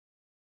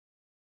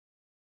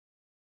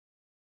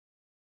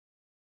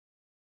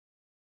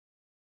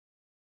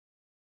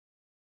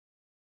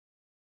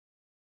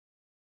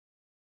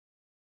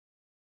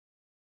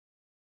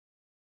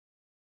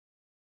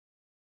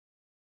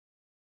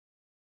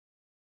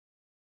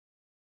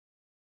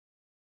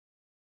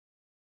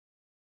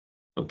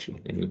Okay,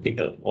 let me take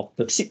a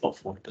sip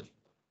of water.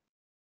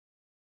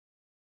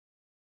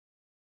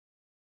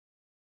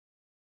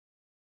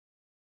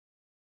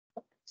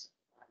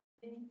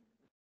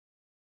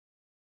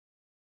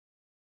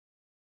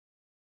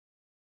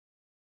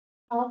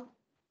 Of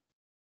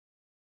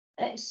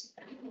X.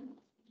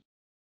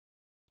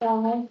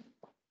 Y.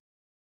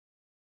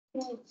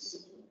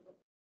 X.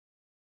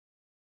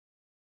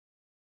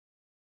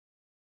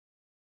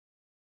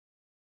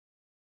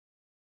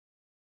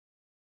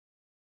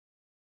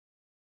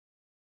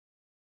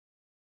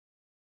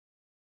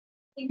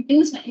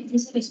 Induced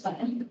magnetism is what?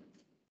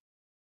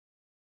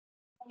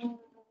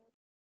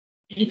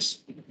 It's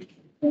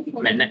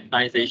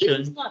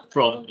magnetization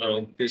from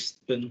a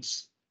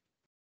distance.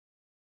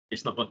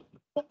 It's not what?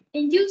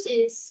 Induced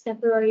is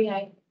temporary,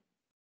 right?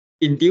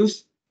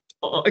 Induced?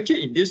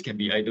 Actually, induced can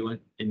be either one.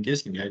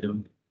 Induced can be either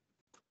one.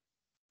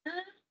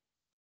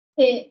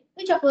 Okay,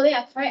 which of the following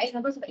are correct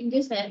examples of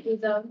induced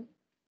magnetism?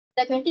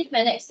 The magnetic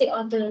magnet stick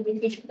onto the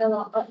refrigerator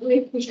law.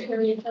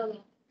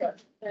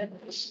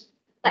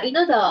 Like you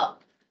know the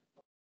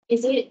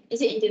is it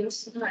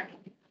induced? Right.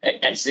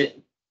 Is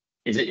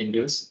it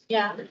induced?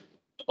 Yeah.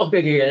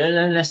 Okay,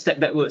 let's step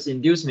backwards.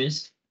 Induced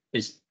means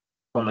it's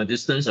from a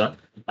distance. I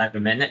have a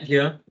magnet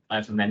here, I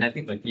have a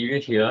magnetic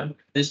material here.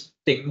 This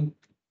thing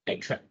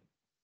attract.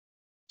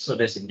 So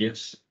that's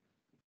induced.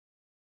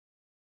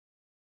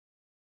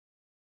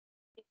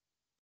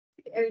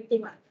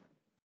 Everything right.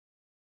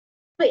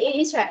 But it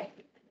is right.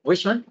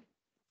 Which one?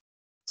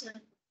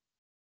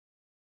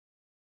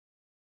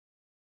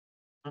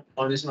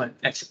 Oh, this one.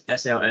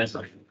 SLS.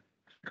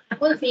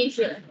 What finish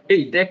it?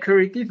 A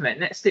decorative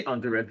magnet stick on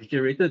the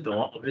refrigerator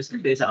door.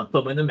 Obviously, these are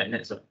permanent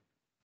magnets.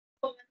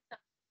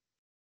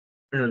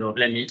 No.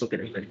 Let me look at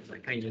it. I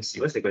can't even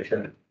see. What's the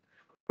question?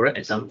 Correct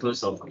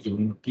examples of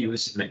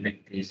induced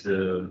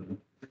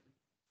magnetism.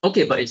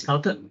 Okay, but it's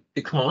counted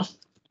because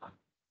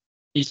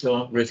it's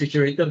your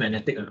refrigerator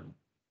magnetic.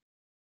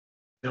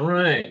 No,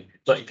 right?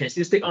 But you can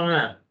still stick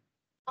on.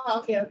 Oh,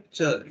 okay.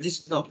 So this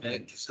is not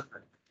magnetism.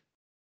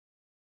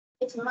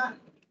 It's not.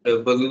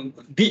 The balloon.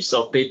 Bits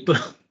of paper.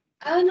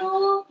 I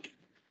know.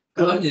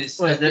 What is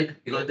that?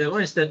 The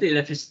one is static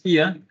electricity.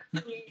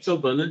 So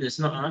balloon is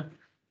not.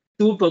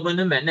 Two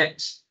permanent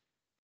magnets.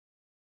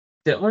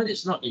 That one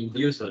is not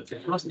induced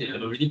because they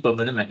are already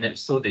permanent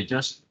magnets, so they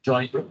just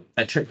join,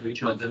 attract to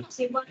each other.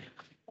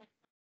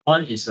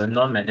 One is a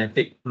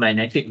non-magnetic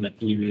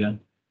material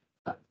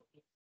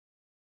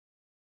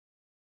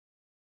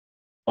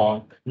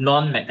or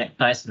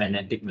non-magnetized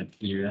magnetic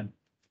material.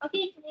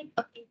 Okay.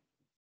 Okay.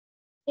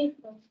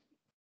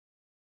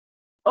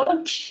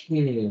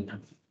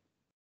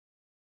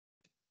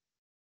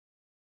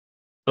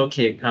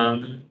 Okay,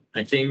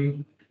 I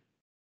think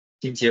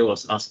Jingqie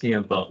was asking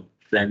about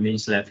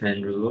Fleming's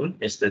left-hand rule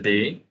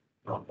yesterday.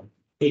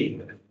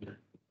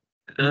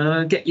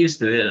 Get used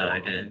to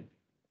it, then.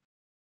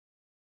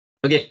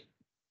 Okay.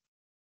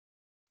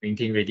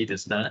 Thinking ready to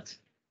start.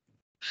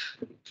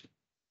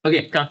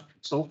 Okay, come.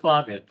 So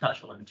far we have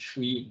touched on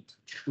three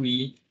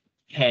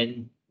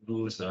hand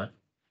rules.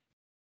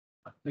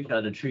 Which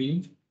are the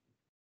three?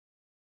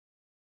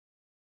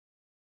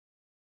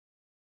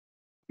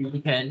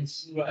 Three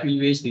hands, three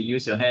ways to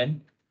use your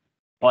hand.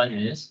 One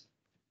is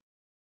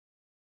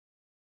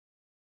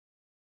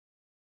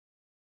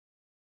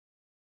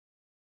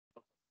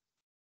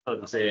how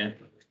to say.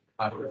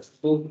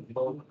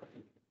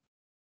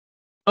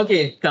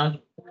 Okay, come.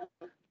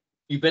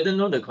 You better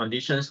know the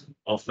conditions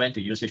of when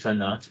to use which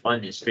one.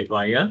 One is straight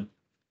wire.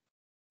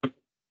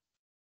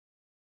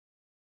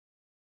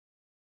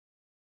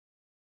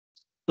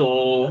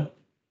 So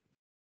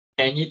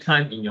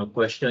anytime in your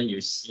question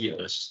you see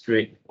a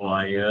straight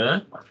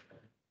wire,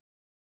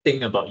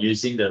 think about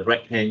using the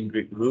right hand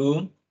grip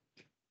rule.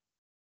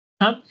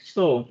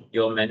 So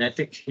your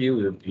magnetic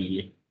field will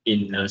be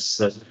in a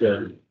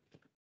circle.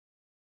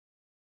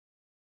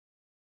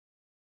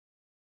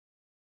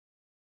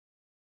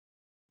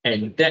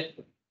 And that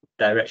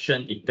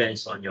direction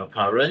depends on your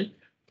current.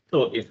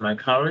 So if my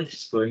current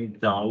is going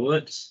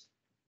downwards,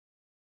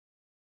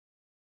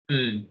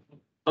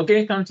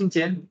 okay, come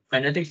Jingqian.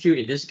 Magnetic field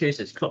in this case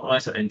is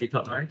clockwise or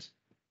anti-clockwise?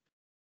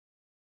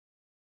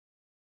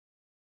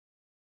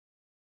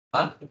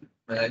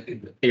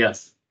 Magnetic.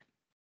 Yes.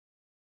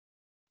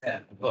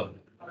 Yeah.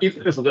 If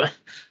you forgot,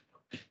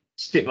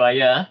 straight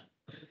wire,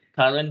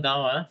 current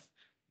down,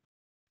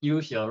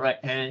 use your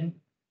right hand.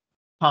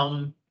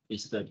 Palm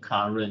is the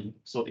current,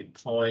 so it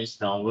points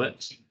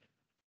downwards.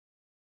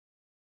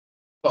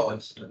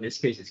 Clockwise. In this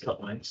case, it's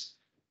clockwise.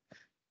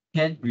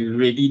 And we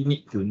really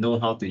need to know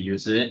how to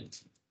use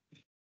it.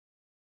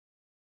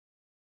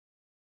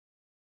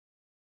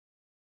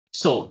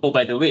 So, oh,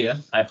 by the way,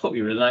 I hope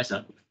you realize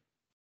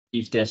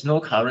if there's no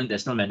current,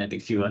 there's no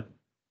magnetic field.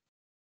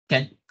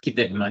 Can keep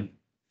that in mind.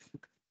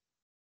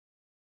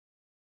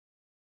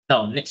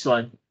 Now, next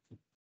one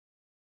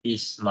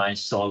is my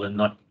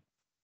solenoid.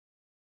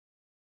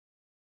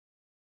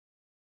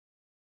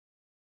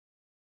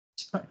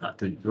 It's quite hard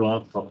to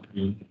draw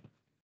properly.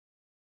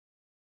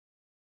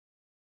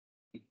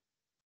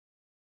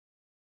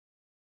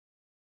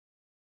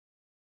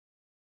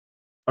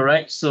 All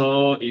right,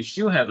 so if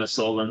you have a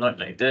solenoid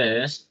like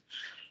this,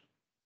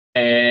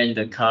 and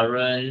the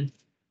current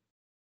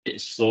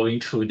is flowing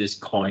through this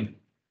coin,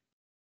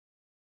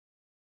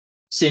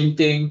 same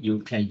thing, you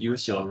can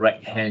use your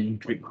right hand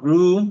grip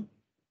rule.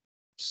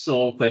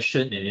 So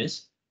question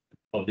is,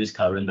 for this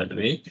current, by the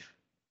way,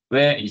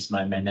 where is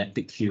my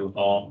magnetic field?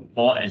 Or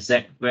more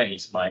exact, where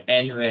is my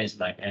N, where is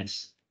my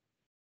S?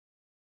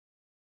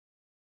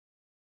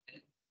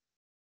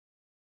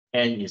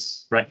 N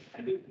is right,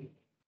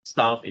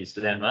 south is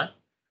left.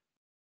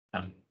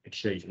 Make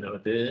sure you know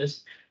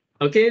this.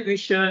 Okay, make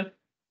sure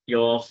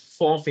your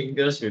 4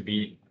 fingers will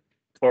be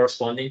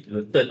corresponding to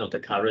the turn of the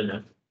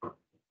current.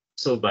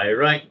 So by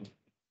right,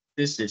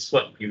 this is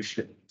what you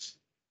should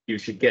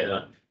get.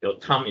 Your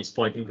thumb is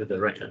pointing to the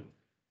right.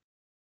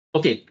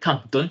 Okay,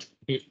 come,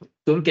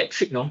 don't get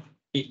tricked, no.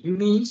 It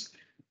means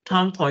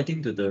thumb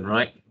pointing to the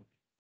right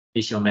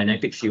is your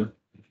magnetic field.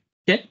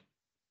 Okay?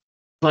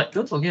 But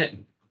don't forget,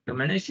 the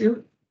magnetic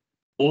field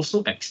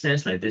also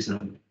extends like this, no?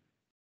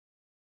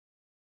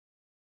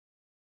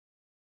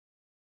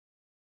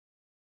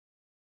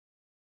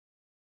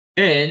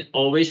 And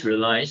always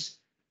realize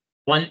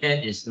one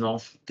end is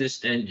north,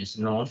 this end is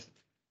north,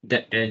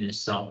 that end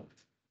is south.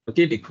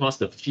 Okay, because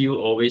the field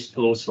always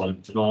flows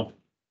from north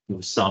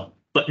to south,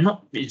 but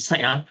not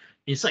inside.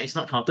 Inside is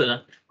not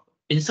counted.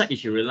 Inside,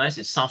 if you realize,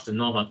 it's south to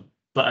north.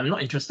 But I'm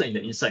not interested in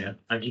the inside.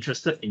 I'm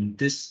interested in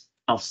this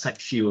outside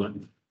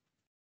field.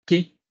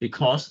 Okay,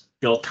 because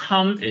your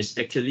thumb is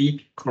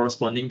actually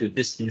corresponding to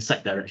this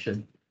inside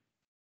direction.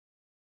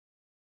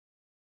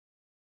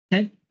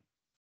 Okay.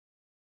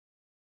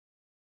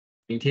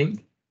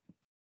 Thinking.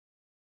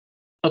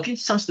 Okay,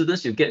 some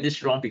students you get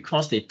this wrong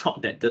because they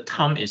thought that the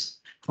thumb is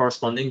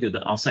corresponding to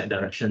the outside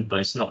direction, but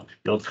it's not.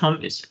 Your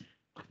thumb is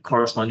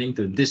corresponding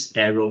to this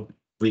arrow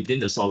within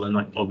the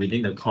solenoid or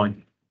within the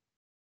coin.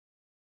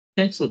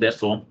 Okay, so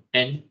therefore,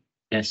 N,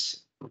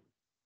 S.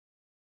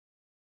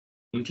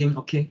 Thinking,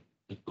 okay.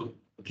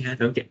 Okay, I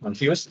don't get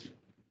confused.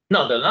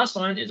 Now, the last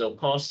one is, of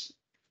course,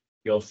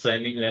 your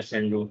Fleming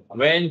left-hand rule.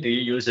 When do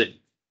you use it?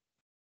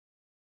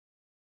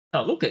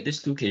 Now, look at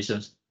these 2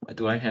 cases. What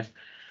do I have?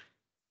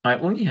 I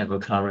only have a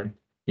current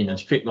in a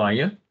straight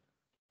wire,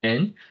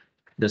 and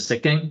the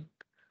second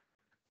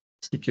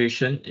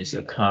situation is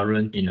a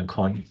current in a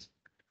coin.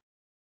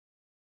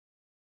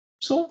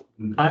 So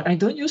I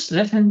don't use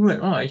left-hand rule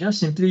at all. I just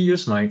simply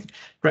use my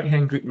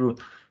right-hand grip rule.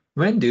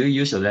 When do you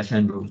use your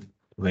left-hand rule?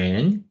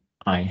 When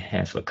I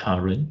have a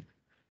current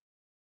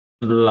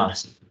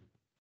plus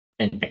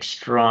an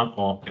extra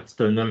or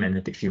external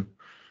magnetic field.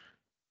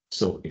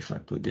 So if I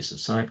put this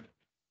aside,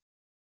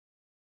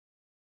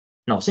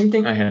 now same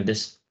thing, I have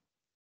this.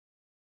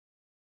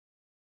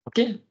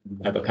 Okay,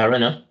 I have a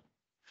current,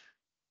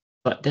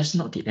 but that's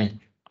not the end.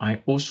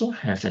 I also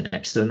have an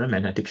external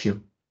magnetic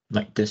field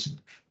like this.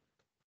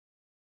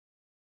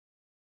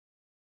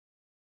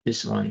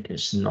 This one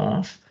is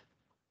north.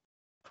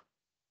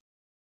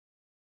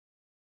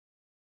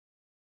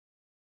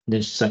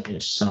 This side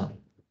is south.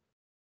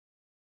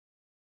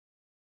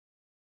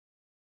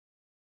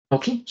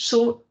 Okay,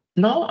 so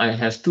now I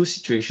have 2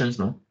 situations,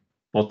 no,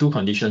 or 2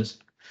 conditions,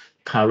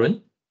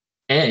 current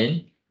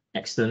and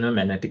external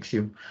magnetic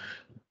field.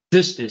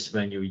 This is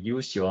when you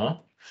use your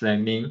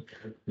Fleming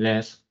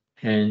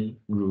left-hand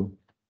rule,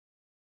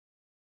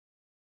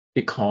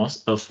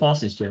 because a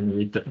force is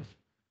generated.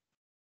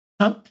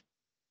 Huh?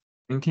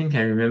 Thinking,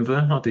 can remember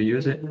how to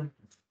use it?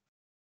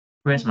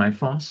 Where's my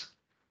force?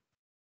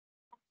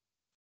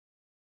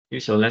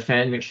 Use your left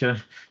hand, make sure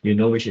you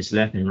know which is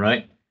left and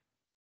right.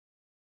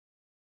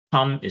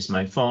 Thumb is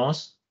my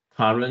force,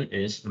 current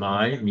is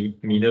my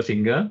middle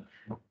finger,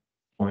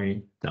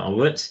 point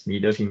downwards,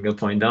 middle finger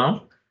point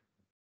down.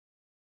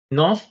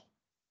 North,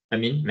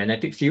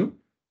 magnetic field,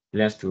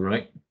 left to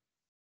right.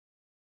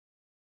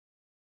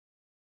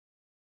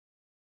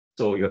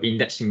 So your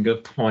index finger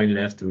point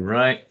left to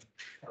right.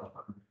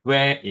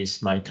 Where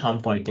is my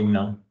thumb pointing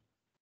now?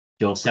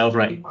 Yourself,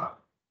 right?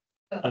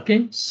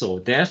 Okay, so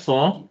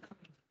therefore,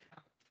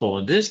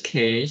 for this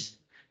case,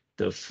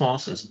 the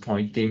force is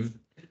pointing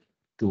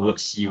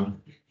towards you.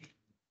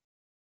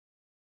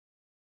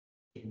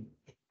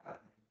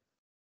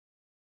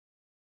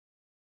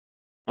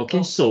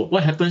 Okay, so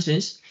what happens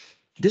is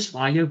this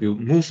wire will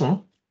move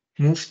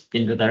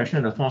in the direction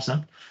of the force.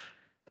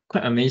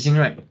 Quite amazing,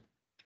 right?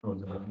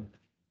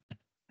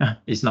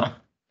 It's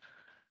not.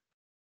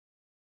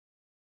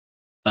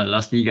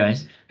 Lastly,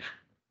 guys,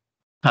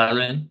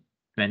 current,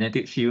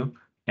 magnetic field,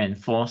 and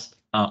force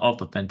are all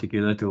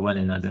perpendicular to one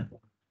another.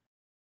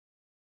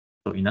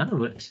 So in other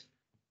words,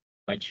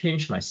 I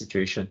change my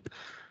situation.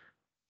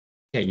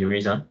 Okay,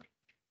 eraser.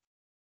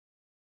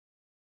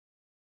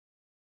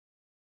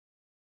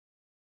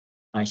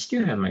 I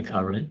still have my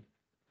current.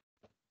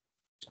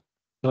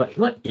 But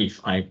what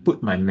if I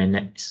put my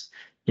magnets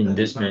in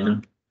this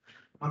manner?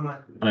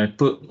 I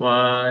put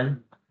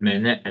one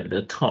magnet at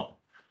the top,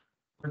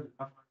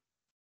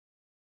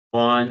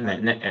 one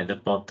magnet at the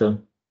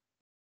bottom.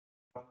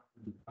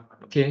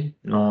 Okay,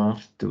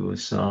 north to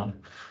south.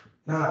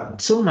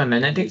 So my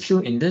magnetic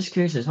field in this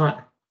case is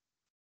what?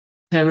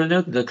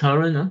 parallel to the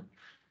current.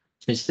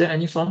 Is there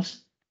any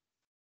force?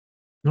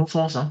 No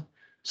force.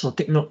 So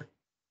take note.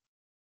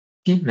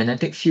 Okay,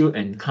 magnetic field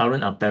and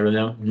current are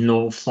parallel,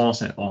 no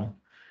force at all.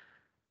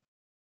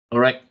 All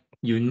right,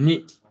 you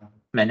need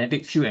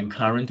magnetic field and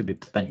current to be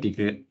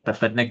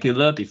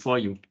perpendicular before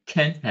you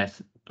can have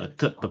a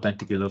third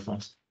perpendicular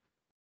force.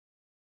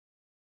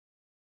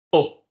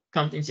 Oh,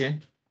 come in here.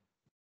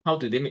 How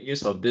do they make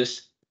use of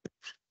this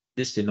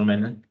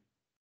phenomenon?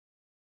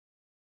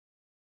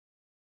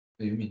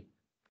 What do you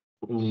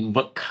mean?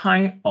 What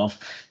kind of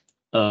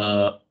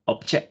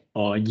object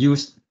or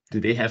use do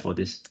they have for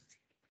this?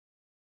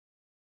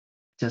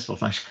 Just for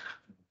fun.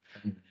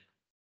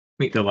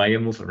 Make the wire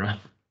move around.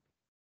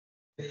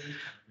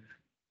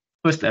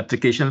 What's the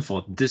application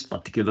for this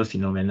particular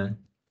phenomenon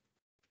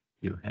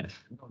you have?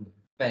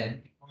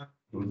 Fan.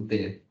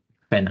 Rotate.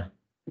 Fan.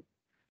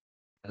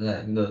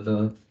 Like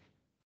the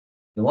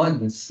one in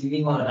the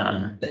ceiling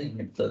one, then you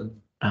can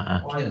turn.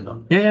 Why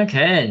not? Yeah,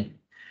 can.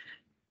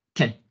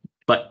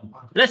 But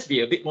let's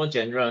be a bit more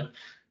general.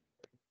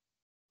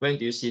 When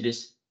do you see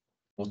this?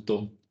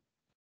 Motor.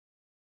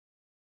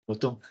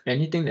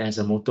 Anything that has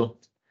a motor.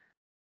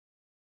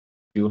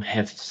 You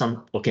have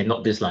some, okay,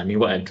 not this line, I mean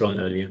what I've drawn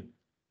earlier.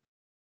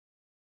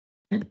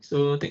 Okay,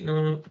 so take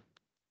note.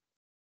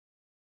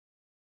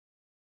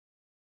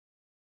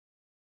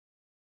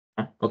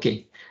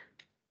 Okay.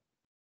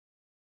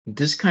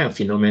 This kind of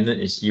phenomenon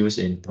is used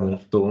in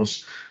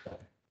motors.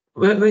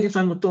 Where do you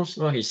find motors?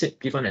 Well, he said,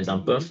 give an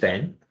example,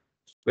 fan.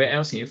 Where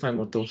else can you find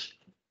motors?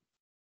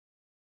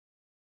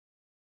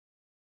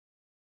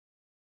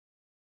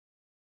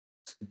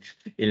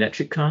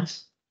 Electric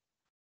cars.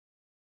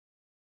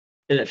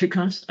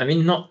 I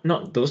mean,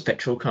 not those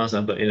petrol cars,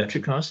 but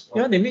electric cars.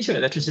 Yeah, they mix your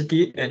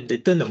electricity and they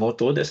turn the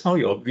motor. That's how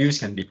your wheels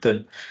can be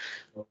turned.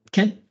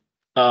 Can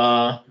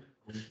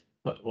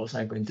what was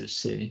I going to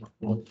say?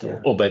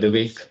 Motor. Oh, by the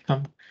way,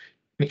 come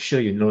make sure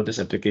you know this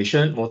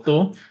application,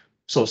 motor.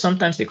 So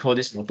sometimes they call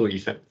this motor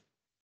effect.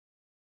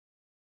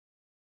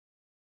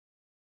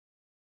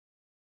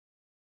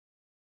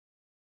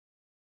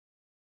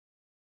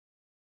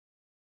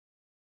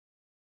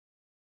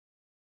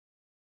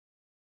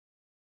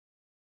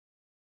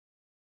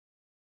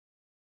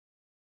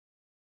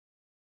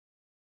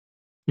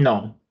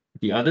 Now,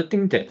 the other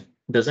thing that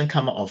doesn't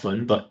come up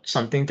often, but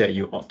something that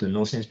you ought to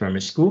know since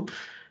primary school,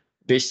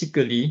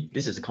 basically,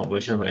 this is a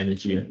conversion of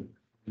energy.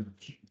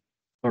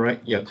 All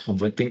right, you're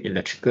converting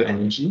electrical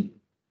energy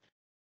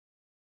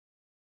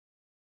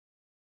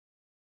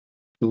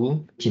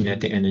to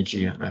kinetic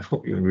energy. I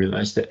hope you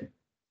realize that.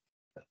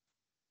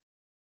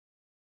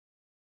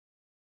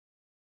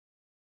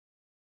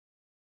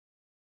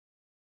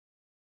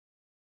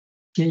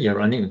 Here you're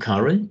running a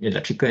current,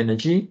 electrical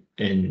energy,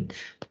 and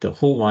the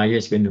whole wire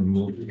is going to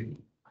move.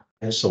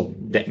 So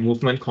that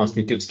movement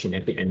constitutes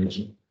kinetic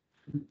energy.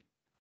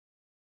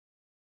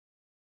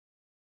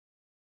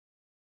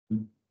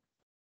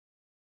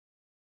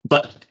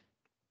 But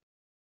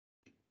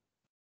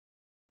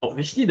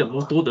obviously the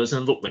motor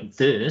doesn't look like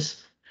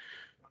this,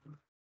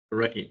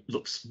 right? It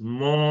looks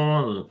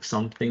more like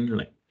something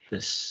like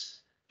this.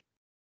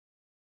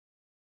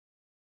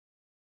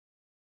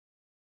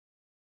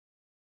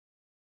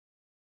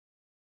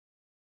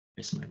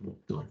 Where's my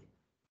motor?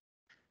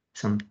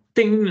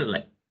 Something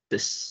like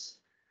this.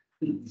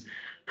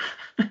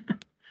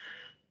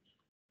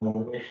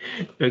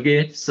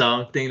 Okay,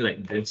 something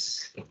like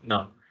this.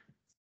 Now,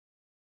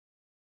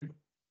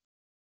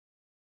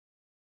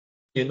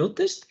 you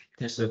notice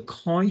there's a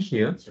coil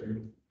here.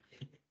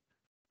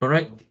 All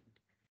right.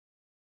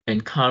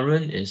 And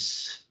current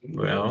is,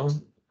 well,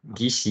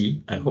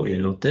 DC. I hope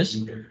you notice.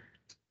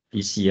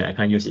 DC, I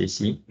can't use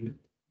AC.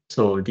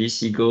 So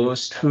DC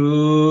goes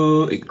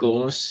through, it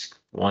goes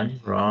one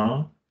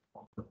round.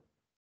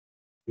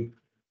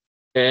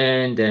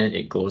 And then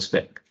it goes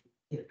back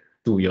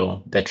to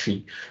your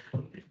battery.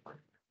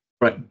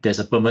 Right, there's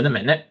a permanent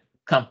magnet.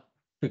 Come,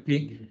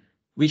 quickly.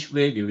 Which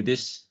way will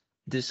this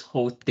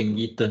whole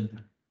thingy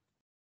turn?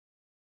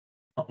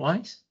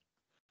 Clockwise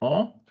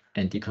or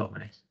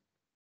anti-clockwise?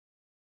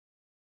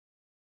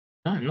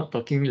 No, I'm not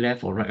talking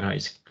left or right,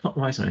 it's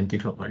clockwise or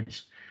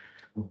anti-clockwise.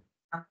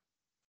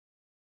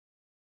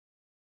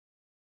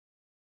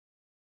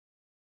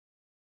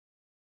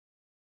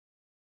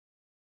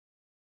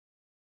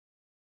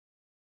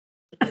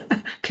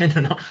 Can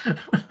or not?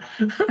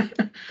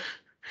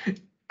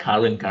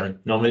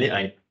 Current. Normally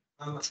I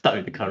start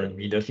with the current,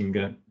 middle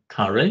finger.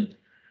 Current.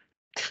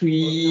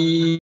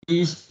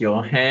 Twist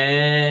your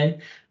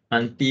hand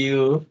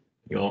until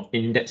your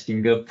index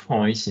finger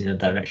points in the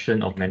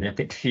direction of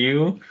magnetic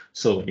field.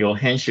 So your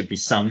hand should be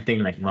something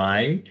like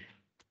mine.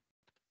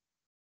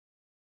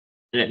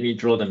 Let me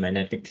draw the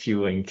magnetic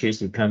field in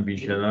case you can't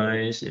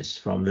visualize. It's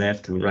from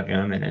left to right,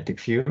 magnetic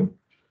field.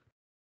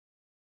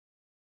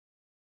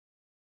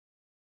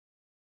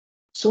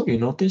 So you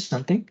notice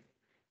something?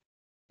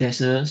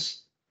 There's a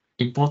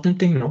important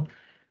thing, no?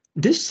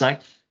 This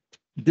side,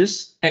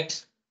 this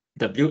X,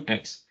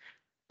 WX,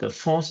 the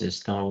force is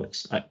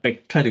downwards. I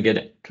try to get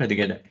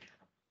it.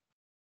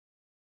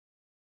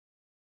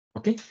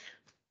 Okay,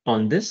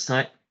 on this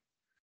side,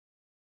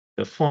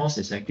 the force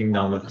is acting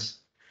downwards.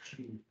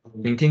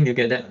 Thinking, you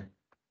get that?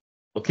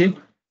 Okay,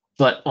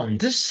 but on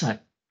this side,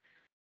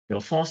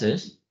 your force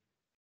is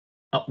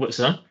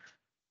upwards.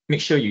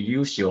 Make sure you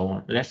use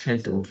your left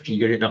hand to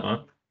figure it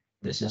out.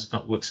 This is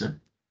upwards.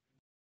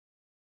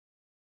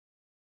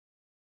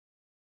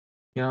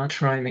 Yeah,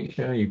 try make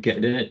sure you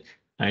get it.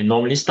 I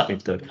normally start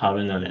with the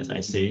current, as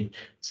I say.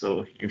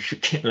 So you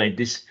should get like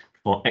this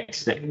for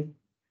XZ.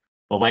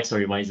 Or Y,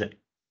 sorry, YZ.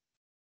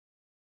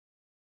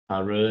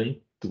 Current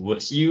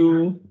towards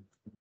you.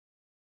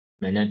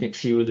 Magnetic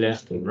field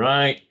left to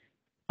right.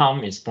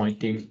 Palm is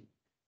pointing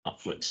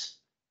upwards.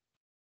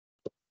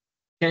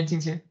 Can,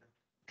 Jingxian?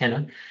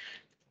 Can,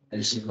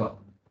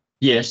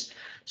 yes.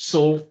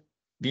 So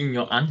being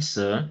your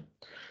answer,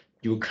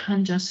 you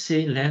can't just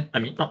say left, I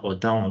mean up or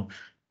down.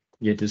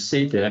 You have to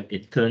say that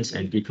it turns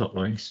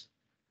anti-clockwise.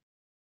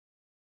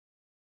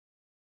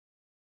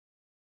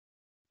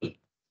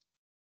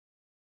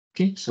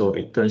 Okay, so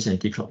it turns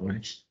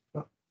anti-clockwise.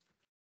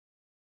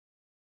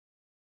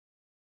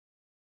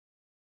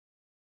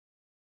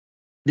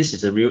 This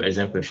is a real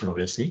exam question,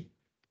 obviously.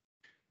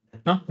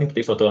 Huh? Need to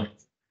take photo.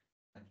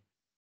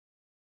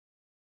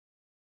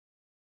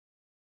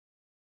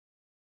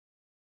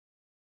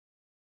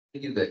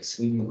 Give the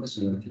explain what's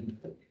the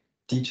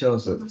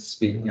details of the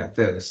spin. I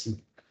fell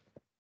asleep.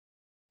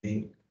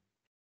 Making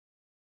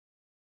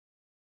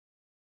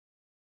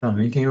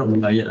you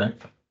look tired.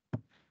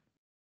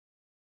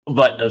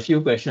 But a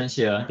few questions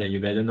here that you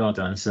better know how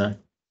to answer.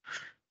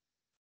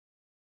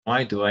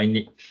 Why do I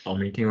need or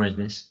making what is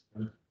this?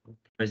 What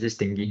is this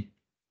thingy?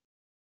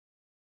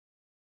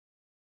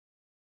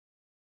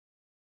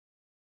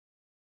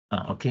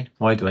 Okay.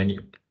 Why do I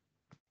need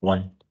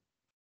one?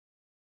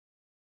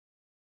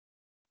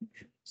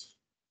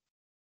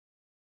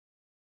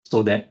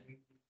 So that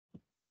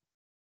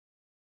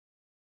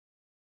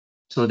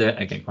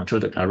I can control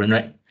the current,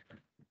 right?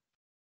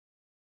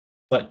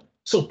 But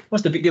so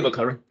what's the big deal about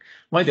current?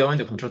 Why do I want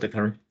to control the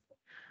current?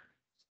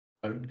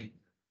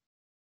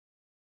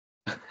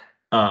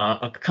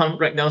 Come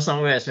right down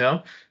somewhere as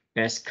well.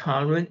 As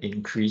current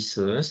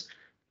increases,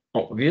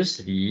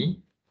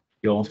 obviously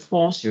your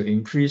force will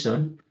increase,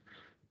 and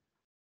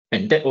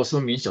that also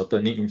means your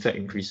turning effect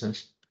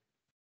increases.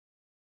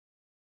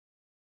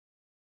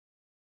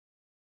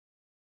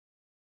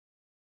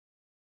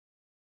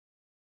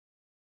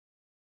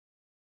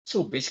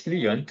 So basically,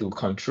 you want to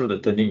control the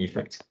turning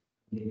effect.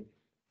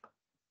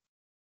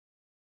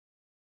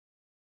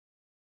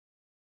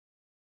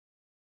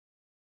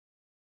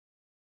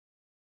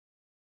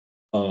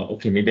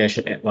 Okay, maybe I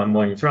should add one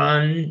more in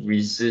front.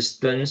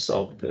 Resistance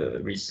of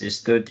the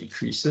resistor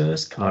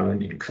decreases,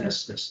 current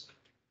increases.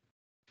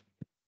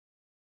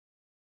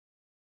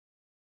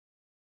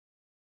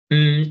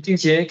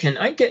 Jingjie, can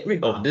I get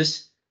rid of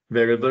this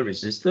variable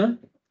resistor?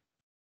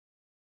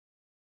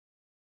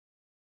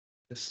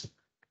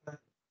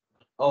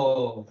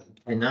 Oh,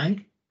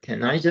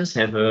 Can I just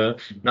have a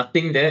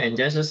nothing there and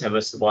just have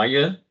a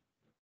wire?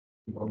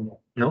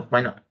 No,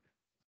 why not?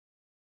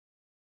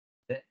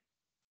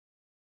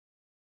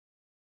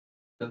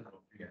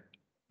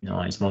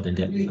 No, it's more than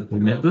that.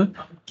 Remember,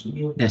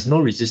 there's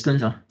no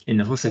resistance in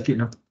the whole circuit.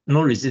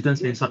 No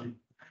resistance means what?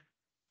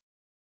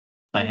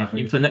 I have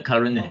infinite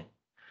current.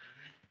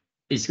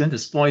 It's going to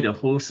spoil the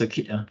whole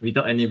circuit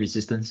without any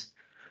resistance.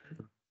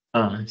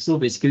 So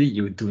basically,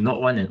 you do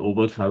not want an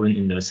overcurrent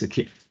in the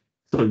circuit.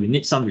 So you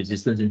need some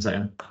resistance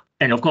inside.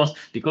 And of course,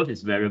 because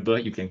it's variable,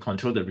 you can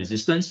control the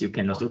resistance. You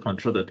can also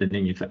control the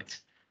turning effect.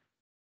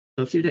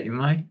 So keep that in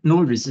mind.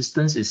 No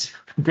resistance is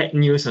bad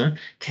news.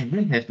 Can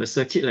I have a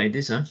circuit like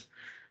this?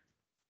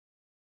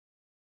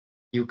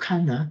 You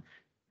can't.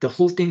 The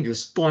whole thing will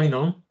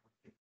spoil.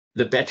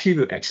 The battery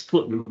will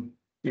explode.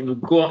 It will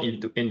go out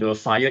into a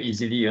fire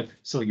easily.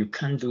 So you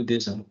can't do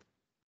this.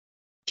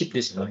 Keep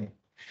this in mind.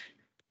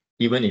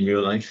 Even in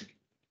real life.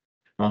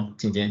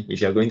 Jingjian,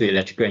 if you're going to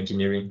electrical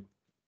engineering,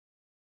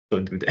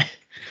 don't do that.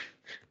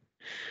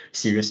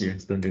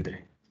 Serious, don't do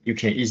that. You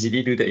can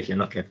easily do that if you're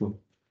not careful.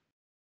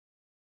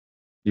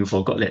 You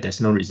forgot that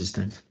there's no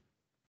resistance.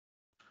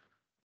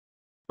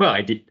 Well,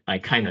 I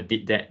kind of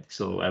did that,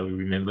 so I will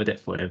remember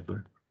that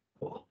forever.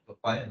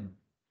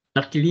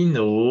 Luckily,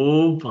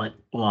 no, but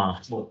wow,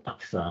 smoke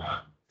ups,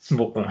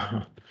 smoke.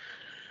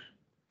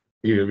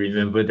 You will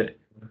remember that.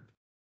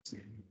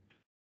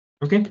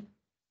 Okay,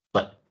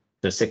 but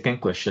the second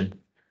question,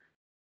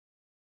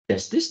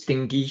 there's this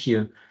thingy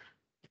here.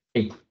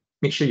 Hey,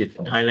 make sure you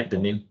highlight the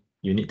name.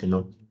 You need to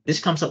know. This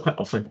comes up quite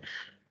often.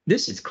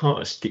 This is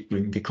called a split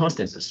ring because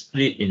there's a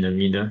split in the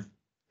middle.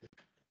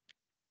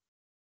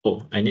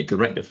 Oh, I need to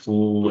write the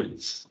full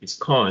words. It's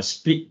called a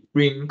split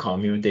ring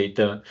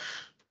commutator.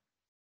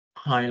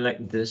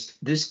 Highlight this.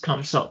 This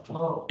comes up.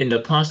 In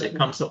the past, it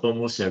comes up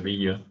almost every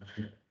year.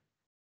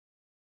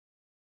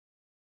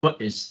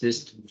 What is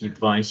this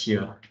device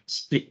here?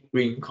 Split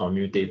ring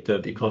commutator,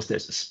 because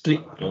there's a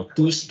split or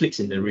two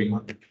splits in the ring.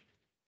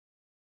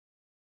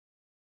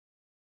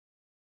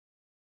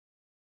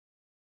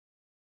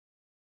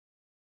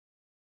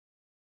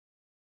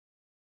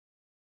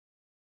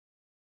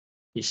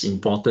 is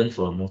important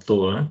for a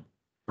motor.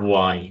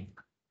 Why?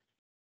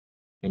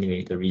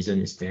 Anyway, the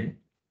reason is there.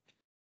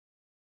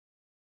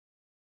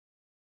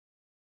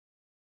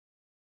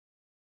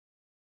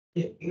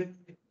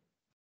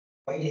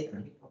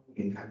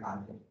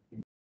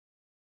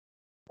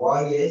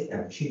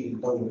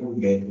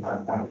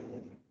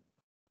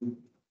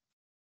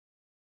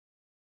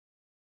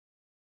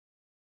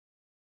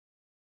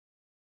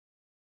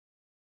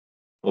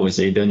 Oh,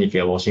 Zayden, if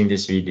you're watching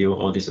this video,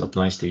 all this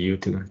applies to you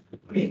too.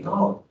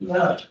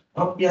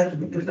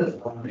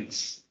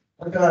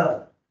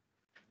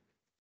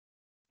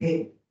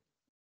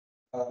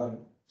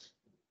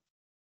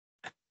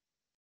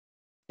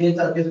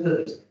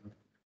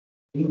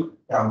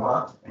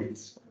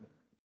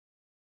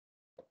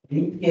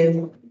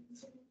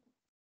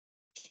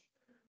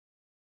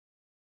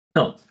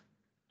 Now,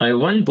 I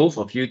want both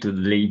of you to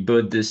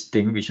label this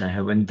thing, which I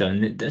haven't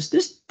done it. There's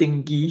this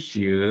thingy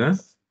here.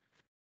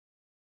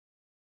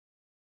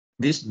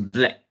 This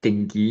black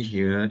thingy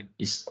here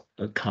is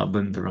a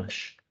carbon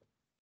brush.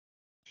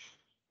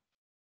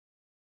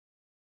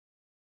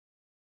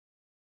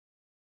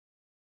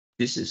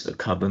 This is a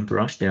carbon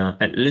brush. There are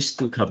at least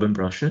 2 carbon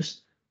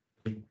brushes.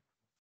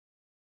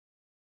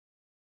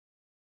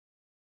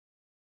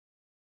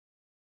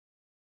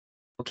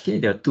 Okay,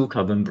 there are 2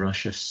 carbon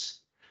brushes.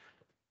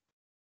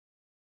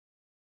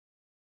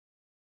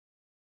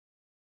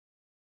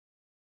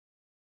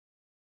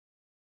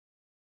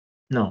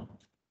 Now,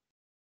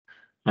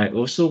 I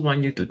also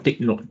want you to take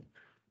note.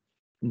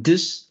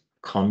 This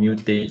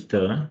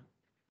commutator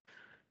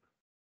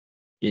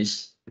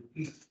is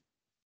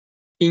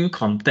in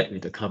contact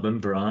with the carbon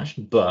brush,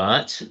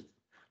 but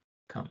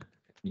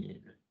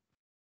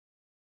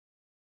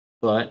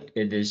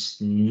it is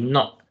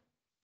not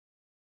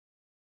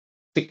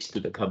fixed to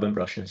the carbon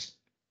brushes.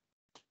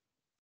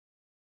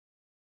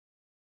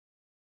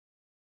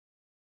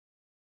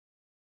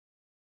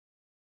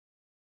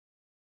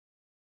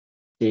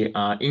 They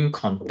are in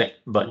contact,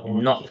 but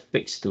not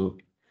fixed to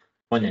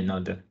one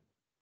another.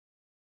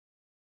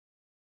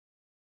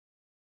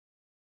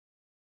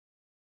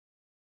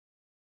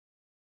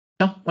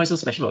 Oh, why so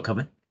special about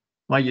carbon?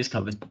 Why use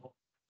carbon?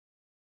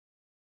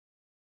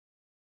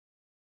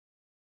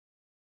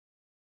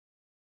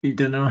 You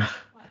don't know.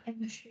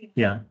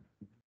 Yeah.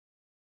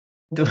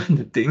 The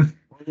thing.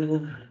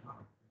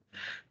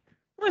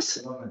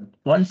 What's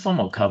one form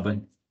of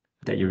carbon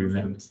that you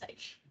remember?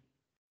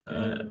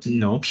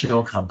 No,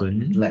 pure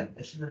carbon.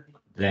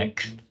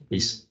 Black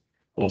is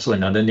also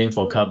another name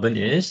for carbon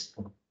is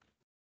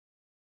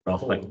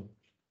graphite.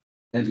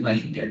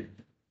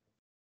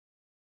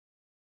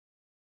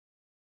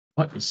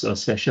 What is a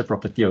special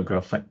property of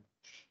graphite?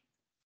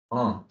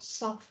 Oh,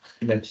 Soft.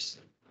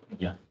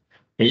 Yeah,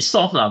 it's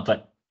soft lah,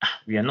 but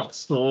we are not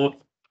so.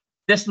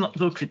 That's not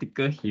so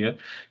critical here.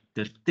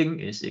 The thing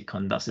is, it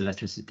conducts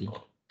electricity.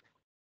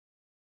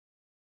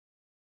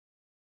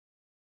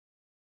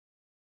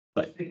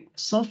 But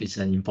soft is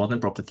an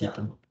important property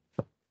too.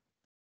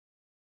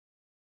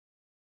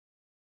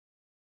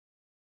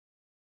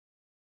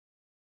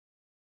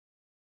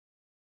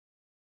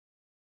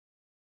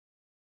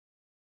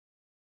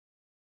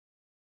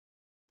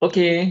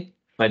 Okay,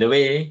 by the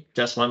way,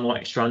 just one more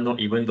extra note,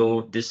 even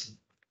though this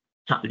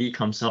hardly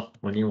comes up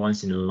only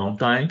once in a long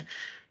time,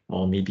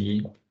 or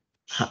maybe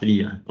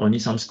hardly, only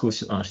some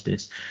schools ask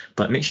this,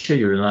 but make sure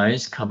you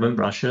realize carbon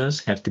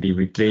brushes have to be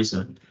replaced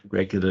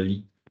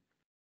regularly.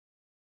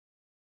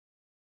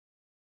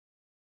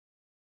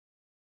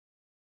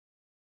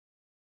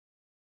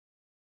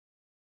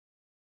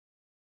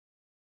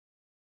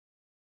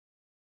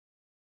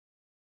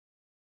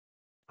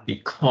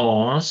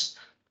 Because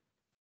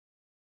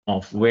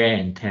of wear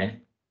and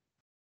tear.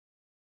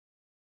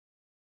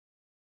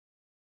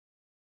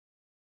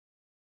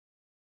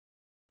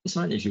 This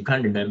one, if you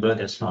can't remember,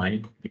 that's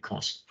fine,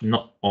 because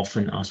not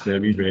often asked,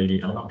 very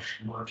rarely asked.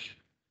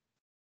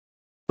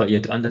 But you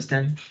have to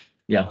understand,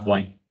 yeah,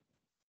 why.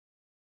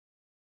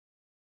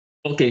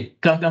 Okay,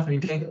 come,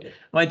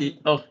 why did,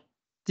 oh,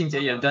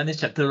 Jingjie, you have done this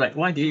chapter, right?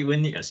 Why do you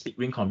even need a split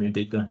ring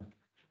commutator?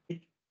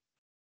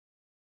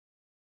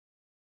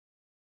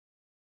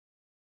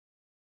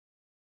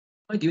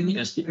 Why do you need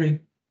a split ring?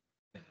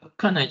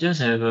 Can't I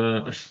just have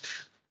a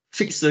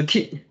fixed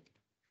circuit?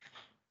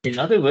 In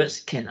other words,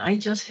 can I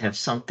just have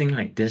something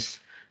like this?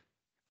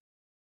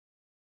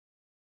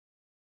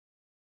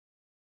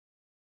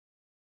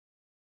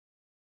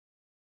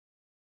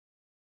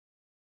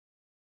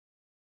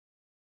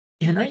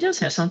 Can I just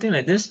have something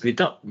like this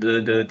without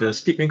the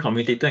split ring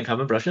commutator and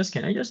carbon brushes?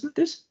 Can I just do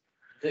this?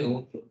 It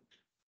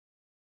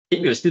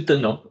will still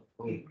turn on.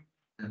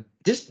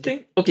 This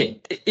thing, okay,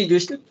 it will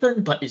still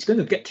turn, but it's going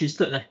to get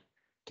twisted.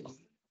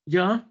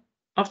 Yeah,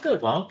 after a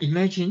while,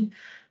 imagine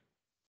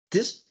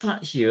this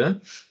part here,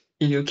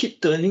 it will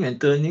keep turning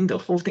and turning the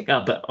whole thing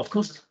up. But of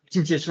course,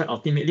 Jingjie is right,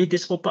 ultimately,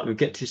 this whole part will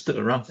get twisted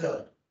around.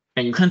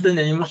 And you can't turn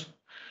anymore.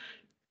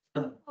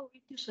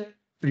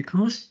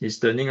 Because it's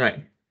turning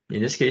right.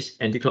 In this case,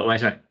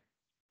 anti-clockwise, right?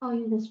 Oh,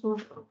 yeah, that's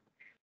wrong.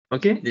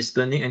 Okay, it's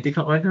turning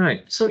anti-clockwise,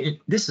 right? So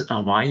this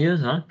are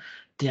wires,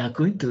 they are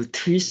going to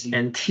twist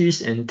and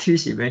twist and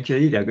twist.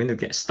 Eventually, they are going to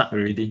get stuck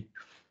already.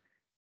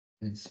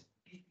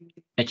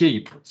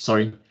 Actually,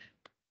 sorry.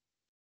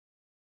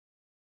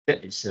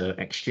 That is an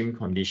extreme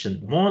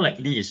condition. More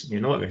likely is,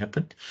 you know what will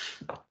happen?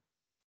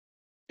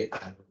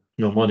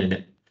 No, more than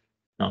that.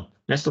 Now,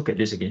 let's look at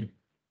this again.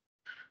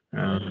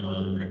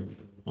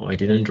 Oh, I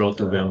didn't draw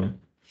too well.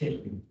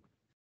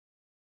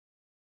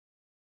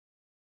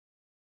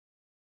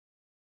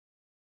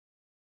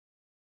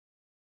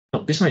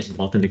 Oh, this one is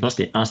important because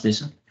they ask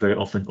this very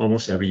often,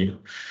 almost every year.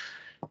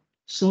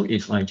 So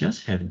if I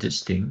just have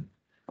this thing,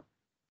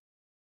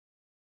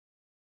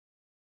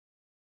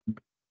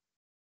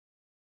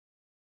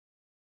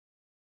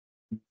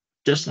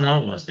 just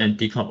now was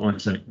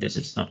anti-clockwise, right? This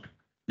is not.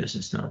 This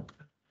is not.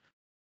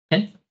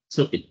 Okay,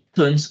 so it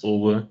turns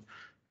over.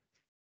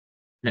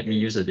 Let me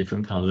use a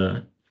different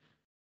color.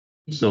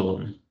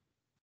 So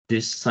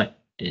this side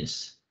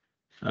is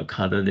a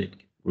color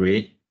like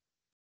red.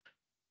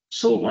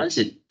 So once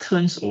it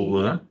turns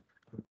over,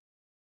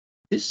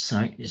 this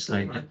side is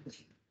like that.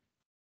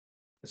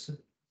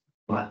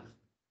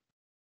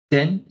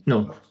 Then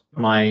no,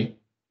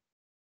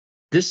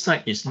 this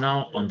side is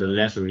now on the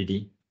left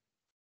already.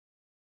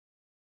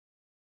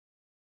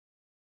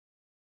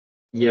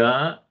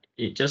 Yeah,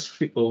 it just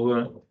flipped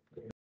over.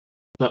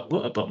 But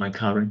what about my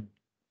current?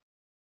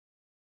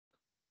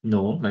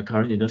 No, my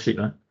current didn't flip.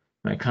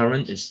 My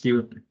current is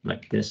still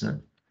like this.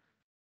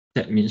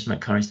 That means my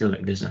current is still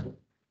like this.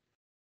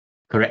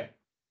 Correct?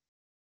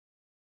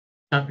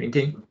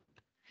 Anything?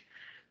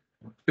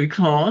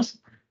 Because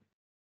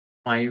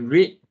my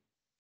rate,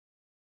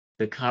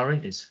 the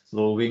current is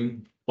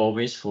flowing,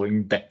 always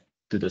flowing back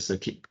to the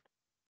circuit.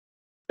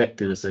 Back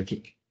to the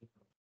circuit.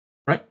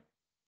 Right?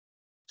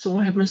 So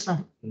what happens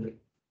now?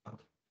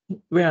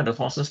 Where are the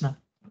forces now?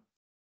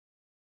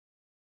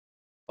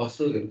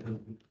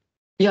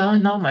 Yeah,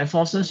 now my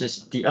forces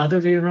is the other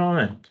way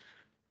around.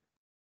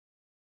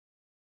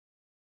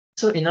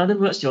 So in other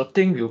words, your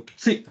thing will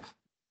flip,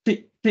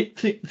 flip, flip,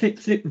 flip, flip,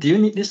 flip. Do you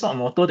need this sort of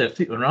motor that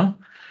flip around?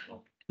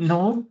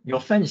 No,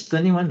 your fan is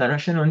turning one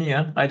direction only,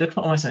 either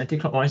clockwise or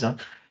anti-clockwise.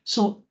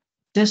 So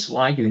that's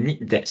why you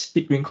need that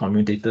split ring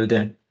commutator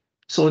there,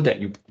 so that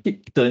you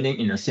keep turning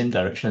in the same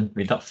direction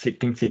without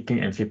flipping, flipping,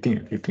 and flipping,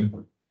 and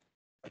flipping.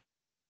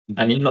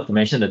 I mean, not to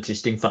mention the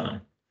twisting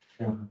part.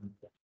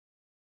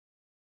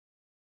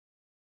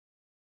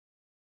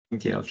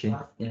 Okay, okay.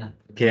 Yeah.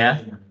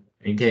 Okay,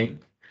 okay.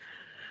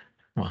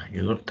 Wow,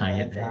 you look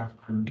tired.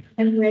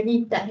 I'm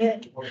really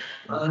tired.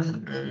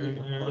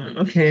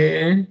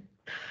 Okay.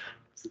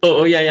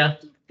 Oh, yeah.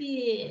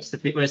 Stupid.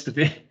 Stupid, where's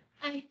stupid?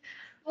 I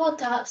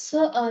woke up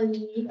so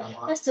early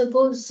just to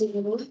go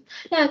zoo.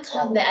 Then I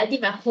come back, I did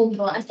my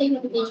homework. I still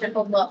haven't finished my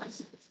homework.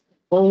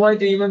 Oh, why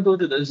do you even go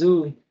to the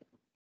zoo?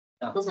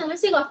 Because I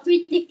still got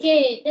free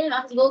ticket. Then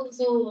I have to go to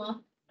zoo.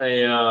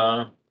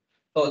 Yeah.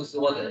 Oh, so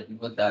what the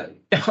people die.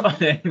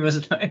 He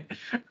was like,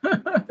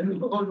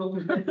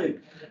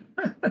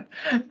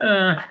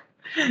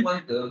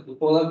 Once the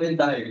polar bear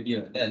die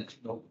already, then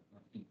no.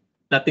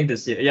 nothing to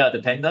see. Yeah, the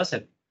pandas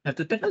have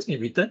the pandas been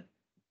returned?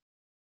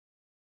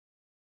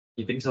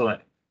 You think so,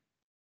 right?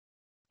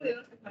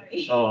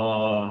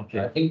 Oh, okay.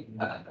 I think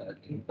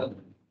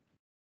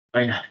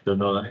Don't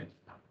know. Lah.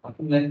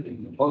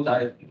 all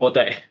die. All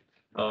that.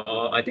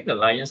 I think the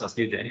lions are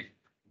still there.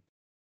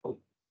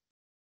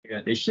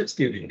 Yeah, they should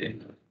still be there.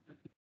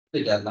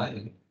 They are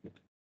lying.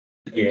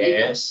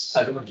 Yes.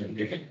 I don't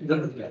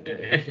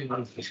know.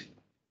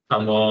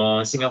 Come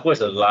on, Singapore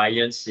is a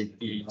lion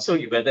city, so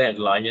you better have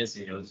lions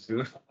in your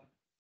zoo.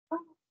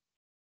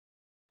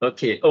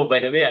 Okay. Oh, by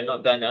the way, I'm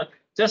not done.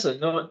 Just a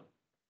note.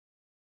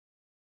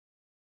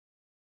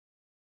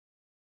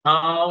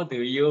 How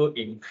do you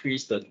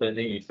increase the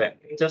turning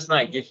effect? Just now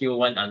I give you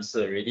one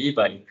answer already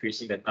by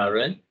increasing the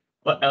current.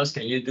 What else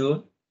can you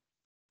do?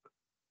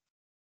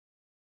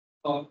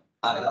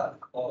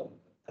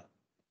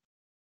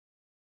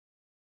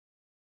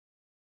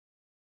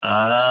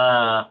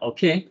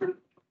 Okay.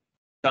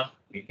 Now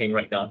we can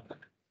write down.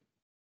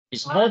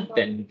 It's more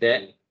than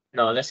that.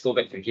 Now let's go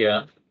back to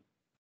here.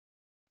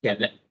 Yeah,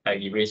 let I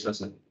erase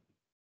first.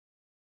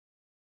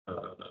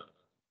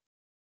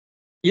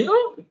 You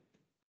know,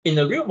 in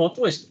the real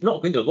motor, it's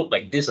not going to look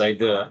like this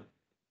either.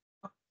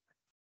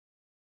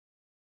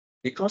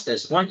 Because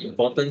there's one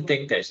important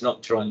thing that is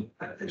not drawn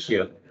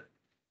here.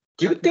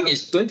 Do you think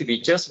it's going to be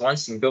just one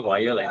single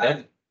wire like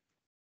that?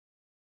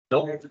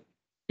 No,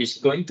 it's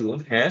going to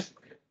have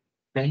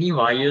many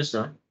wires.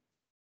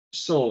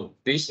 So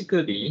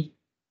basically,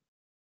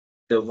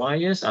 the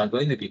wires are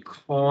going to be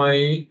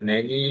coiled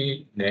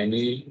many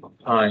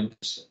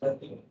times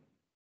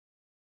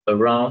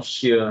around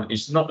here.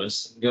 It's not a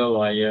single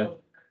wire.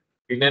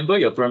 Remember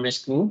your primary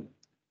school?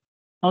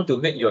 How to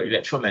make your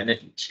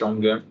electromagnet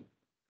stronger?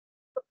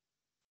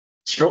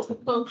 Stroke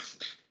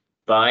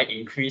by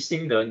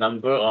increasing the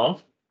number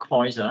of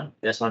coils.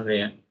 That's one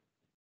way.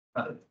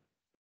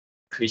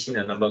 Increasing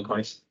the number of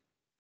coils.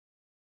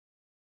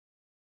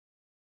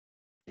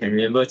 And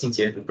remember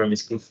Jingjie primary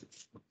school.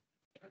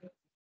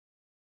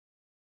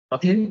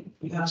 Okay,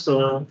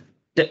 so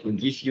that will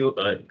give you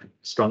a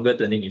stronger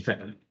turning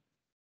effect.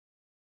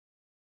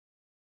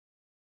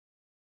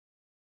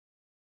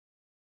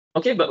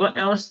 Okay, but what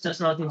else?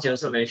 Just now, I think you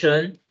also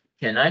mentioned,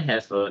 can I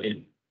have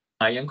an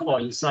iron core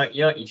inside?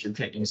 Yeah, if you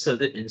can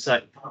insert it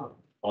inside,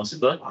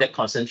 possible. That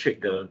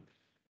concentrate the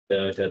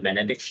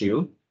magnetic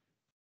field.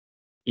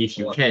 If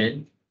you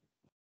can,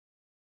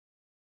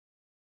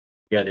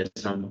 yeah, there's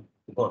some.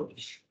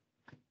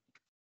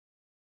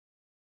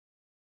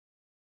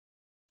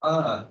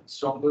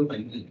 Stronger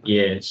magnet.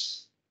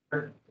 Yes.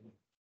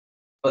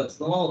 But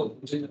no.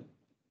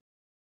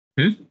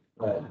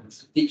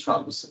 Big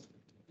troubles.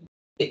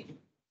 It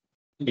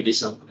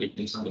is not. It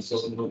is not.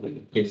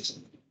 Yes.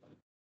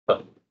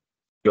 But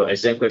your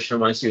exam question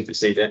wants you to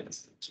say that.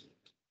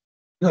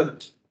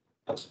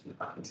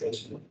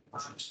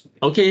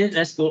 Okay,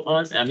 let's go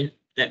on. I mean,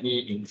 let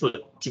me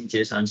include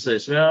Jingje's answer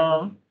as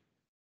well.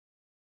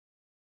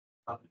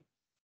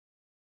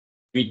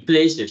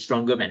 Replace the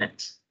stronger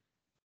magnets.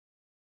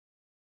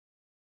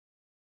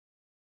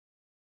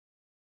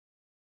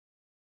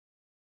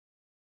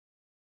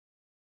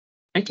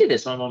 Actually,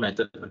 there's one more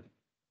method.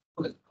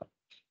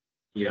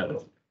 Yeah.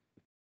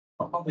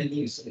 How many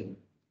you say?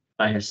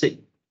 I have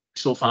said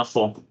so far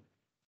 4,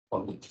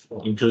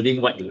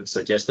 including what you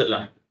suggested.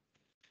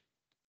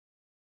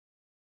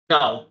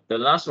 Now, the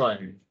last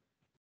one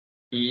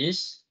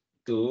is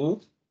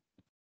to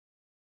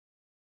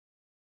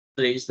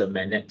place the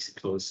magnets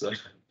closer.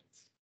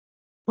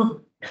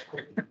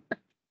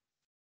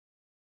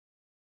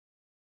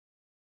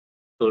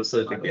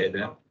 Closer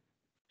together.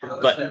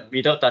 But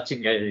without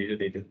touching, yeah,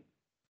 they do.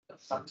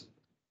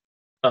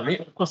 I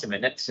mean, of course, the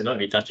magnets should not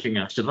be touching,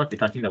 should not be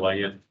touching the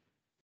wire.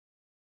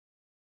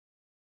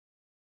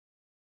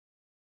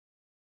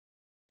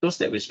 Those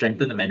that will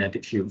strengthen the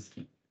magnetic field.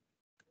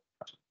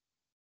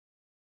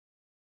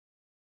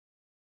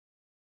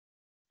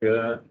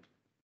 Yeah.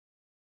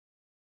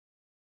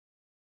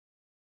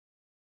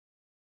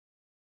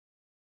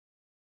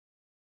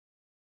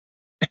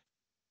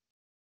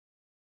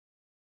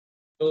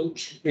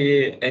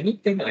 Okay,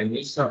 anything I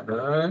missed out?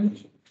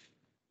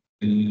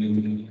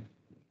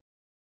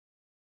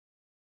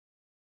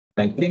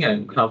 I think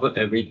I've covered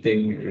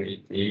everything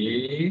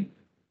already.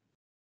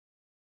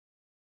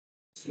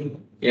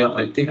 Yeah,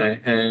 I think I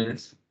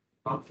have.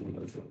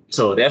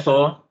 So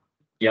therefore,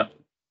 yeah,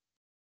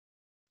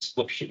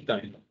 worksheet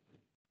time.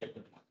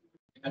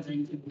 Have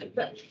you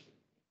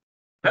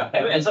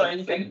answered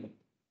anything?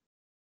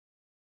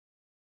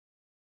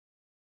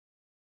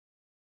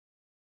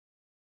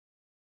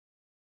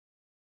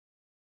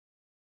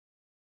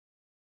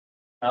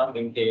 I'm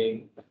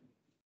thinking.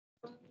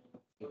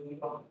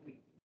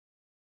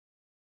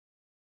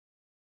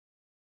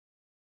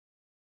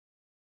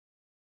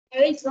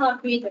 It's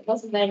not green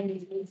because it's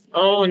very easy.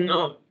 Oh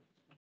no.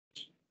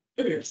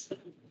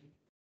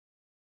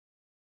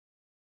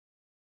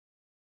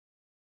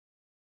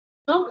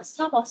 No,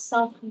 south or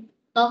south,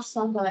 north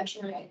south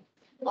direction, right?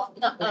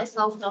 Not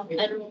south north.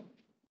 I don't know.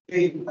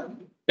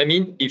 I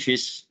mean, if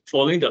it's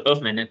following the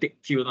Earth magnetic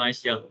field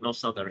lines, yeah,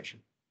 north-south direction.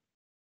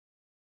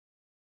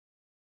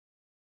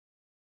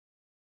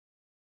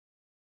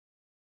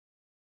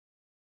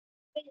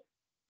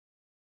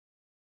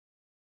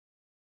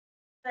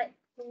 Right.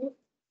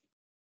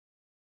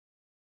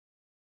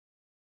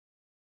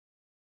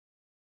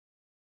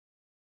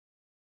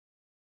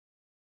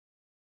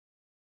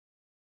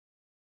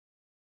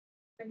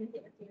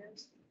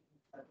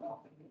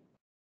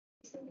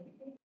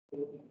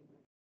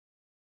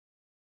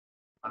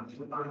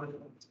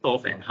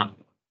 Soft and hard.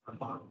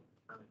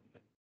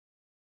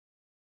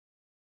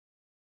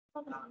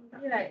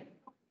 Right.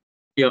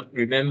 Yeah,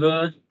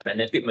 remember,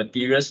 magnetic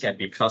materials can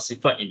be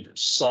classified into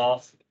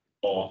soft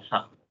or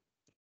hard.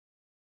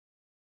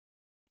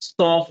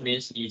 Soft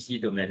means easy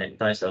to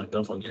magnetize,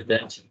 don't forget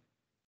that.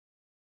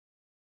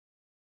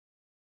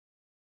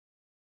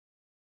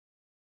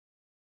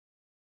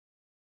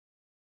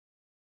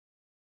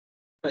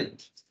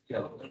 But yeah,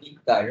 only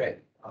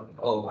direct.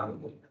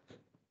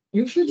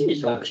 Usually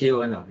it's okay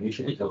one,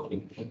 usually it's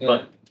okay.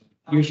 But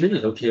usually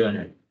it's okay one,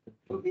 right?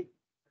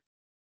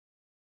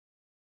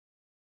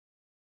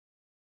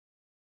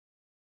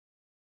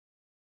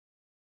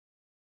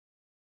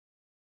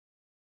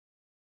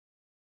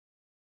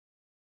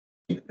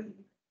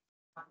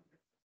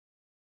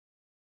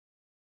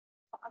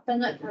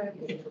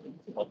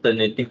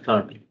 Alternating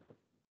current.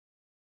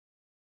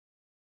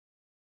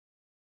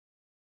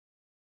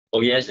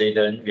 Oh yes,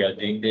 Aiden, we are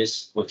doing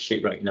this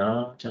worksheet right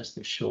now just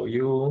to show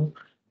you.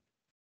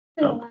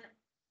 Go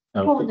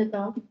on the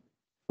ground.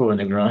 Go on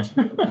the ground.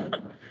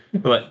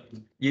 But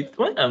you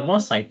want a more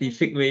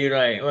scientific way,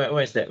 right?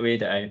 What is that way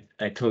that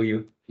I told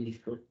you?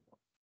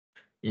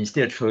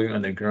 Instead of throwing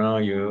on the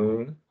ground,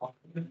 you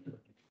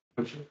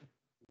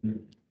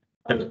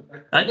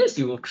unless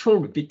you throw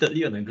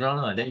repeatedly on the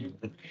ground, then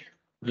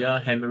yeah,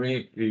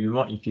 hammering will be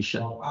more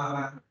efficient.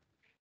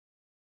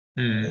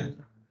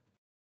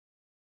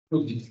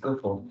 Too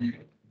difficult for me.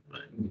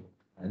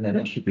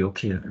 That should be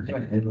okay.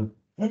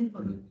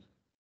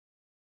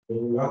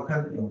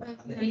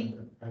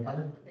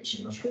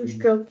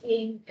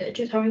 Stroking,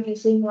 just how you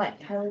seeing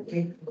like how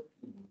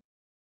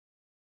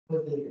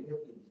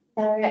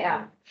direct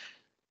ah.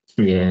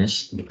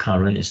 Yes, the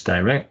current is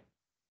direct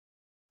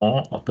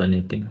or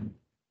alternating.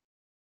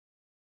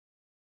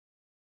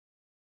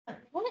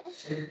 What?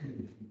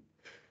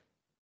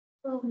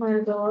 Oh my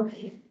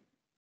gosh.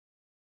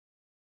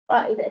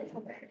 What is it?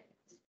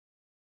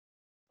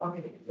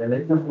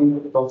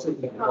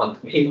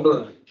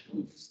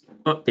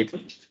 What paper?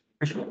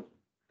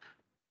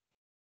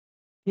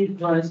 It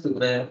tries to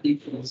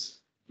magnetic fields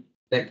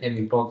that can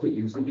be plotted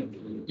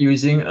using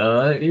Using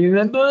you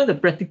remember the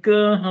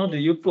practical, how do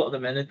you plot the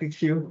magnetic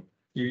field?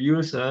 You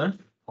use yeah.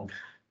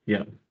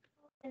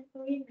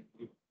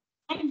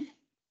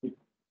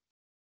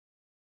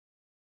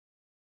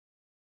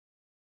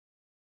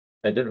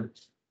 I don't know.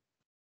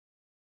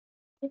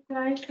 It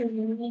tries to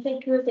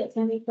magnetic field that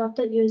can be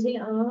plotted using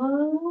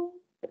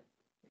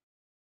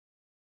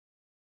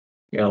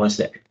Yeah, what's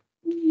that?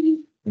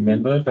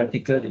 Remember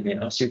practical they may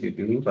ask you to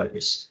do, but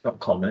it's not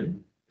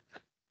common.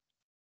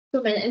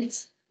 2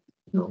 minutes.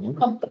 No.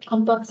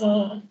 Compass.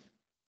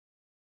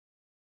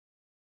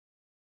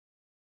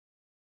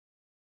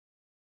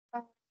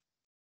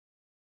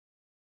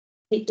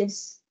 Take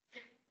this.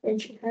 The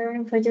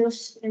current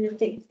produce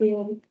magnetic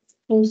field.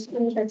 Those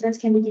patterns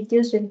can be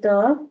deduced with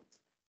the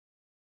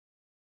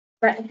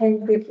right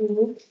hand grip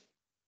rule.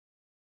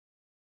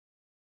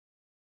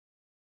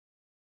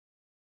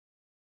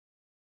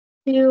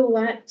 Field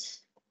what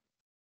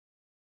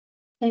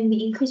can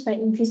be increased by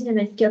increasing the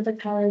magnitude of the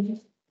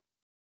current.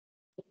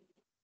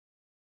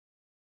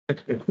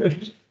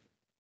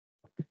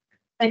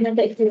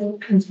 Magnetic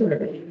field.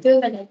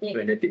 Field magnetic.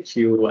 Magnetic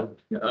field what?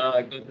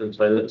 I go to the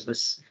toilet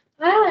first.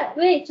 What?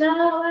 Wait,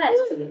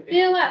 what?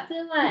 Field what?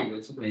 Field what?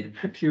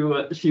 Field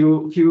what?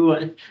 Field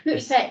what? Field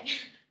effect.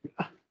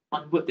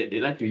 One word that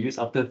they like to use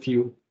after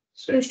field.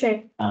 Field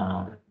strength.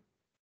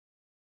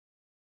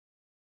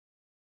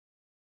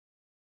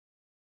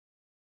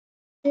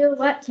 Field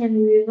what can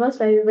be reversed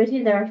by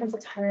reversing the direction of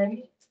the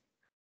current.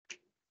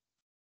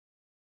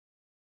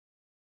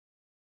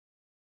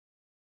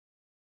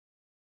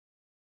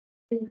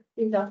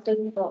 Is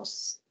often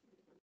false.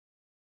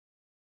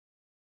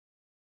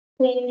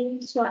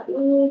 Plain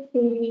slightly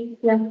free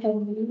left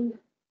hand.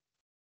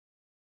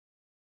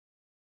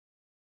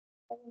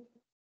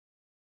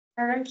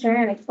 Current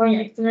sharing like for an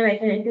external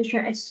magnetic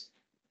field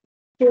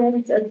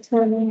experience a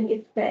turning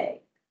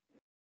effect.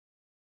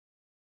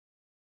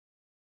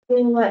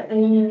 Doing what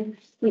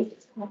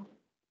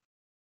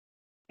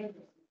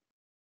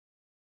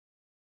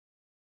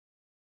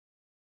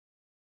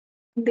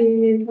be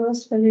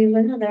reversed by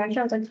reversing the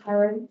direction of the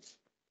current.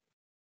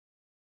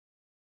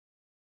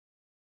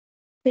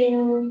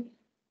 Field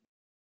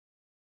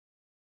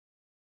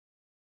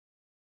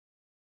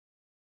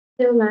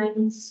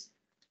lines.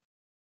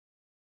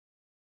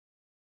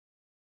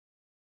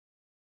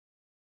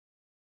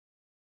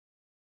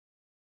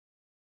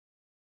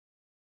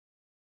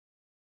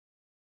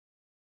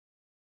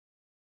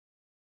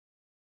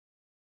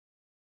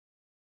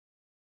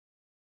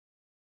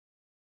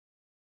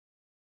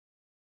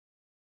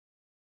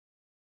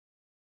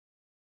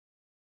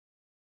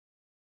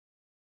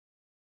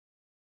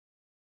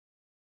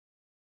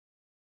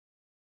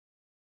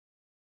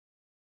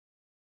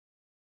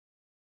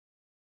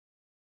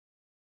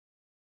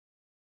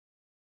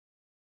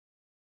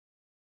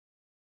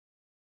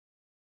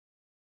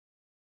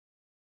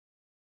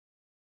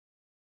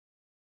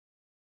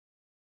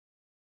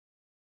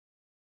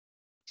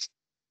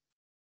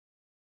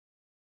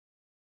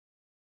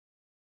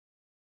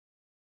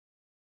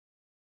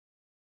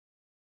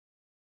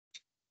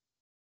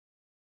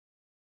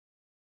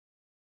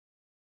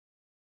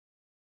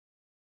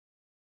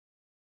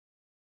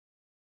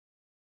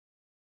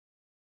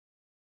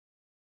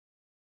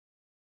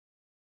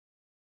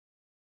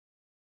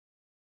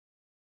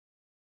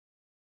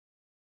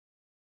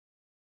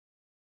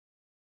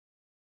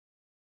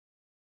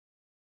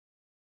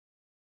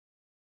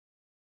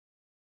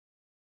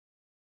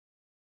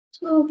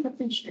 So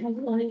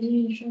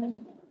potentialization.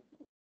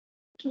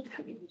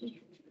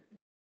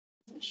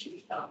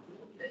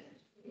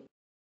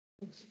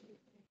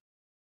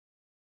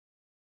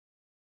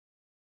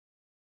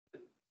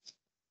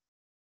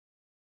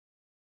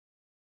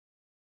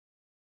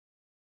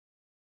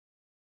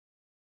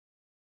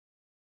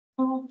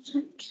 All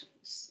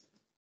sections.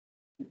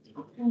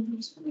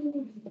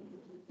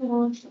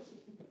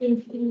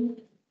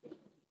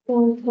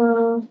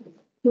 Over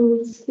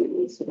two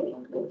series.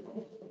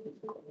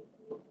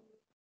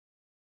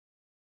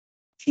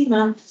 3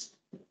 months.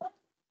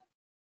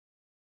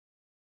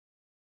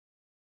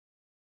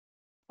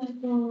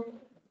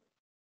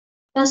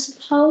 Does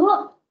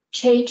power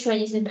change when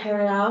it's in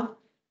parallel?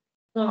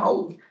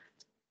 No.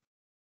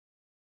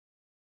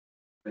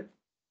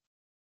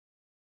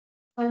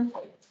 I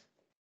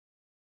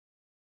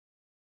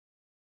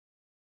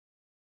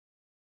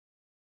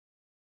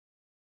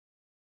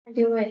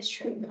do it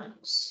 3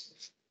 months.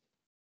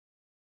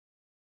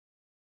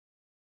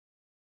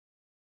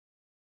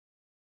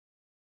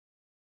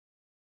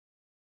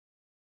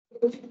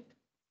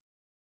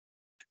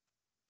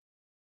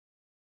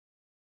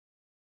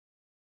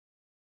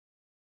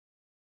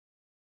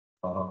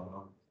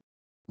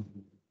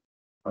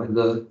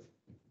 The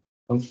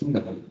something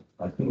that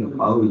I think the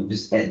power will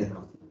just add.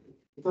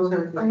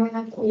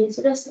 Okay,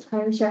 so that's the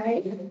times,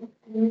 right? And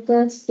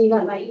let's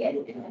divide by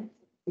n.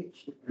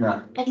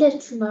 Yeah. And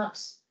that's 2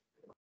 marks.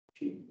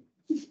 They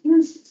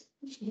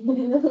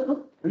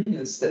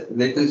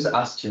just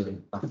ask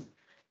you. I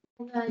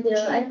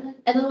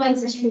don't know why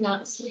it's 3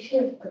 marks.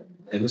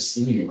 Never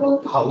seen you.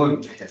 Power.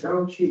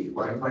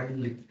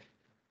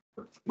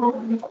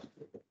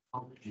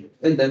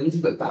 And that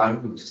means the power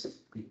will just.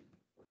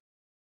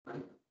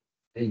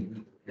 I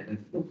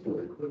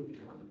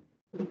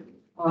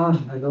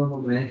don't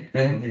know, man.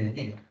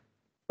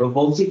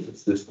 Robotic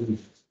is the thing.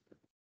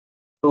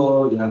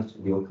 So you have to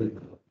be okay.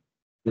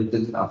 It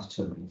is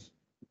after.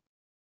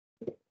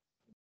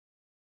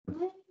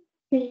 Can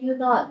you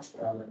not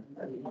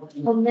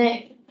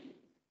connect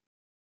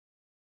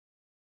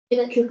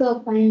electrical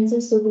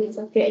appliances to the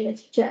circuit in the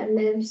teacher and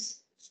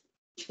lamps?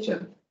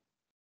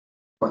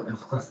 What?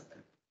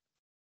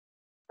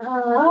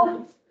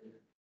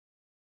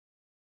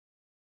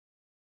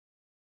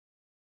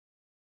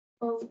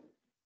 Oh.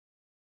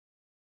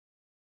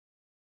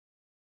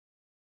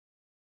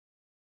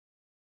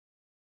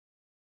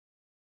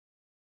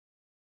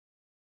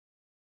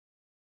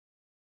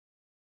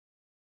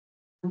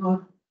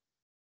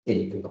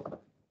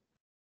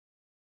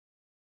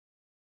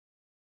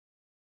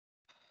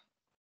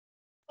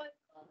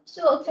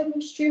 So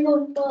chemistry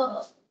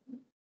homework.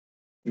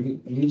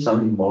 You need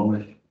something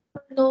more.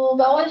 No,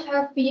 but I want to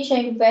have finish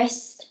and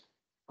rest.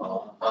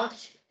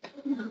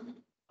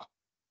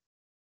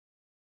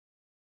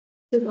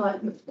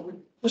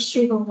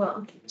 History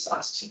homework. Just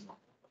asking.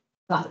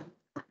 I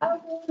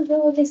don't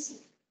know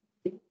this.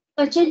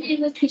 I didn't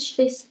even teach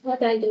this. What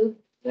do I do?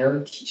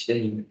 Never teach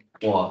them.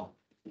 Wow.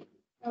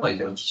 Why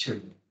don't teach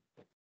you?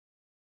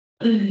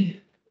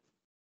 The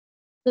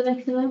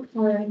maximum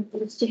current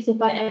is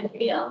 65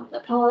 ampere. The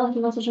power of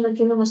the session of the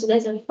driven was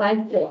less than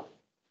 5 volt.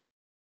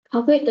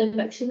 Calculate the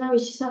maximum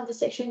resistance of the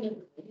section in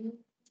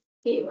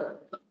favor.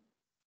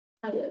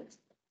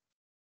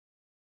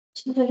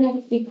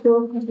 Children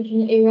equal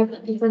concentration area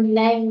but different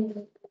length.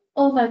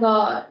 Oh my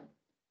god.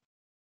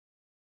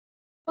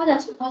 What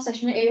does cross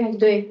sectional area have to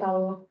do with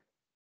power?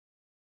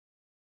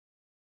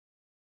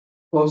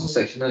 Cross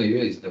sectional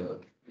area is the.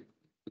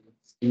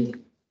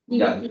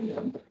 Yeah.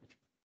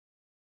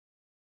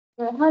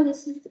 How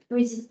does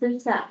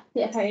resistance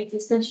the high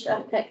resistance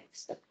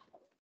affects the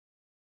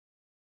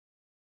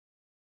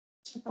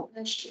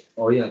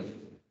Oh yeah.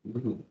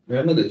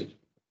 Remember the.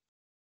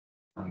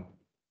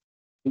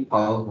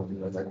 Power from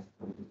the other.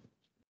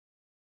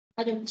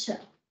 I don't know.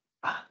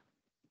 I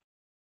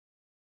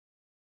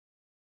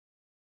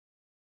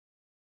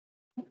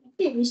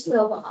think we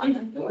still have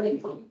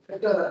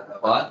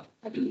What?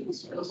 I think we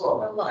still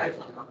have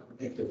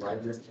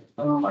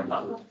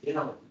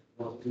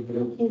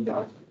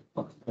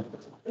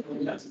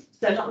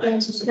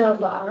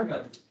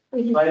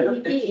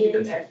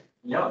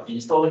Yeah,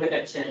 install the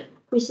app先。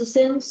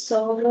 resistance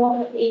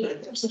solar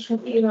in section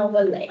area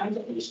overlay.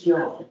 wireless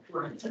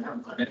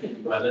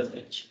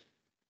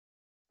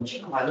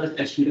edge。wireless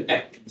edge 的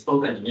app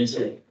install 在里面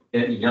先，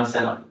你要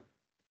set up。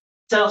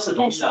这样是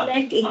东 As 西啊，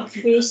 lag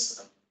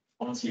increase,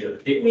 忘记了。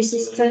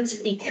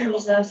 resistance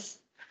decreases.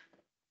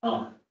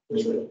 啊，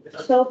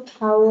 So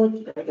power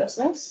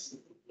decreases.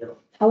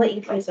 Power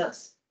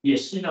increases. 也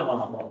是的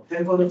嘛。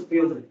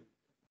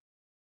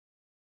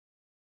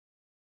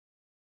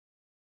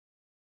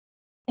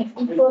If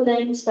equal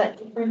lengths but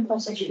different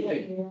cross section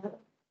area.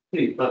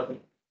 对的，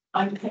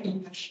安排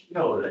应该是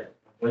要的。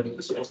我这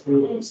个是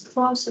As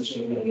cross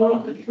section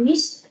area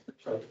increase,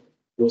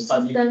 你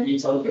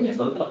resistance. 找这个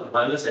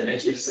wireless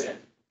edge 是。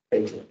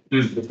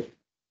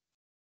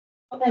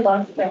Oh my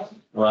god, friend.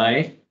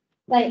 Why?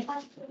 Like,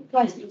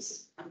 what is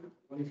this?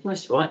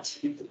 What's what?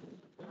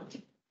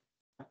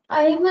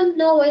 I even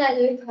know whether I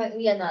do it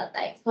correctly or not,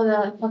 like for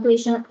the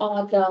calculation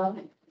or the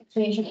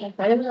explanation.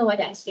 I don't know what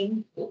they're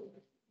asking.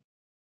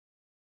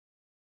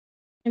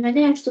 And my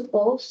has two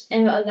poles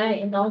and will align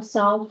in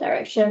north-south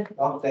direction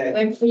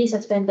when fully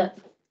suspended.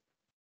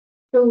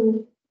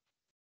 Two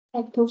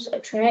net poles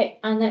attract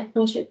and net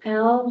poles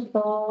repel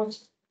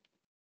force.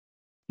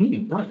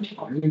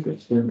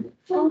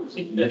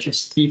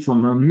 Electricity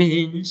from a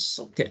main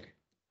socket.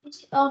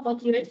 All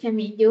materials can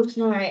be induced,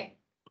 no, right?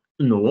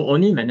 No,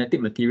 only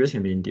magnetic materials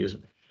can be induced.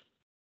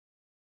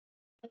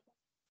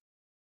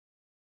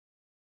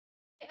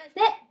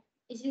 That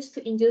is used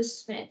to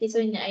induce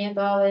magnetism in the iron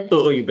bar.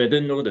 Oh, you better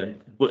know the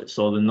word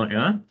solenoid,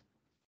 huh?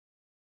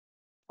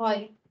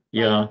 Why?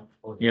 Yeah,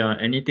 yeah,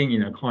 anything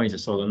in a coin is a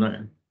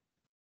solenoid.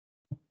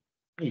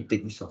 You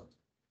take this one.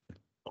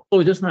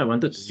 Oh, just now I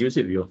wanted to use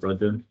it with your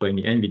brother, but in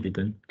the end we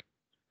didn't.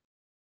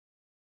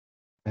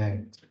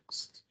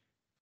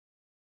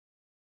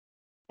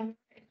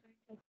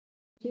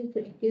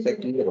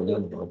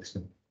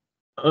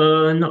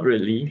 Not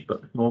really,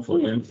 but more for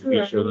them to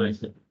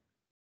visualize it.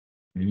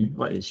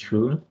 What is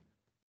true?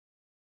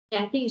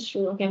 Yeah, I think it's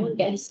true. Okay, I'm gonna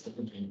guess.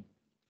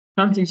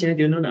 Come, Jingxie,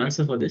 do you know the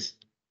answer for this?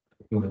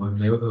 No, I've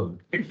never heard.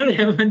 You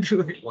haven't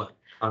do it. What?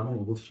 I don't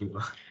know what's true.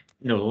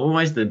 No,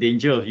 what's the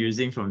danger of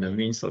using from the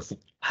main source?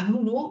 I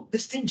don't know.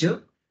 That's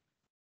danger.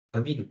 I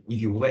mean,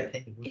 if you wet,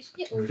 then Is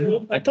it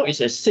okay? I thought it's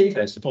as safe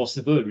as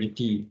possible,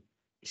 Ricky.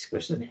 this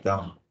question is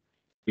dumb.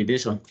 With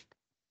this one,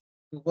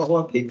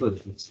 What paper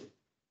is this?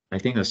 I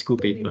think a school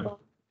paper.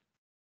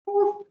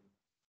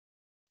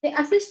 They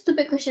ask this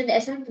stupid question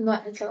that I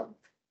not answer.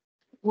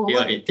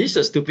 Yeah, it is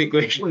a stupid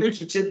question. What,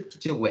 kitchen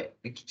wet.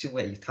 The kitchen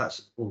wet, you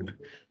touch. Oh.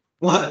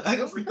 What? I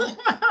don't know.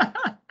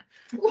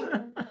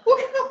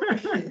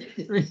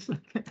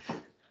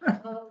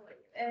 Oh,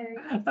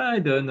 I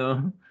don't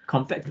know.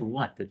 Compared to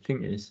what the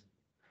thing is,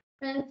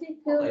 I think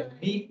so.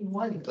 Like me,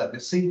 one is like the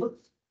same.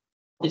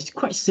 it's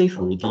quite safe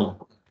already.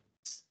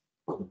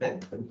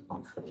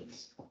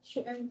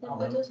 Should I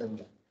do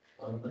something?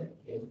 Oh my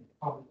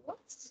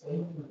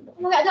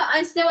God, I don't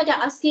understand what you're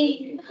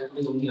asking.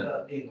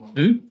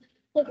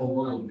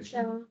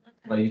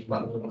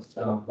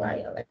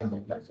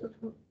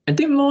 I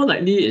think more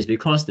likely is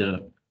because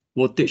the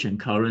voltage and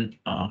current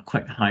are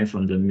quite high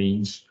from the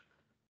mains.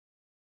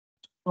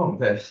 Oh,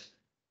 best.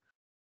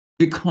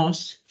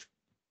 Because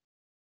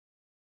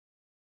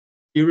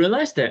you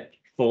realize that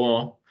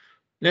for,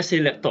 let's say,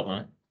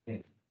 laptop,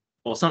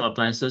 for some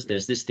appliances,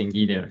 there's this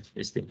thingy there.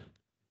 This thing.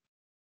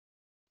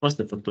 What's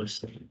the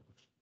purpose?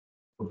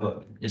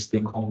 This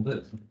thing.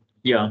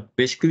 Yeah,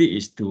 basically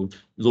is to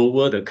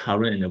lower the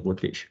current and the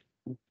voltage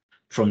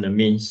from the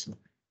mains.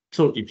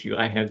 So if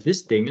I have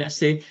this thing, let's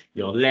say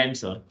your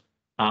lamps are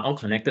all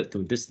connected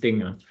to this thing.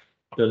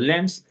 The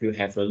lamps will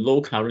have a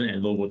low current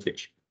and low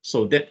voltage.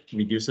 So that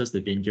reduces the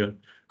danger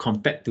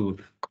compared to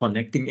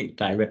connecting it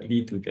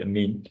directly to the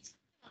main.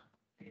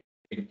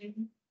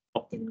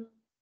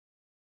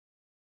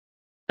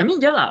 I mean,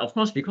 yeah, of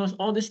course, because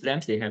all these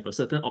lamps, they have a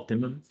certain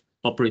optimum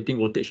operating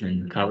voltage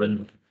and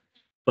current.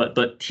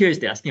 But here is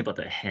they're asking about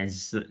the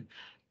hazard.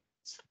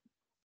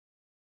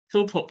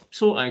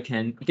 So I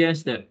can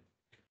guess that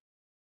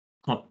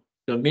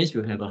the mains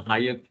will have a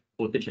higher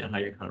voltage and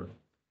higher current.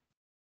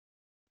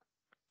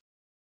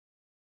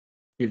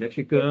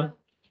 Electrical,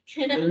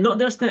 not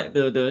just that,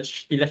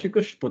 the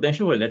electrical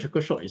potential for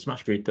electrical shock is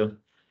much greater.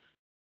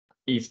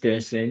 If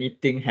there's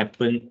anything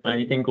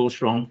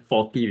goes wrong,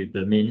 faulty with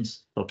the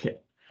mains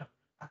socket,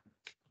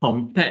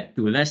 compared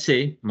to, let's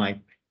say,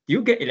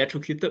 you get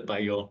electrocuted by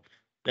your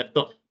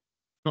laptop,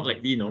 not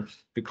likely, no,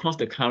 because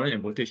the current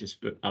and voltage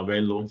are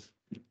very low.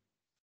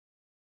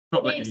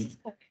 Not likely.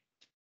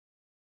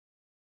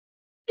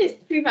 It's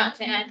 3 marks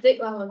and I did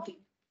one more thing.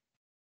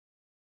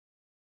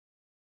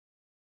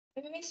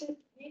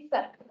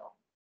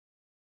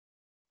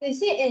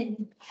 Is it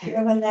in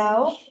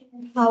parallel,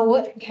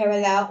 powered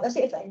parallel? Let's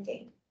say it's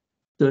anything.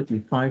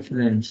 35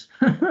 lamps.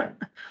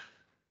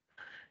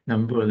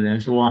 Number of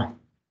lamps, wow.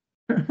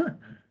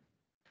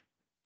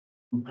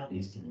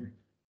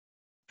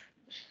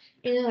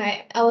 You know,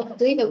 right, I was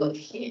doing the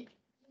worksheet.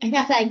 And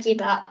after I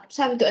gave up,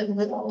 so I went to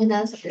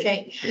another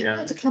subject. Yeah. I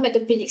had to come back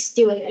to physics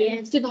still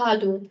again. Still know how to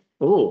do.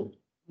 Oh.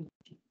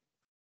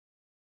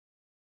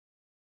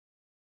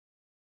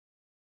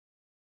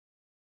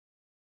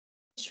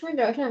 Strong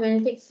direction of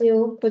magnetic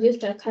field produce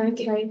the current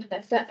carrying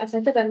conductor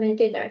affected by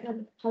magnetic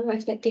direction, how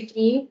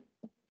respectively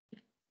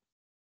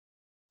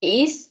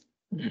is.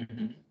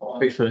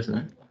 Wait first,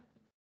 huh?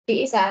 It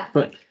is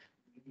But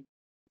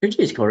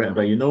actually it's correct,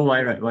 but you know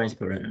why, right? Why is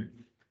correct?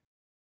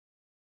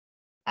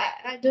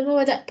 I don't know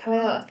whether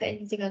parallel affect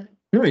anything or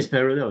No, it's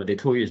parallel. They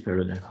told you it's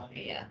parallel.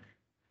 yeah.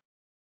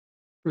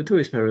 They told you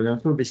it's parallel.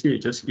 So basically,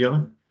 just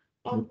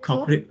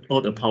calculate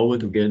all the power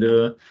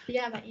together.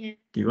 Yeah, but yeah.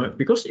 Divide,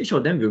 because each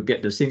of them will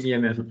get the same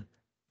EMF.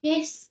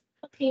 Yes.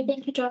 Okay,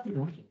 thank you,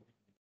 John.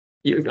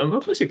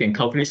 Of course, you can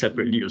calculate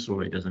separately also,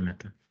 it doesn't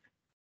matter.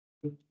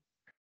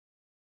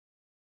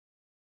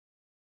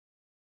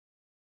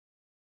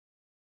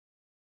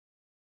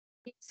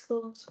 Let's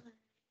go.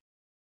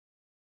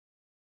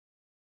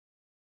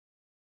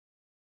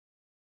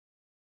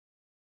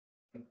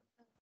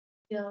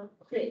 Yeah,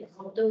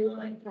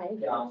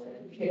 3.5.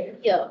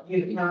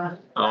 Yeah.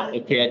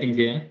 Okay, I think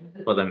here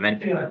for the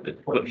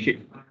worksheet.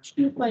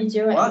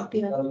 2.0 What?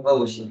 ampere. What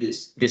was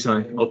this? This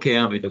one,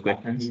 okay, with the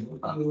questions.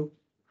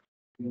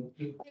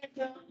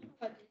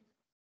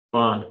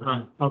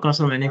 Wow, how come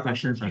so many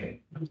questions?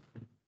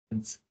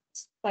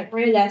 Like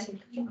very less.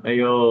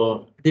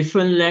 Your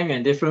different length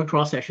and different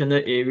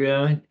cross-sectional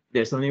area,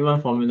 there's only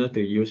one formula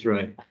to use,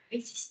 right?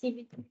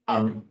 Resistivity.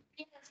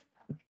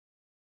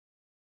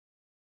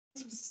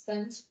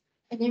 Resistance.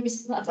 And then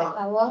resistance affect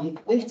power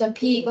with the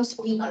P equals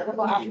P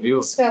over R.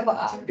 Square over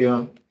R.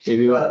 Yeah.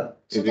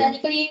 So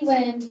technically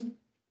when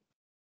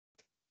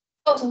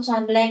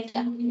on length,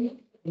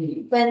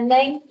 when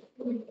length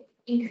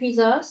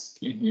increases,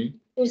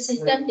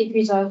 resistance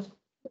decreases.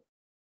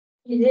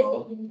 Is it?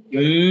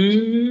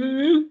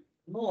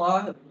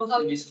 No,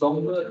 because it is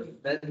longer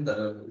than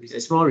the.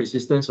 It's more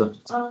resistance,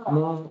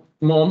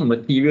 more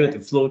material to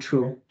flow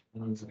through.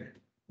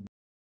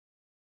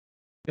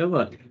 Yeah,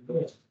 but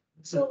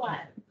So what?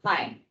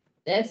 Like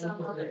there's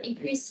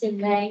increase in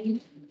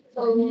length,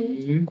 so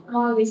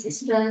more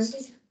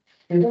resistance,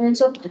 and then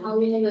so power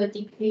will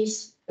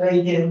decrease.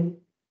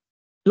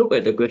 Look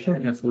at the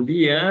question carefully.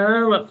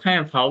 Yeah, what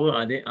kind of power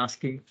are they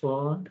asking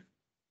for?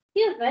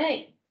 Yeah,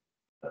 right.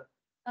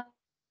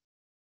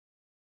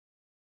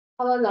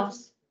 Power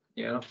loss.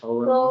 Yeah,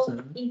 power loss.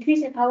 So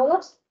increase in power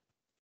loss.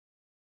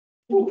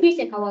 Increase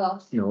in power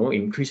loss. No,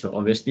 increase.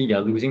 Obviously, they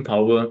are losing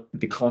power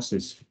because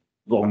it's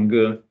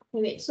longer.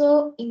 Wait,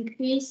 so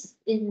increase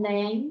in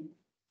length.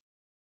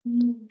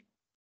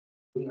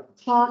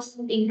 Cause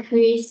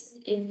increase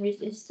in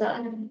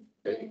resistance.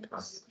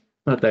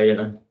 Not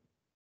tired.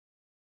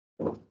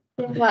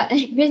 Then what?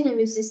 Increase in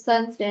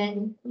resistance,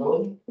 then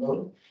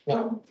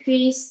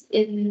increase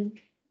in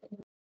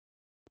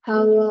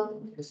power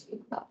loss.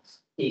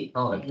 We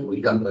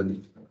got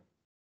early.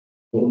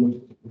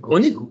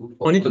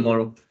 Only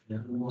tomorrow. Yeah.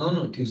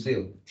 No,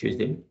 Tuesday.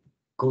 Tuesday.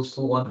 Goes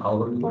to 1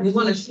 hour. Only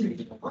one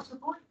actually.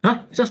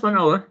 Huh? Just 1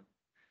 hour?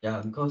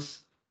 Yeah, because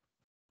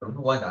I don't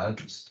know why the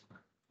others.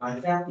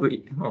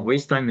 Wait, oh,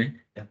 waste time, man.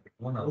 Yeah,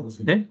 1 hour.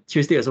 Then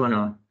Tuesday also 1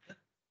 hour.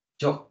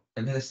 Job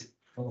and then that's it.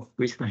 Oh,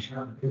 Waste time.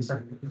 waste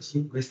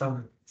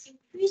time.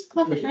 Increase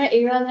cause the higher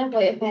area left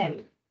for your back.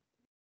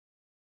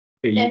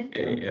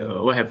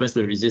 What happens to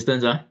the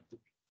resistance?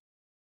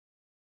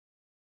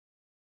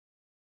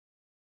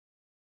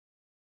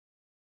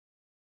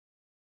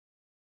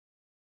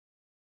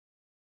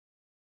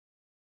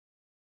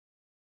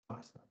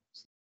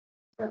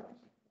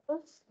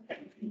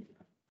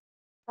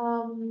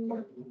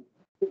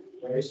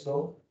 Very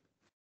slow.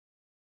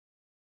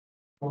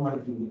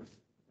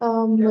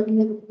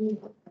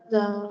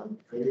 The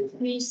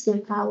increase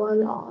in power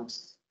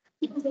loss.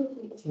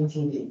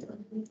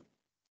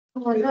 Oh,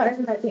 I'm not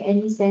really making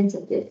any sense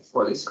of this.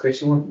 What is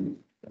question 1?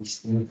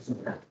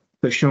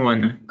 Question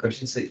 1.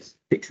 Question 6.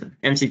 6.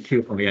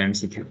 MCQ. Oh, yeah,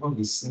 MCQ. What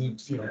is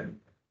sneaky?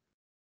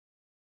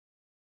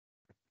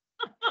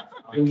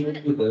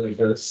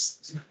 The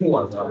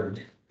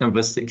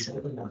Number 6.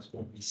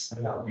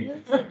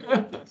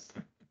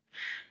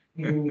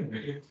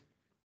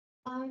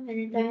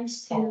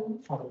 Magnetized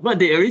to But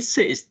they already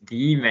said it's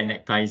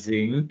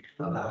demagnetizing,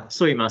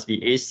 so it must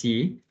be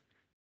AC.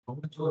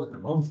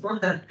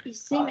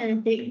 is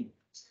magnetic.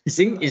 Is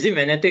it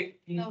magnetic?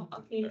 Oh,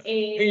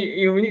 okay.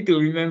 You need to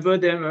remember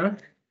them.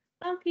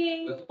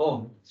 Okay.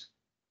 For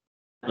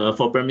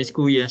primary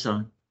school, yes.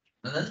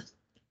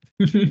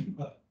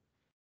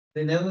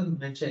 They never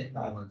mentioned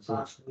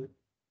anything.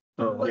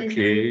 Oh,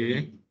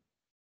 okay.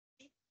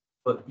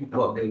 But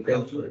what they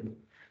tell you.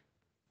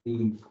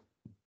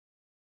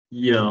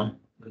 Yeah.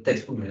 The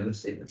textbook never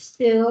said that.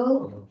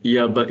 Still,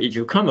 Yeah, but if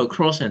you come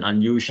across an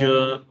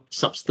unusual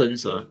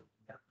substance,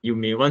 you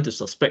may want to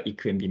suspect it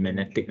can be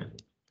magnetic.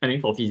 I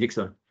mean, for physics,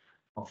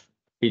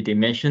 if they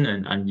mention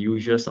an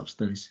unusual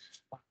substance,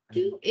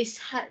 still is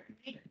hard.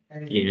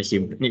 yes,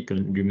 you need to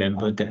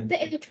remember that.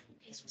 The electron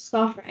is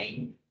soft,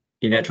 right?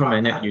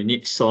 Electromagnet, you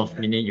need soft,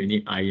 meaning you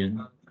need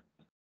iron.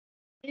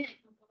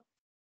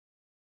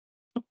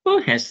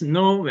 Copper has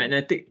no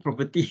magnetic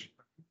property.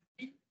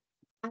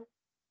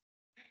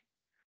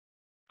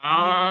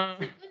 Yeah,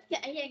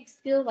 iron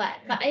still what?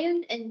 But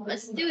iron and but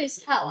still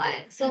is hard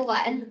what? So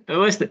what?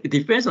 It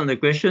depends on the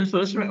question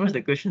first, right? What's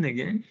the question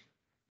again?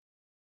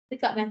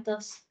 Pick up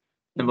metals.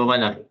 Number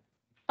 1.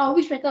 Oh,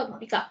 which metal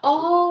pick up?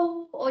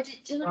 Oh,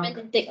 just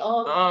magnetic.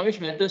 Oh. Which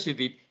metals will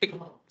be picked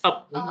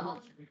up?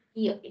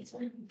 Yeah, okay. So,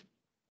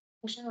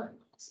 question one.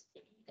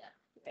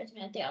 Where's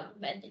magnetic or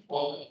magnetic?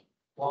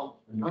 One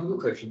good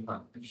question.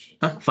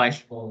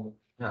 5.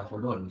 Yeah,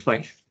 hold on.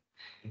 5.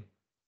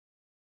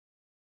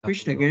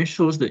 Which again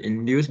shows the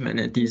induced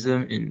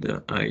magnetism in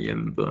the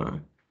iron bar.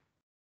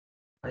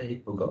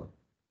 I forgot.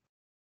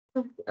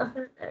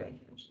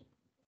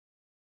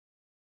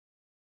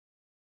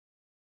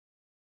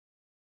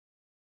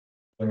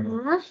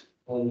 Oh,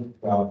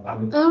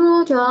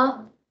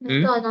 draw.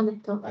 Metal, not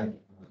metal.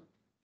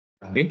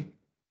 Okay.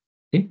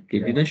 They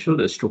didn't show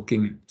the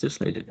stroking,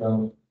 just like that.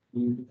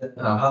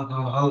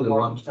 How the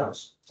one?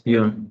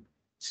 Yeah.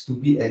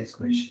 Stupid X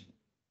question.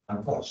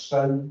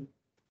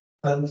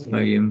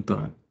 Iron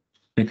bar.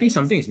 I think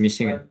something is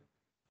missing.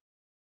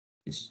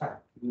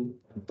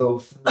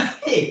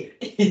 Hey!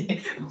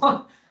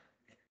 What?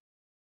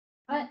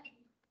 What?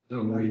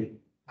 No,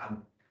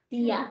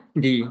 Yeah.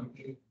 D.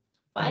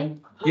 Why?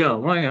 Yeah,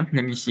 why? Let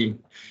me see.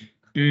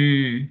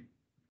 You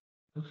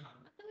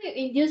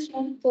induce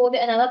one pole,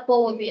 then another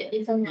pole will be a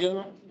different one.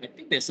 Yeah, I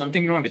think there's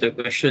something wrong with the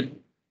question.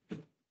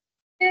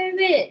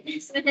 Wait.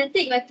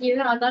 Magnetic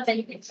material or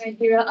non-magnetic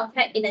material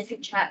affect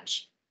electric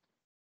charge.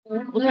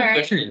 What kind of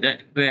question is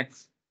that? Where?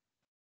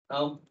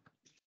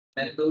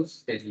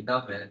 metals that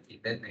without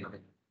magnetic, then they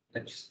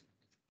let's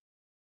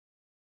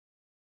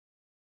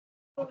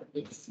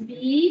It's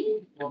B.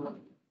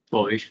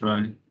 For which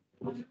one?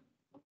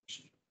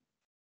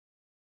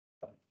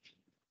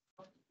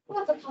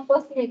 What's the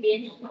compost thing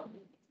again?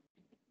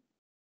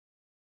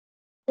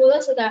 Polar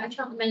to the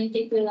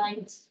electromagnetic field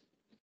lines.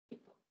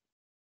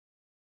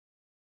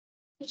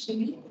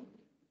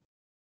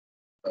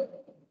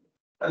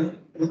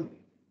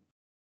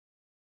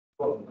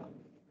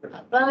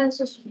 Balance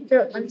is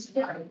good. It's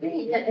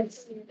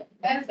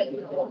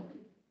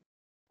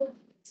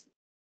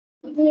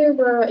here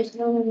where it's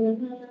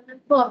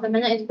four of the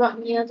magnet is brought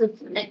near to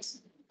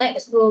x.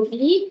 X will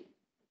be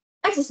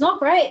x is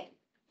not right.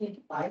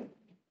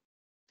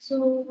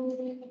 So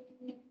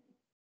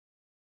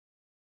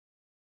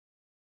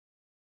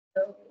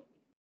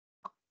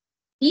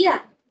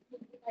yeah.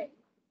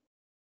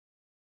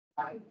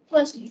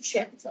 Plus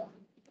nutrients.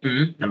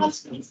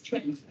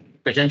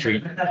 Question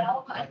 3.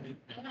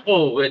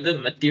 Oh, whether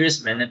material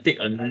is magnetic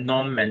or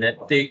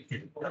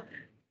non-magnetic.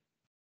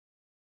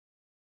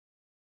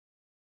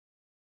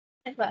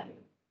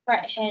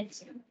 Right hand,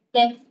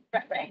 left,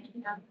 right.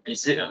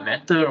 Is it a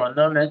matter or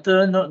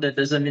non-matter? No, that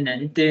doesn't mean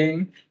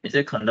anything. Is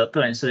it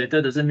conductor or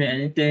insulator? Doesn't mean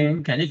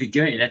anything. Can it be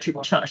given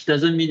electric charge?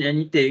 Doesn't mean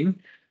anything.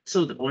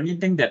 So the only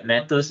thing that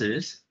matters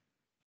is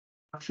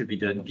should be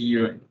the D,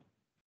 right?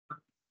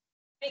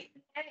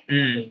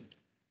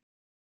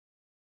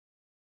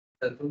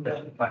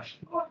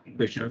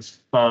 Question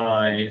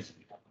 5.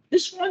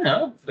 This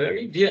one,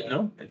 very weird,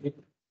 no? Let me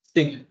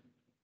think.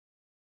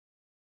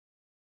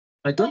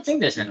 I don't think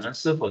there's an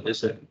answer for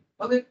this. Okay.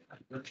 Wait.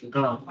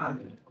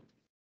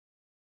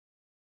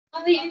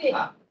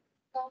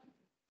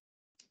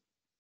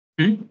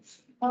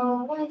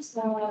 What is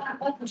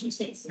what question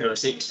 6? Number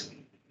 6.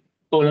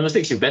 Oh, number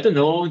 6, you better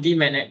know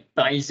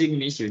demagnetizing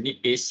means you need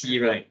AC,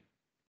 right?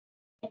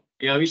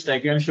 Yeah, which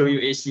diagram show you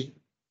AC?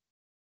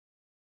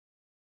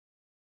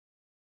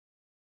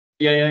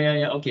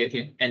 Yeah.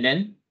 Okay. And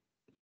then,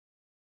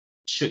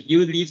 should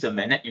you leave the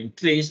magnet in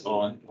place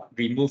or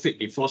remove it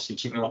before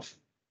switching off?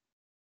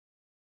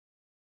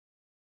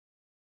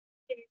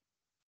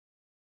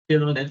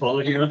 Then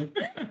follow here.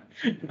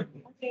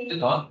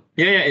 Yeah,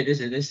 it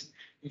is.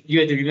 You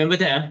have to remember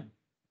that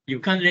you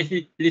can't leave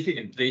it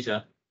in place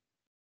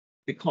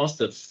because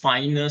the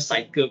final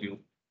cycle will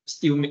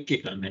still make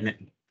it a magnet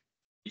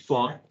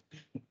before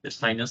the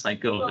final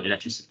cycle of the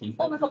electricity.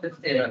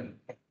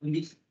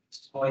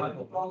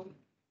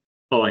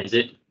 Oh, is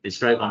it?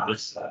 Describe one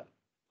first.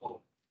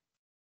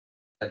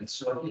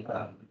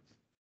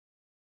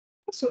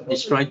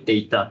 Describe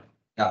data.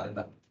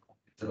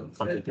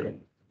 Computer.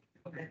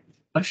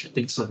 I should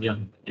think so, yeah.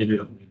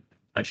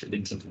 I should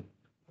think so.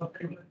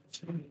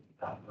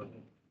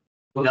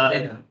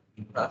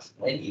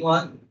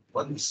 Anyone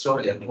want to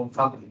destroy their home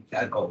farm?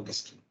 I got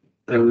this.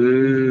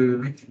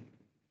 You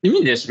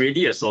mean there's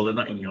really a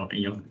solenoid in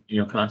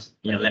your class,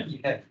 in your lab?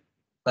 Yeah.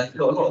 Like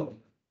a lot.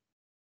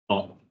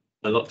 Oh,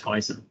 a lot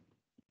twice.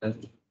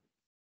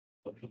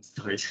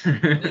 Twice.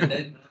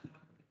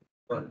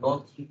 But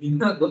not, you're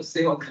not going to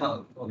say what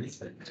kind of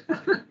this.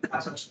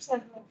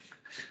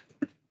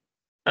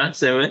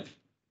 7.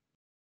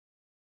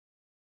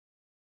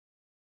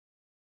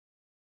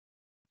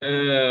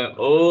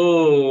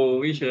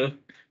 Which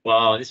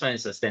wow, this one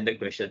is a standard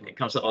question. It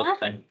comes out all the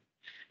time.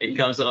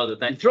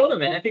 Throw the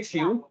magnetic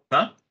field.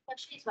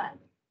 Question is what?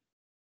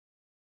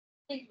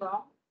 Think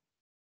wrong.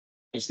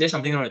 Is there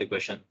something wrong with the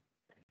question?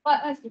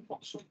 What is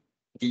deflection?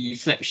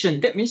 Deflection.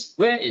 That means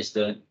where is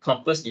the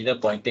compass needle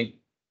pointing?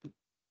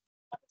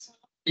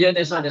 Yeah,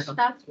 that's one.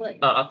 That's what.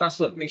 Atas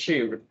word. Make sure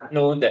you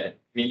know the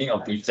meaning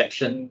of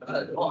deflection.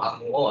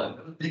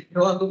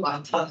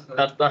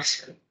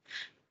 Atas.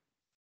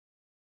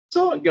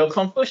 So your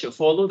compass should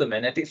follow the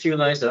magnetic field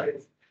lines, right?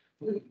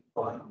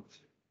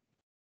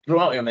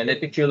 Draw out your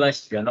magnetic field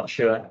lines if you're not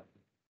sure.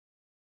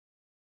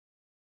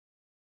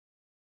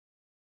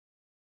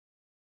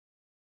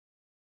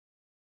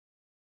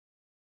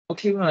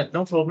 Okay, right,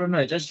 no problem.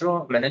 Just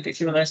draw magnetic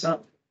field lines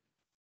up.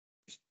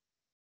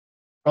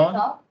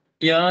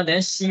 Yeah,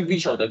 then see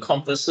which of the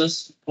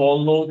compasses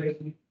follow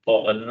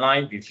or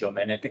align with your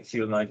magnetic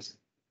field lines.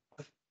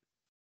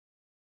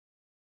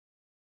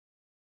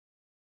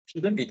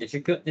 Shouldn't be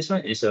difficult. This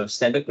one is a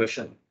standard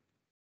question.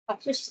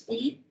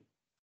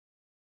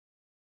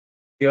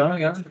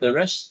 Yeah. The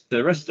rest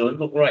don't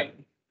look right.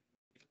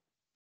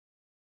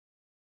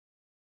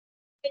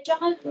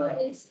 John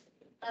is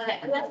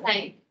last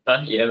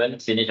time. You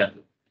haven't finished.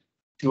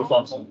 2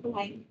 forms.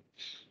 Okay,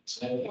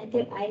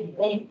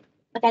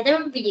 I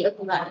don't video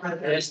ko ba?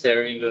 Yes,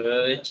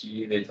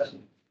 derivative.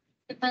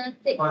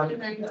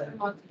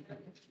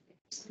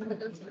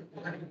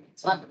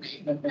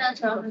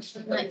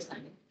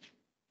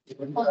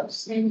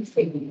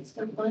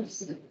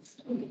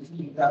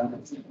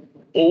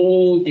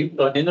 Oh, you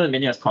know the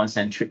meaning of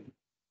concentric.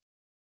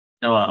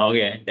 No,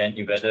 okay, then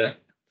you better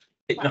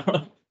take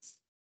note.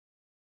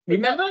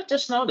 Remember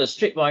just now the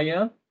straight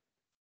wire?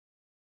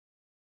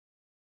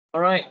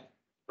 All right.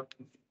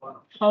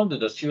 How do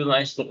the field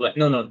lines look like?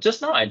 No,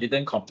 just now I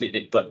didn't complete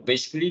it, but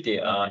basically they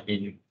are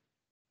in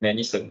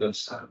many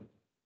circles,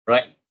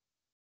 right?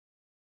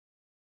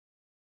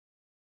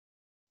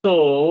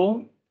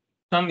 So,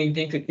 Kang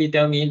Mingting quickly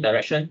tell me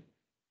direction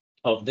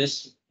of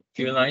this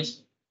field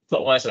lines,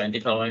 clockwise or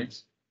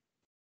anti-clockwise?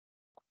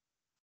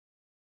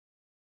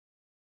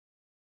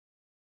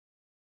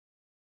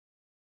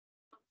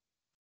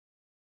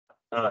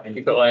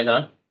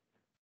 Anti-clockwise,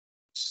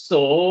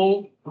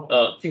 So,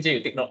 Jing Jing,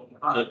 you take note.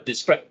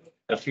 Describe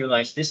the few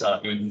lines, these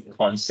are in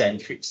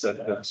concentric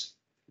circles.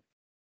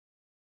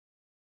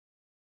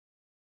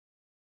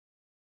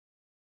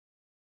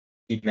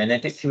 The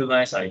magnetic field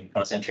lines are in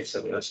concentric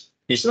circles.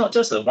 It's not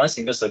just a one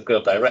single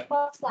circle, direct.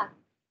 Force lah.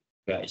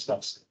 Yeah, it's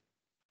not.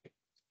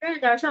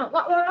 Spirit direction.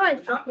 What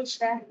is which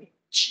there?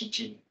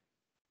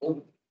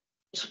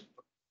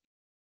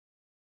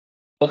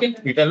 Okay,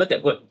 remember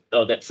that word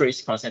or that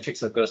phrase, concentric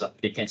circles.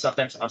 They can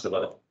sometimes ask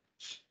about it.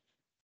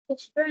 The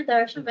spirit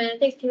direction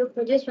magnetic field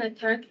produced when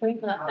current carrying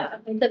conductor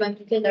affected by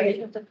particular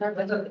direction of the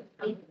current.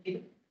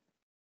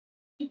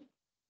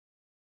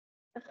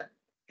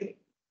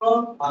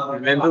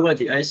 Remember what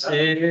did I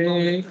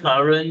say?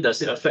 Current,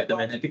 does it affect the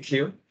magnetic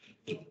field?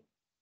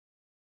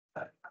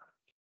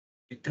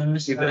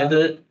 Because if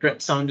either drag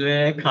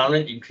somewhere,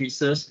 current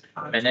increases,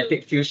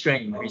 magnetic field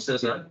strength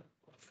increases.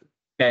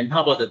 And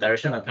how about the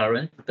direction of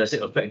current? Does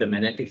it affect the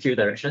magnetic field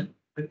direction?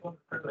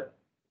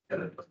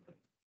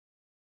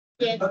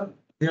 Yes.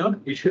 Yeah,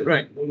 it should,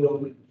 right?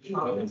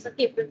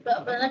 Circuit breaker,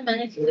 but then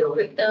magnetic field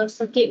break the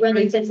circuit when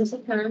it exists a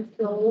current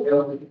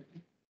flow.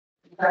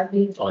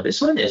 Oh,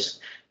 this one is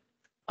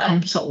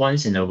comes up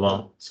once in a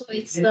while. So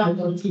it's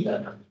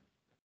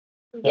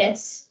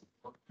yes.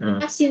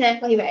 I've seen that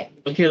for you, right?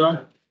 Okay,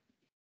 lor.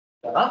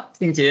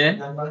 Xing Jie,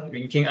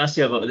 Min King asked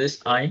you about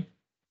this I.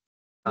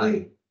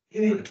 I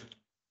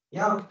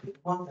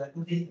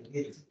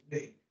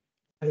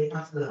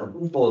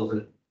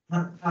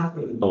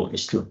Oh,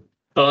 it's true.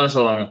 Oh,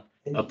 so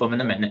a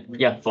permanent magnet.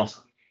 Yeah,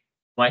 false.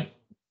 Why?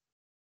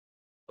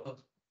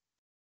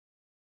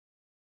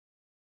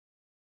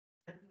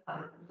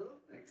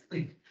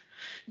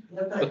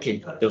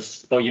 Okay,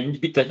 you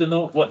better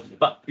know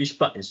which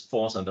part is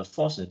false, and the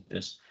false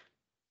is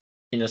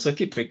in a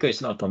circuit breaker.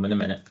 It's not a permanent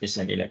magnet. It's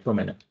an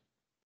electromagnet.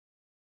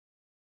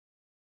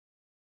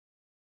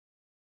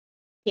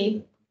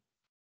 Okay.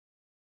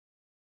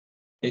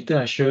 Later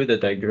I show you the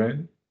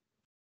diagram.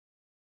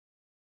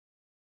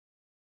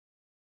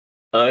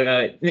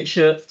 Make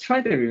sure,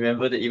 try to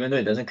remember that even though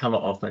it doesn't come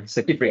up often,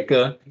 circuit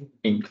breaker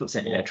includes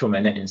an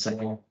electromagnet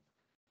inside.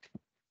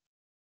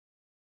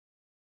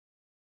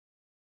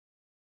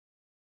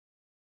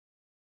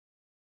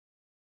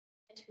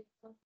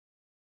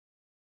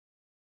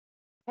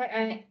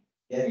 Right.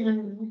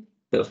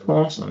 The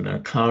force on the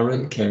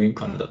current carrying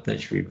conductor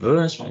is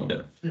reversed from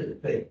the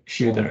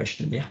field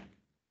direction. Yeah.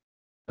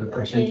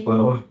 Question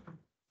 12.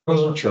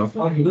 Sure.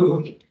 How do you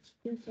do?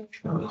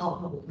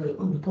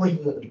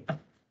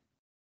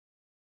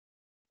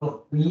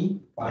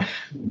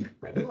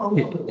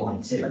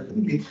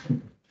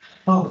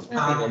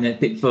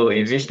 Magnetic field,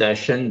 in which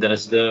direction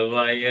does the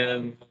wire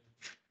move?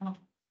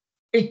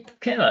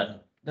 Can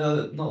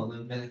No,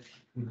 the magnetic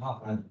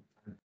half and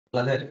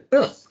like that.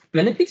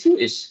 magnetic field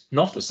is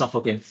north to south.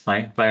 Okay,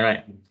 fine,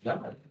 right?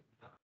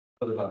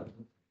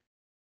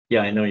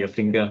 Yeah, I know your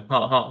finger.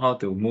 How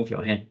to move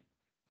your hand?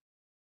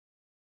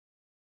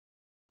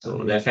 So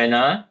left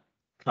hand,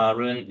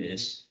 current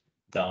is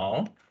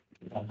down.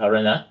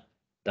 Current,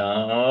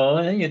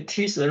 down. And you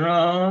twist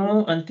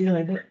around until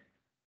like that.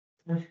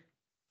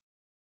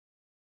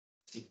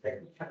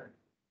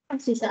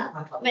 What's this?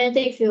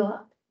 Magnetic field.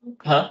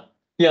 Huh?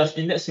 Yeah,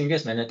 index finger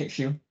is magnetic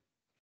field.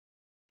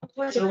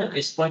 What So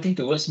it's pointing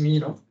towards me,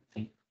 no?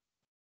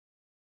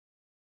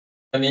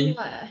 I mean,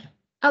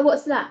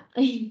 what's that?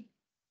 are you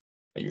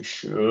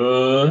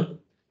sure?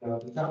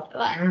 What?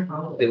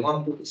 They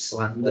want to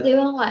slant. They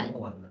want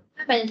what?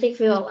 Magnetic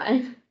field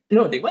what?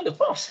 No, they want the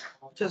force.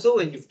 So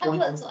when you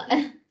point, Upwards what?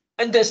 I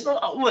And there's no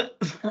outward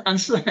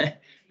answer. don't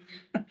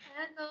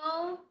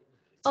know.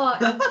 Oh,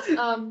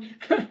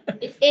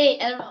 it's A,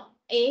 I don't know.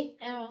 I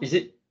don't know. Is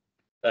it?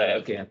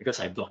 Okay, because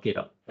I block it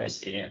out.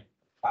 That's A.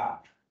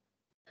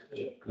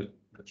 Good.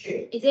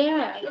 Is it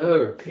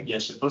right? You're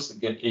supposed to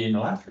get A,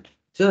 no?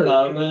 sure.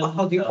 Current,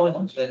 How do you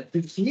point?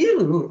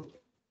 You.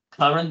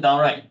 current down,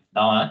 right?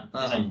 Down,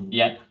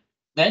 yeah.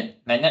 Then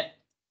magnet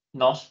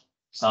north,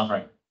 south,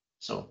 right?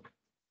 So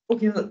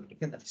Okay, look, you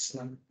can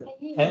slant.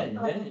 and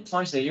then it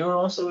points to you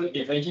also.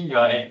 Imagine you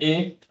are at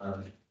A.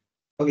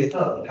 Okay,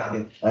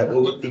 I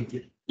overthink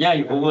it. Yeah,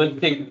 you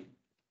overthink,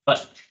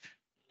 but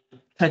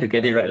try to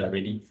get it right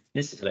already.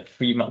 This is like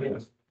 3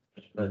 marks.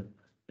 And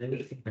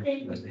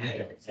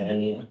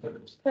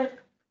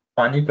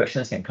funny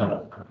questions can come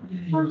up.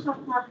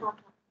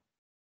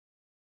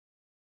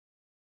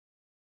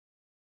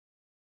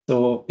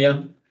 So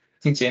yeah,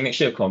 Jing, make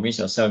sure you convince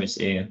yourself it's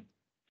A.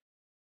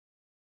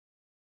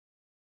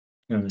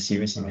 No,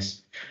 serious.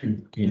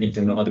 You need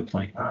to know how to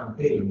point. I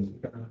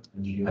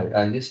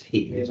just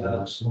hate it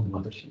so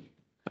much.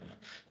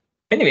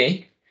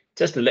 Anyway,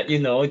 just to let you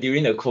know,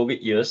 during the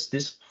COVID years,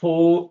 this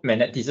whole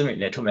magnetism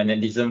and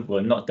electromagnetism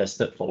were not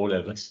tested for O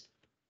levels.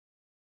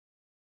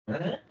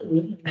 It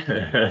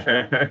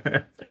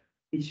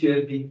should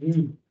have been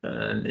me.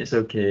 It's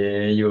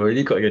okay. You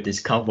already got your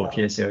discount for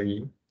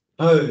PSLE.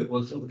 Oh,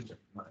 what's up?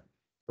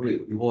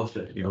 Wait, you watched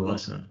it? It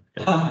was a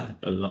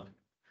lot.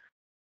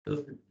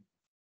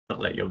 Not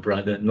like your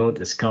brother, no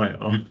discount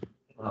at all.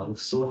 I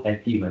was so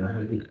happy when I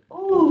heard it.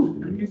 Oh,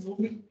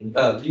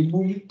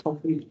 Remove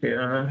topic.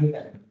 Yeah.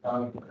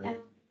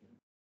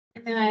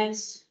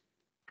 Anyways,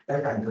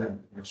 what are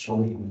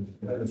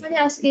you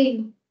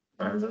asking?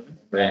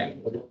 Where?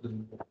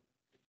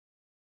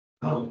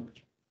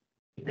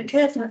 A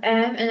trade for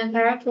M and a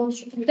parallel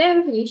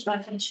very finish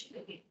by finish.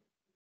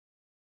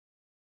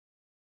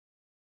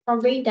 From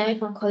brain damage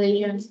from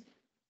collision.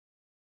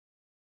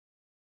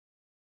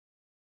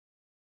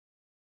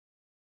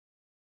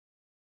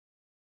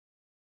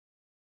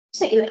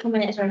 It's like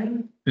electromagnets,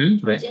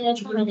 right? Where? It's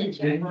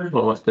electromagnets, right?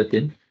 What was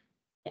 13?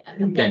 Yeah.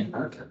 10.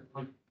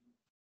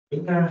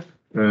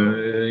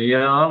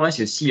 Yeah, once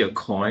you see a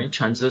coin,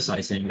 chances are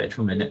it's an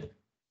electromagnet.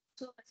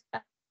 So what's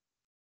that?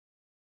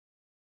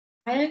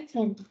 Iron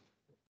can.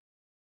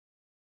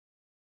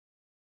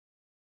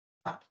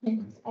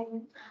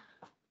 Iron.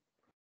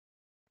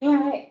 Yeah,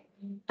 right.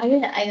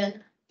 Iron and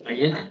iron.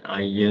 Iron and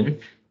iron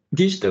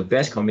gives the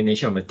best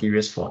combination of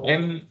materials for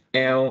M,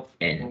 L,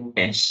 and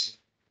S.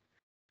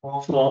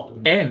 For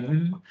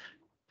M,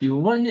 you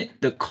want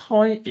it, the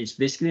coin is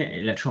basically an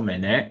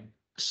electromagnet.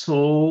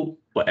 So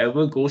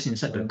whatever goes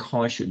inside the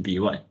coin should be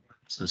what?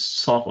 It's a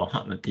soft or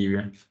hard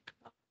material.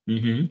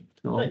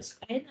 So it's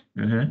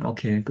iron.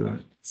 Okay,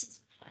 good.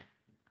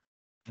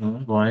 Why?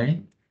 Why?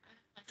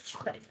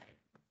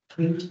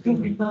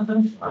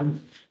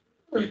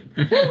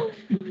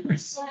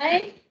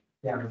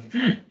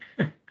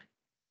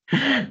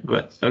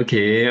 But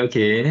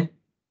okay.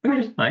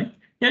 Fine.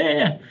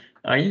 Yeah.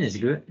 Iron is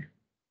good.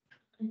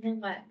 And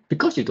then what?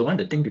 Because you don't want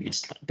the thing to be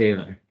stuck there.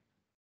 Right?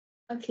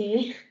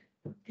 Okay.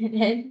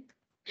 And then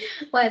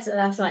what is the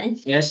last one?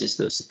 Yes, it's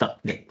the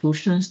stuck that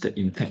cushions the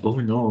impact. Oh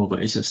no,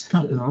 but it's a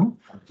stuck, no?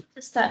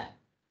 The start.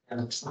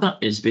 Stuck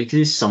is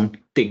basically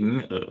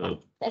something,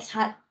 That's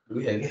hard.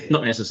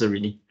 not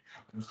necessarily.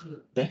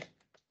 There.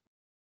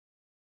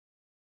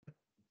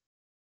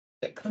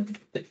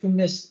 That thing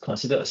is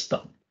considered a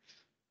stuck.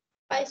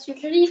 But it's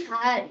usually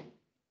hard.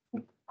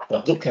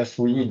 But look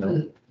carefully, you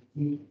know.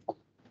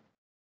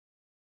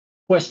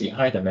 What's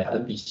behind the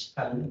metal piece?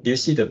 Do you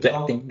see the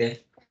black thing there?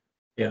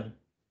 Yeah.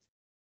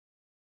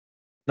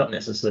 Not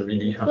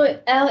necessarily, huh? So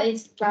L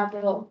is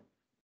rubber.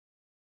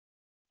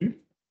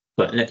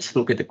 But let's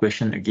look at the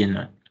question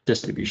again,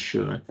 just to be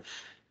sure.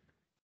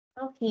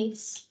 Okay.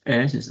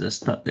 S is the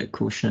stuck that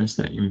cushions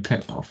the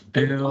impact of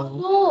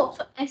L. Oh,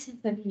 so S is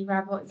the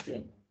rubber. Is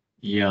it?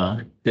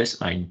 Yeah,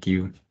 that's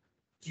ideal.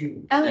 L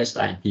That's is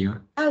what? ideal.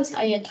 L is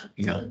iron.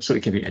 Yeah, so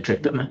it can be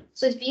attracted, man.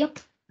 So it's B.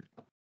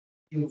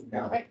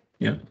 Right.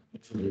 Yeah.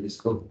 Let's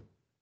go.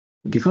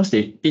 Because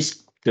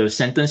the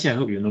sentence here, I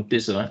hope you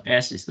notice,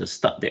 S is the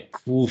stuck that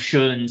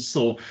cushions.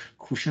 So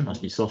cushion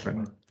must be soft,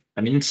 right?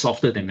 I mean,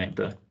 softer than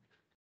metal.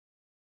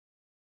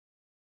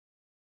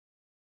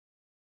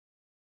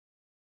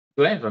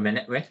 Do I have a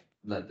magnet where?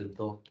 Like the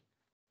door.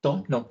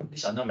 Don't, no,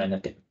 these are not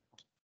magnetic.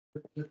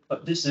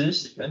 But this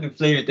is, when you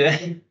play with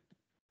that.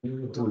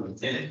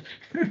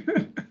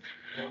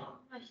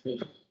 What's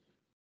this?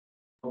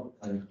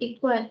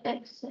 Equal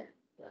X.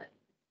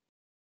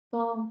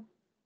 So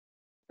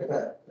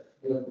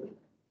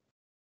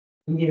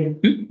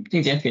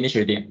Jing finish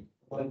already.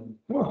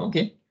 Oh,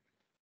 okay.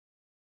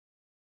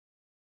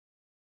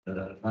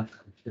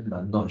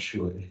 I'm not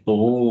sure.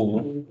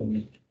 Oh,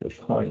 the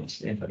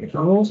points.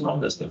 How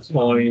does the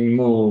point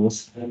move?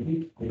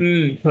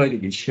 Try to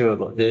be sure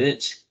about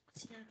it.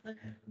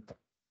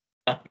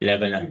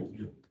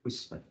 11.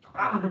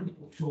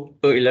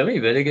 Oh, 11,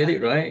 you better get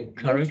it right.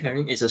 Current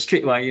carrying is a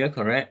straight wire,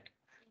 correct?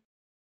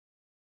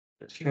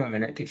 The string of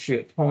magnetic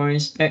field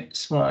points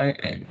X, Y,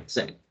 and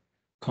Z.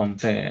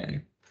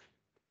 Compare.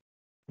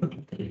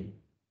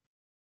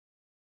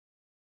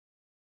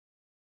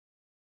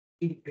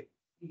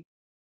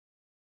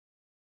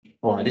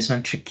 Oh, this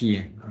one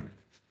tricky.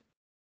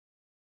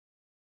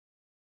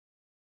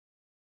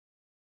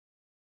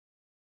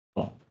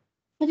 Oh,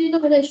 how do you know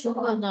whether it's true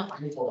or not?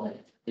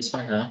 this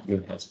one,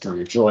 you have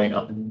to draw it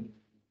up.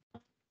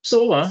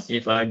 So,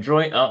 if I draw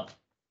it up,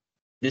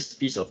 this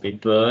piece of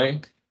paper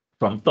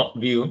from top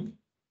view.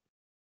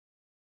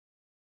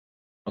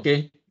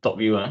 Okay, top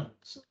view.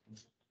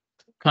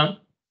 Come,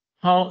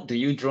 how do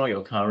you draw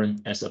your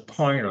current as a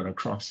point or a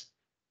cross?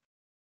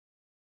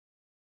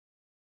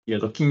 You're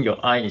looking,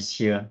 your eye is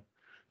here.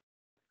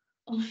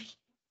 Oh,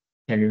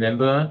 Can you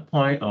remember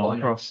point or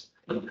cross?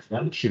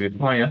 Yeah, should be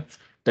point. Yeah,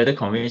 better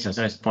convince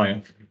yourself as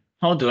point.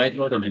 How do I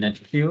draw the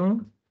magnetic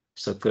field?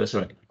 Circles,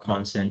 right?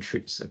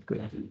 Concentric circle.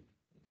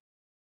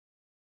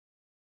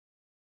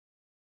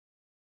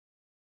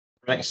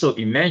 Right, so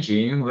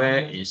imagine where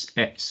is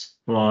X,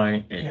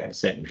 Y, and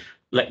Z.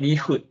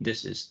 Likelihood,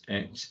 this is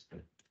X.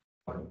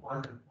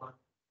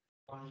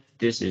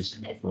 This is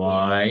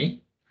Y.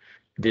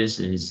 This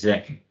is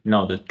Z.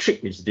 Now the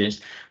trick is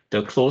this.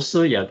 The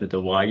closer you are to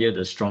the wire,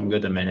 the stronger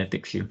the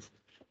magnetic field.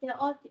 they're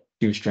all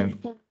Field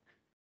strength.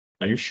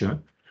 Are you sure?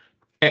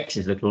 X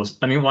is the closest.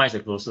 I mean, Y is the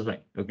closest,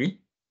 right? Agree?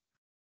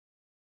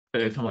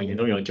 Come on, you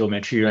know your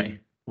geometry, right?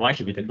 Y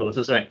should be the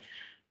closest, right?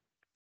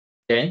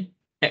 Then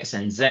X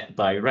and Z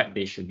by right,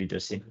 they should be the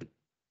same.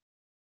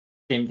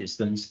 Same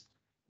distance.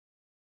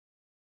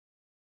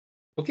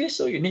 Okay,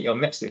 so you need your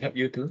maths to help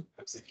you too.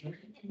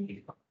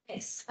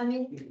 X. I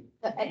mean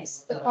the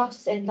X, the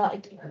cross and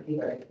dot.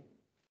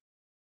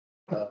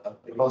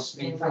 Because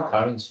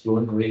current is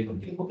flowing away from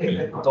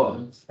the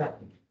dot.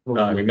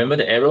 Remember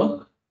the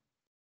arrow?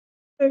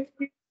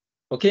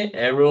 Okay,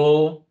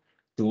 arrow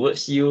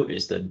towards you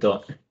is the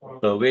dot.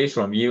 Away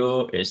from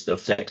you is the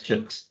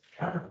flections.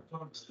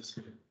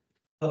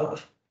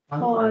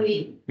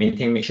 Point.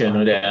 Make sure you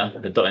know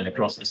that the dot and the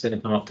cross is going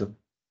to come out too.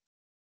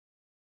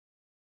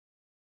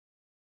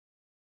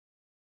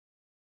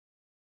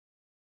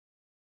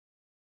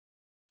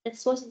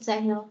 That's what's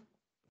inside here.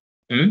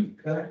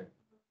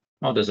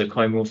 How does the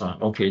coin move?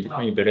 Okay,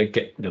 now you better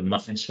get the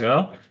mark as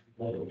well.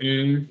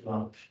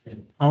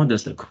 How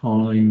does the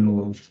coin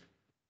move?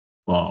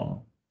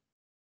 Wow.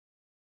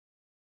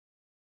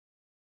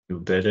 You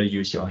better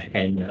use your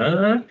hand.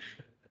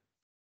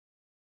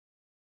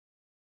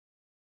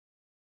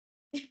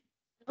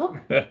 Oh.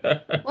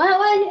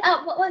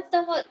 What's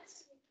the what?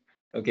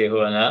 Okay,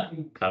 hold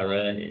on.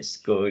 Current is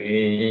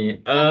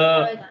going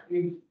up.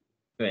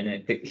 When I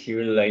take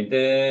here like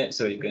that,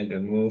 so it's going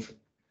to move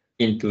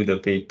into the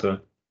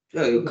paper.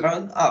 Your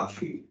current up.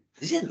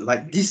 Is it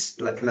like this?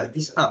 Like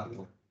this up?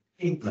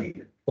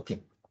 Like Okay.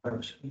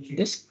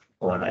 This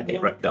one I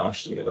think right down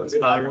here.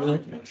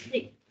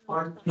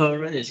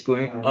 Current is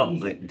going up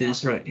like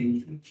this, right?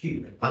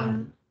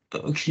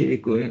 Okay,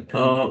 going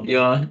up.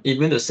 Yeah,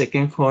 even the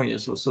second coin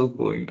is also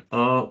going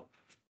up.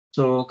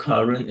 So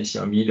current is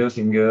your middle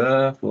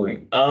finger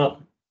going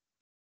up.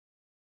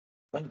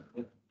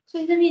 So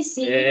let me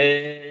see.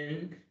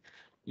 And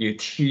you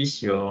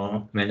twist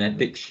your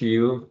magnetic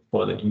field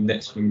for the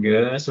index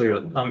finger, so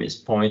your thumb is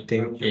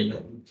pointing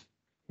in,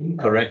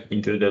 correct,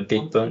 into the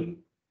paper.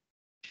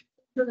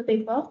 To the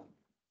paper.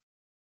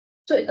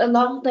 So it's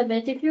along the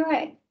magnetic field,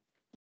 right?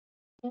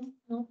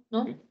 No.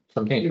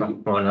 Something is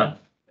wrong. Hold on.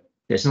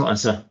 There's no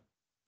answer.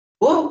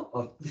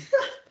 oh.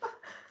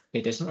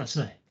 Hey, there's no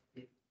answer.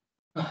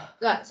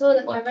 Right, so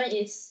the current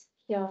is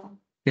here.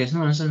 There's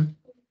no answer.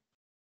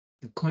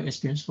 The coin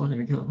experience for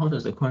how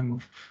does the coin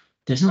move?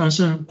 There's no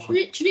answer.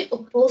 Should it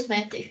oppose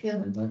magnetic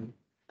field?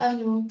 I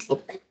don't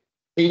know.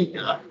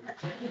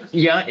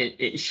 Yeah,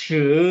 it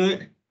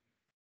should.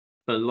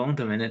 Along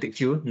the magnetic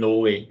field? No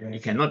way.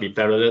 It cannot be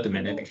parallel to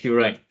magnetic field,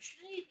 right?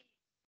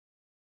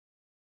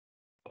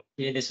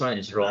 Okay, this one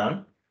is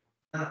wrong.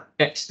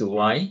 X to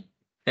Y.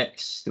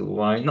 X to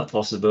Y, not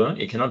possible.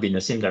 It cannot be in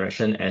the same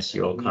direction as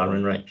your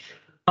current, right?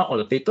 Out of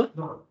the paper,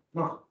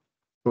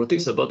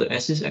 rotates about the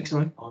axis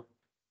XY.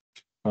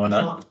 Or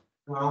not?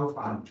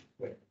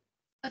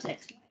 What's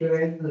X?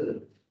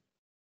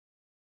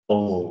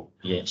 Oh,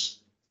 yes.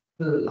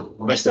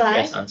 What's the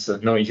best answer?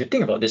 No, if you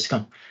think about this,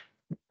 come.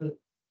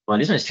 Wow,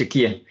 this one is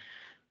tricky.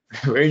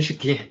 Very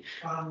tricky.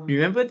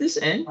 Remember this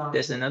end?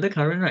 There's another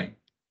current, right?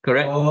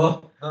 Correct?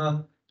 Wow.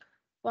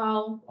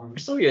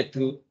 So you have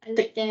to I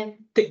like them.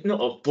 take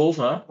note of both.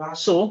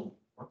 So,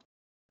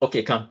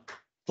 okay, come.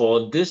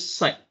 For this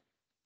side,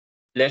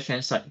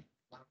 left-hand side,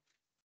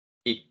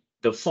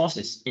 the force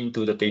is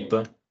into the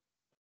paper.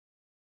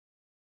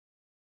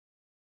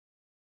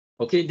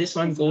 Okay, this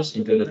one goes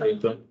into the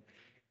paper.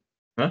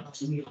 Huh?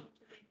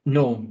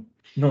 No.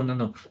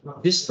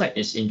 This side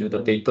is into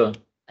the paper.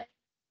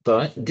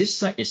 But this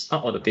side is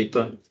out of the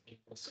paper.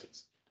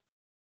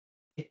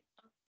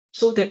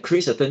 So that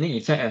creates a turning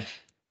effect.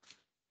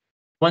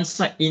 One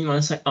side in,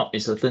 one side out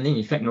is a turning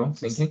effect, no?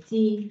 Thinking?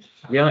 D.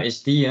 Yeah,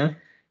 it's D.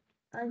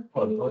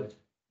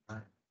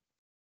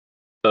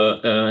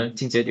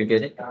 Jingzhe, do you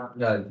get it?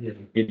 Yeah,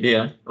 You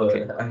did,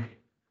 okay.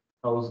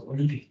 I was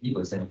only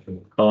 50%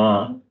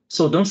 sure.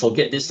 So don't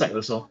forget this side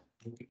also.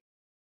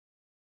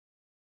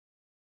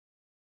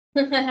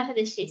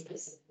 The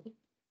shapes.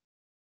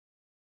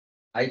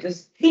 I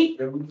just hate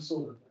the rule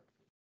so.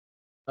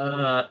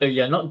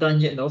 You're not done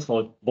yet, no?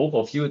 For both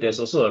of you, there's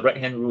also a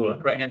right-hand rule.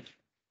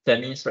 That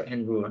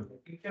right-hand rule.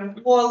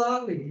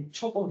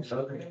 Chop off the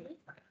other.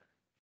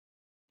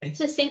 It's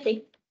the same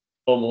thing.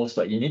 Almost,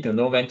 but you need to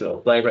know when to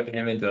apply right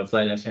hand, when to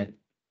apply left hand.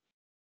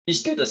 It's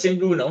still the same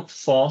rule, no?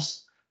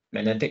 Force,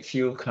 magnetic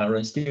field,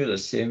 current, still the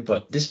same,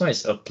 but this one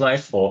is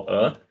applied for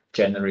a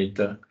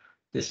generator.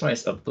 This one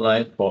is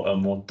applied for a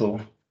motor.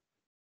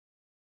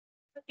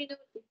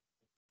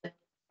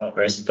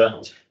 Very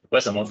simple.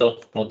 What's a motor?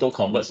 Motor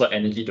converts what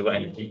energy to what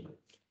energy?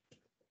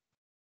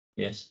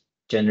 Yes.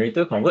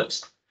 Generator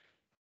converts.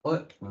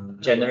 What?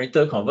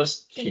 Generator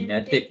converts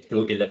kinetic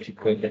to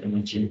electrical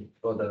energy.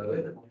 For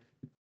the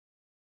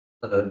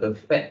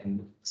fat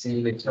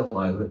simulation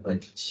one,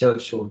 like show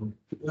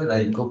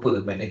like you go put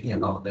the magnetic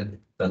and out, then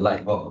the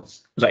light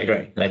bulbs.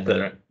 Right.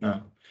 Yeah,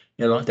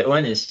 that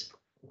one is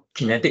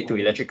kinetic to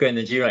electrical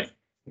energy, right?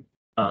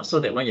 So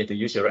that one you have to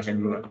use your right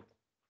hand rule.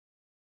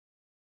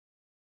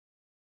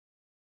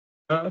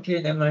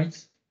 Okay, never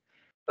mind.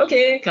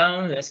 Okay,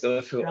 come, let's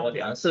go through all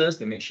the answers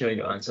to make sure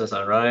your answers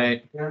are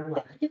right.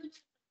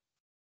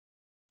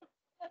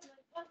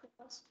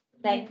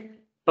 Like.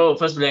 Oh,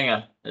 first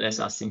blank. Let's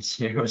ask things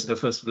here. What's the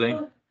first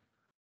blank?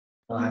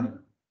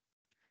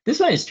 This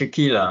one is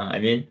tricky, I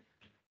mean,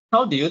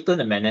 how do you turn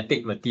a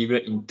magnetic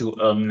material into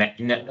a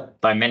magnet?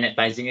 By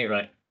magnetizing it,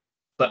 right?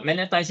 But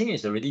magnetizing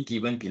is already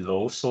given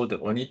below, so the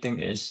only thing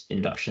is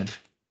induction.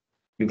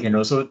 You can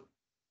also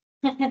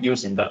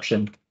use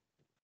induction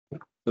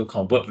to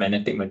convert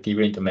magnetic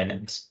material into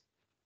magnets.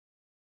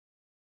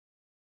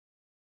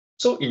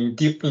 So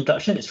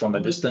induction is from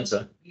a distance.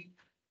 Okay,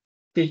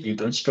 you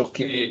don't stroke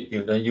it,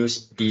 you don't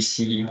use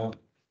DC.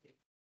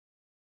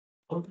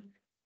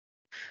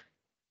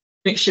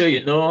 Make sure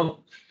you know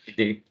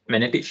the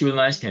magnetic field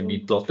lines can be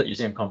plotted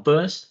using a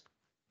compass.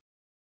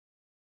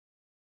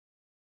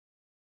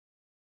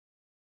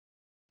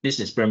 This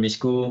is primary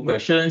school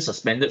question.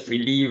 Suspended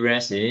freely,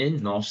 rest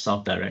in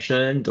north-south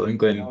direction. Don't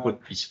go and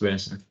put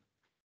east-west.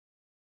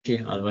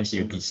 Okay, otherwise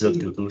you deserve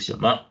to lose your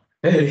mark.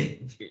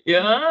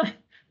 Yeah.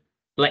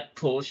 Like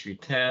poles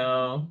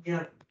repel.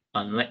 Yeah.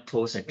 Unlike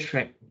poles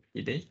attract.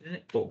 Did they?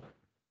 Oh,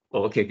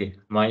 okay.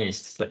 Mine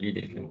is slightly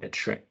different.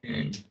 Attract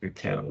and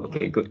repel.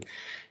 Okay, good.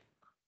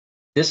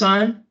 This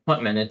one,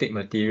 what magnetic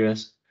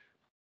materials?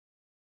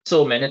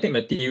 So magnetic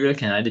material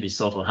can either be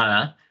soft or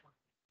hard,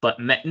 but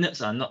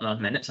magnets are not.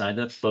 Magnets are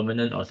either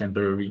permanent or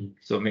temporary.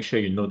 So make sure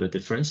you know the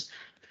difference.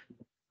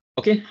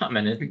 Okay, hard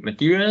magnetic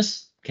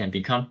materials can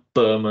become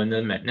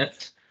permanent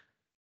magnets.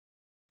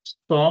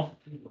 Soft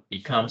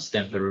becomes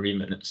temporary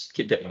magnets.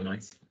 Keep that in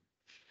mind.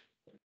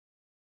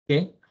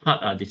 Okay,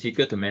 hard are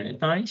difficult to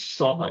magnetize,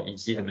 soft are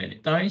easy to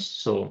magnetize.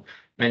 So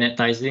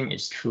magnetizing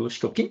is through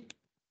stroking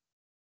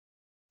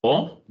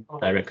or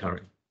direct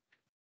current.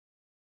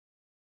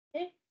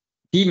 Okay.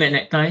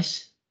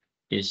 Demagnetize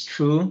is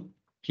through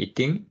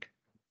heating,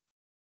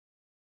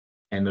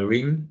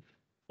 hammering,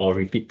 or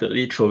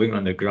repeatedly throwing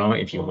on the ground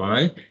if you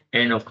want,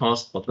 and of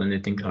course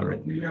alternating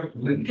current.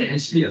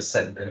 Actually a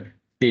set there.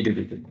 They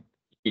do.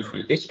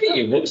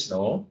 Actually, it works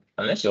now,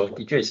 unless your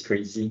teacher is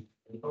crazy.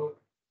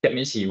 That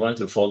means he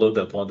wants to follow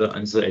the model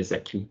answer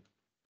exactly.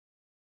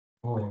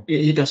 Oh.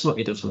 It does work,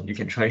 you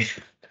can try.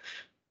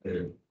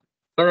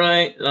 All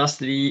right,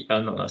 lastly,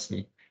 not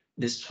lastly,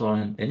 this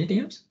one, anything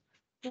else?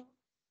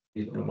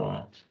 No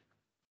more.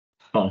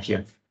 Oh,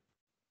 here.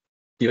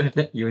 Do you have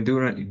that? You do,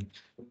 right?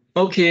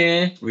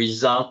 Okay,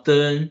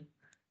 resultant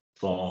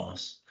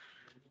force.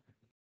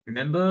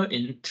 Remember,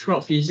 in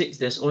throughout physics,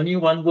 there's only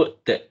one word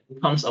that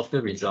comes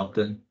after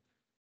resultant.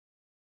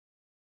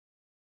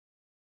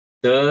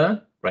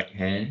 The right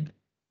hand.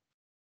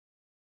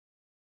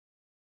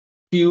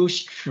 Field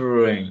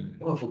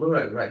strength. Oh, I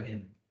forgot right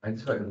hand. I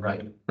just write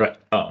right. Right.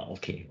 Oh,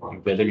 okay.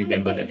 You better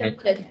remember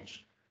that.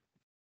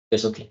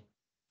 That's okay.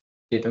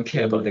 They don't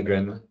care about the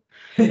grammar.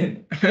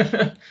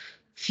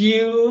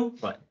 Field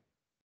what?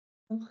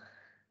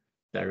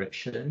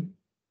 Direction.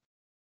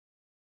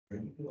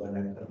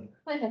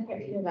 What is a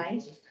field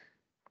lines?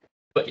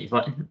 But if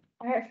what?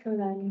 I heard field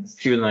lines.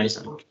 Field lines.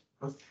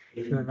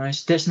 Field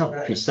lines. That's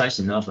not precise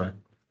enough.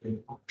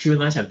 Field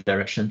lines have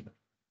direction.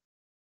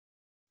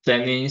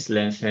 Fleming's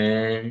left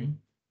hand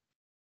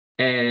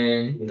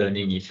and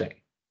turning effect.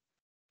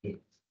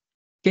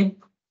 Okay.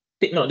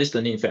 Take note of this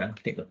turning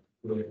effect. Take note.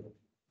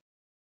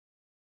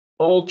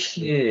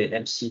 Okay,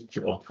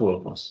 MCQ or true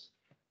or false.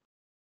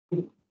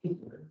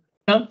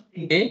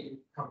 A.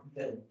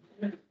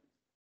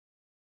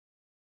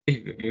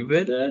 You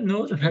better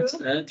know the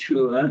answer.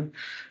 True.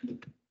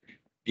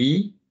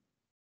 B.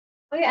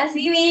 Oh, you're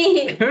asking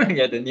me.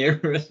 Yeah, the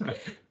nearest.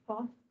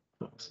 False.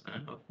 False.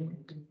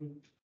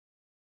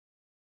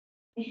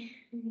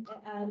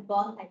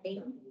 False, I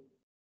think.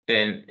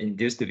 Then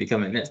induced to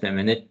become magnets, then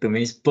magnetic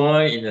domains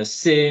point in the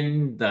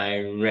same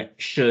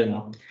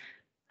direction.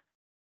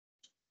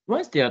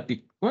 Once they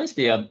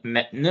are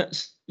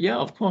magnets, yeah,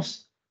 of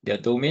course, their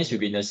domains will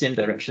be in the same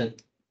direction.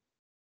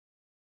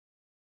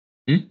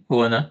 Who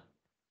on?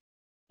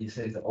 He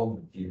says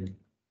all material.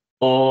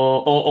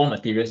 All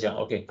materials, yeah.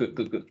 Okay,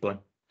 good point.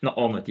 Not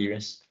all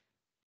materials.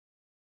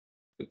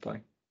 Good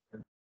point.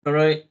 All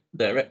right,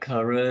 direct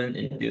current,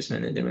 induced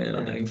magnetic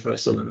on the infrared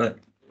solenoid.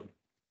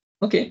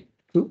 Okay,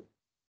 cool.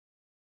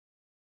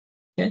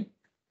 Okay.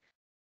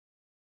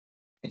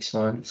 Next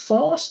one,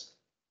 force.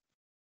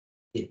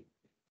 Okay,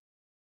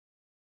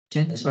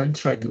 this one,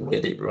 try to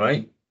get it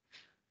right.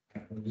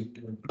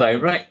 By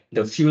right,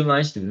 the field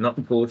lines do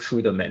not go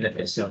through the magnet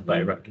itself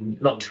by right,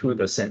 not through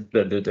the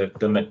center,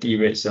 the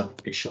material itself.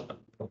 Be sure.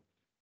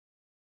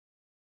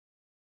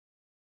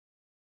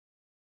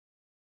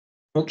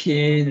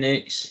 Okay,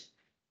 next.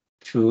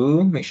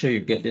 True. Make sure you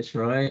get this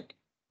right.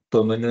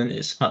 Permanent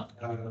is hard.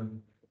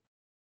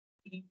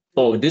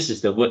 Oh, this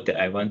is the word that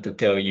I want to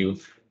tell you.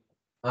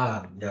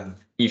 Yeah.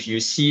 If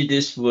you see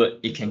this word,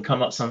 it can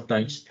come up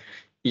sometimes.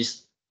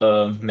 It's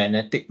a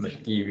magnetic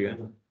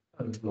material.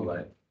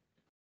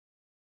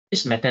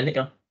 It's metallic.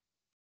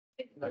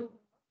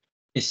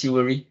 It's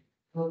silvery.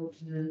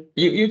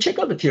 You check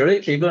out the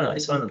periodic table.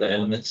 It's one of the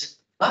elements.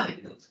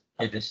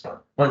 It is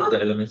one of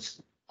the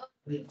elements.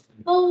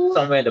 Oh,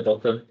 Somewhere at the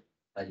bottom.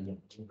 the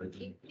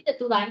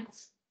two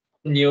lines.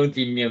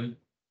 Neodymium.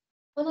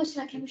 Oh, no, she's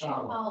like chemistry.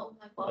 Oh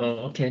my god.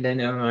 Oh, okay, then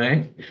never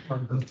mind. All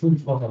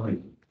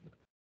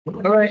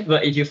right,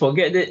 but if you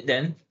forget it,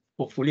 then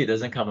hopefully it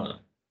doesn't come out.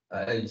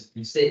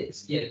 You said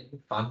see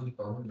anything funny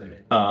from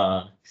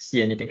the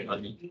See anything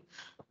funny?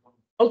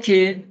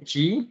 Okay,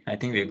 G, I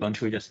think we've gone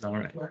through just now,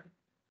 right?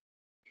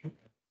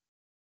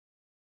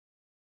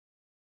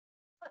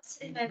 What's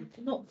in my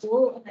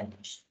notebook?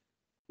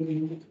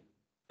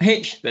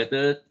 H,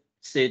 better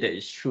say that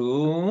it's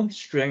true.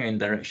 Strength and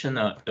direction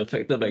are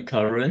affected by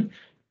current.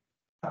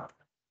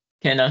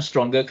 Can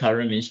stronger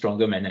current means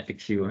stronger magnetic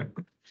field? Right?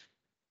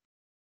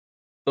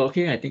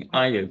 Okay, I think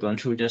I have gone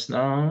through just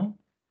now.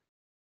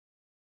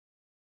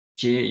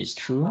 J is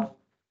true.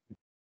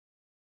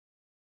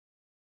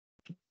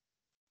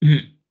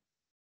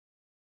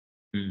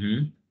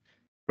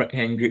 Right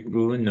hand grip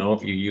rule, no,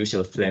 you use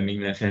your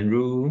Fleming left hand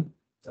rule.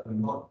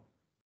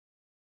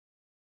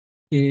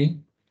 Okay,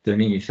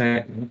 turning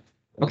effect.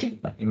 Okay,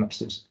 nothing much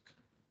to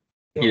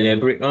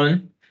elaborate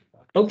on.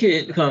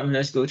 Okay, come,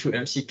 let's go through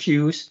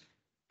MCQs.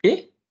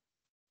 Okay,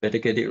 better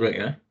get it right,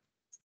 huh?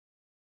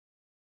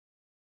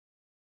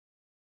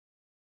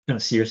 No,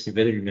 seriously,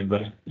 better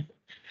remember.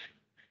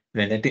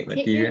 Magnetic Can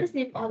you material. just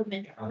name all the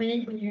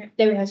material?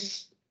 There we have.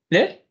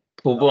 There,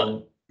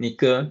 cobalt,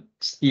 nickel,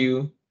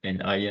 steel,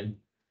 and iron.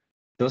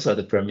 Those are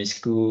the primary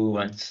school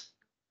ones.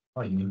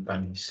 What you mean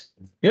primary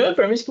school? Yeah,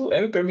 primary school.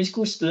 Every primary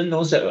school student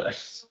knows that.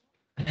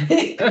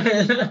 I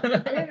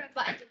don't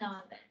remember until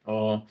now.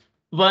 Oh,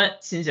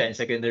 but since you're in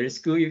secondary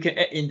school, you can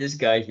add in this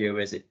guy here.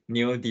 Where is it?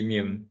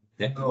 Neodymium.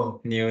 Yeah, No.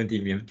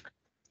 neodymium.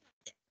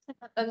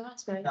 I don't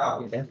ask very.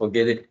 Yeah,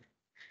 forget it.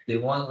 They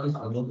want us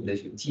to know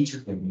that you teach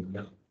us when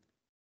you're young.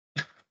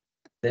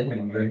 Then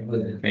when you're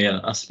good. Yeah,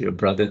 ask your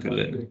brother to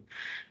learn.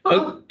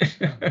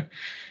 Okay.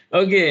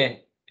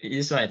 Okay,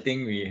 this one I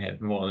think we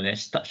have more or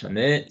less touched on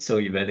it, so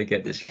you better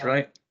get this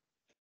right.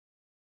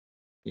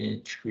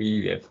 Okay,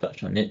 3, we have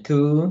touched on it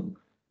too.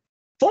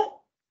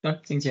 4,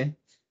 Xingqian,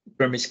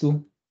 primary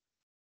school.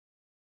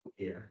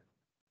 Yeah.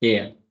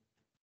 Yeah.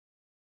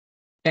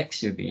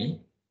 X will be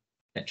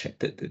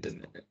attracted to the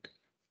magnet.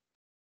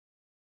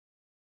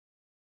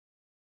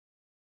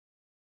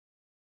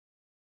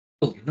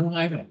 Oh, you know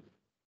why, right?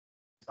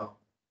 Oh.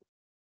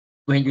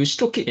 When you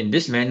stroke it in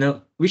this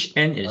manner, which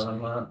end is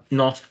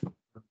north?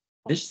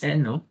 This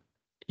end, no?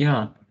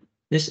 Yeah.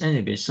 This end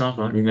will be south.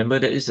 Remember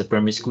that is a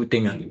primary school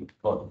thing.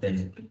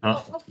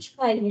 Huh?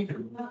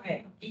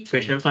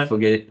 Question 5,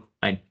 forget it.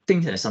 I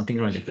think there's something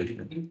wrong with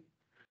it.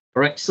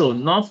 Alright, so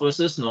north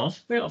versus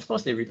north. Well, of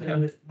course they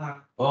repel.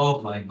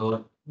 Oh my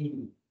god.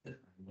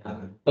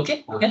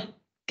 Okay,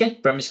 okay,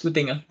 primary school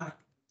thing.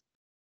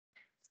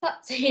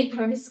 Stop saying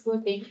primary school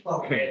thing.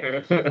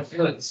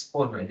 It's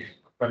fun, right?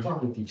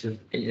 Primary teacher.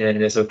 Yeah,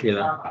 that's okay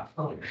lah.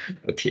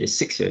 Okay,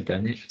 6, you've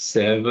done it.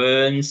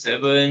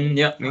 7,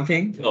 yeah, Ming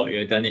Ping. Oh,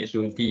 you've done it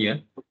through D, yeah.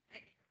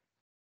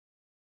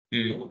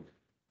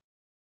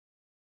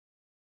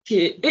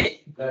 Okay,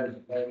 8.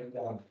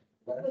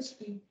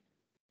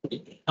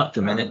 Up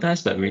to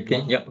magnetize, but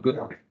retain. Yep, good.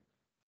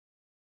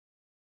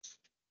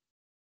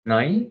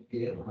 9,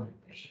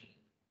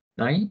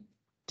 9.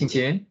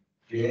 Qingqian.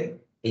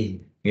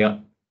 Yeah.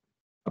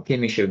 Okay,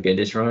 make sure you get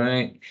this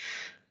right.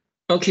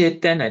 Okay,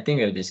 10, I think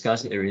we've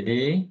discussed it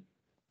already.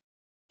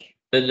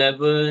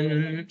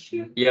 11,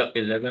 yep,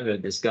 11, we'll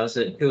discuss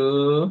it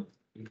too.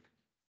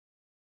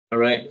 All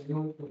right.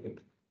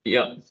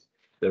 Yep,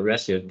 the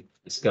rest you'll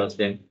discuss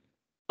them.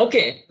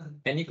 Okay,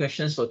 any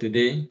questions for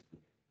today?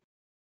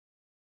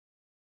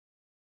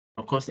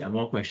 Of course, there are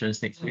more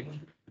questions next week.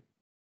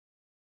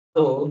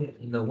 So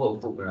in the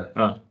workbook,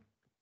 right?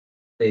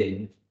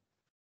 They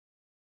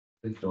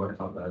draw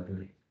out the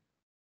other.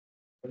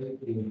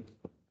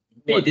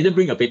 Hey, you didn't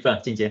bring a paper,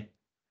 Jingjian.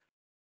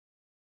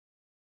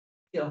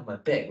 Get off my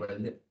back, right?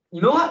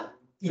 You know what?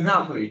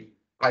 Enough already.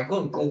 I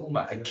go home,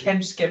 but I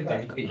can't scan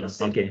my page.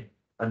 Okay,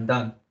 I'm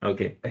done.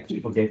 okay. I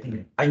keep forgetting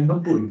it. I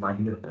don't put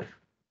reminder.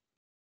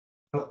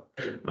 Well,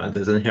 it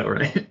doesn't help,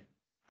 right?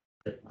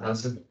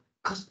 Doesn't,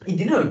 because it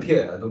didn't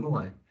appear. I don't know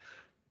why.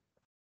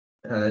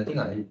 I think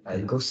I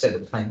go set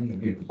the timing a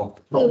bit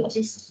wrong.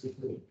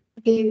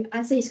 Okay,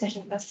 answer his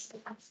question first.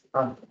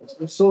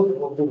 So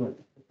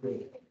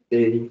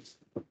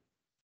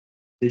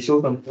they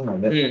show something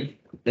like that.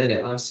 Then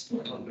they ask,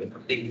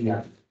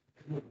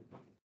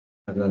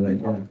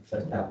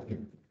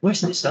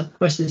 What's this?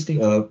 What's this thing?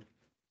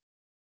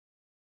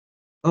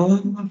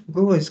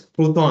 go is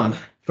proton.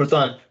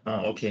 Proton.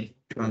 Oh, okay.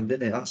 And then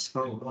they ask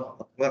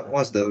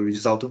what's the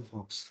resultant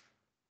force?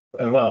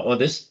 And what? All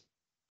this?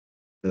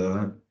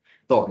 The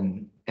dot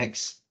in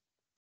X.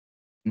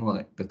 No,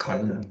 like the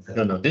current.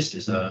 No. This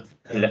is a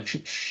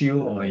electric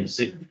field, or is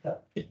it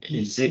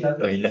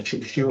an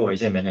electric field, or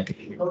is it a magnetic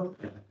field?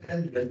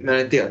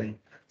 Magnetic.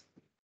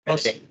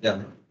 Okay.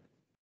 Yeah.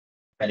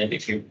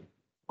 Magnetic field.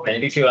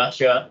 Magnetic field,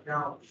 sure.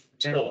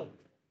 So,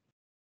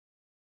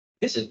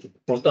 this is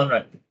proton,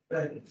 right?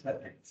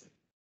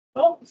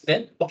 Oh,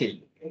 then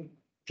okay.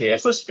 Okay,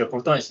 at first the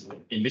proton is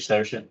in which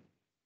direction?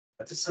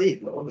 That's the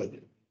same.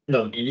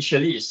 No,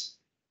 initially is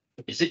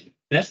it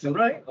left to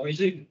right, or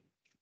is it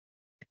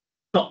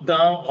top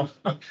down,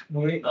 or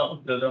moving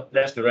up? No,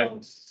 left to right.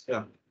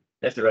 Yeah.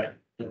 Left to right.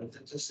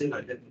 Just say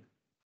like that.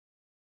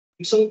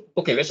 So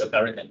okay, where's the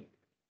current then?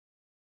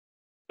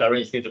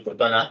 current is due to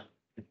proton.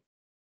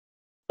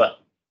 But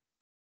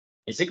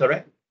is it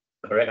correct?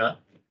 Correct.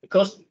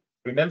 Because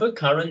remember,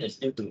 current is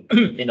due to,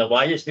 in a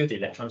wire, is due to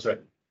electrons,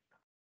 right?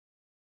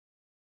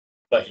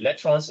 But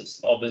electrons is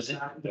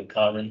opposite the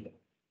current.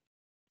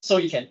 So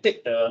you can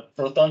take the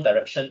proton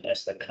direction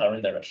as the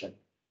current direction.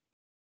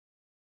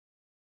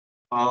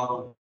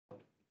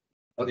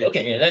 Okay.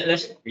 Okay,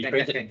 let's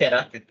rephrase it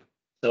again.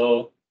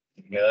 So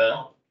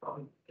here,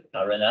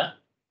 current,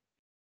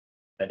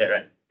 like that,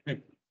 right?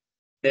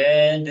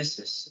 Then this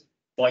is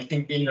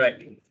pointing in,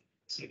 right?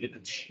 So the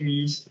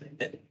trees like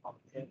that.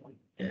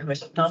 Yeah, my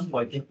thumb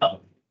pointing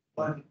up.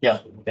 Yeah,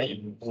 then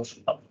you move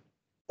up.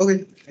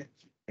 Okay.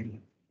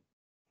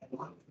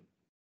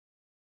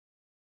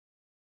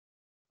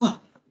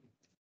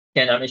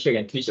 Can I make sure you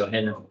can twist your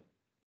hand?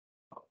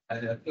 I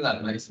feel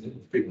like my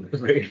free.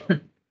 Right.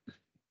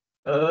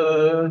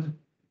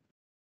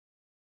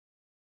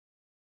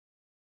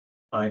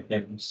 5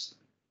 amps.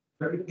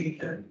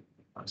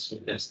 So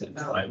that's the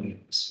 5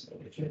 amps.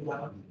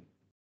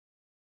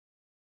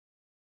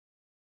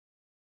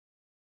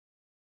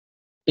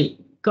 Hey,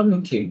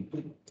 coming to.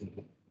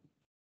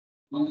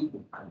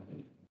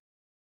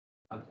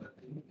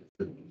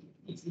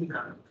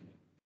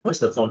 What's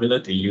the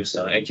formula to use?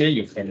 Actually,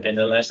 you can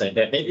analyze like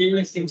that.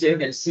 Maybe things you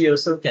can see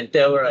also can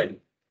tell, right?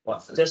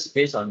 Just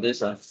based on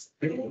this,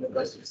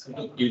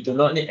 you do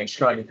not need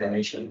extra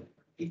information.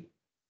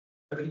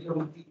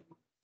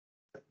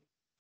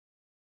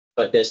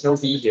 But there's no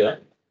V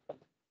here.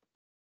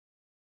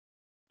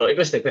 So it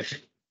was the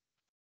question.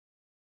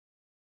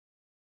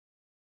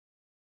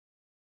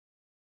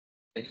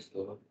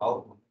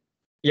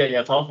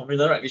 Yeah, power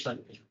formula, right? Which one?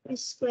 I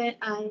squared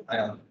I.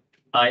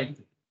 I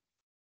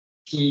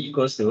P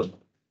equals to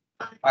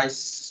I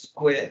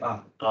squared.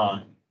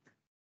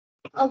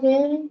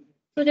 Okay,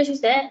 so this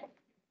is that.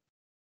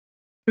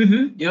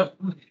 Yep.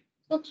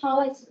 So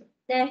power is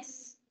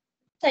less.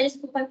 So I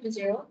just put 5 to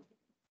 0.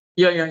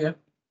 Yeah.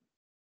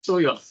 So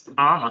your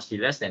R must be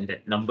less than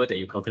that number that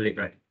you calculate,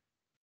 right?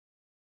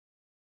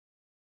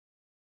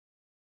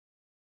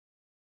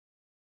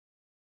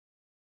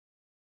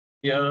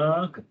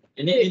 Yeah.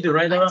 You need to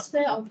write I down.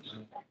 square of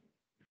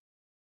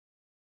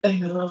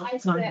I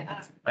square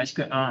R. I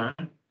square R.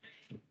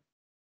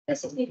 The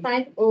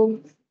 65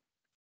 ohm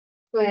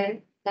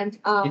square times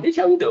R. Did they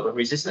tell you the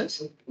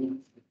resistance?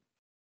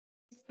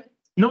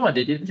 No,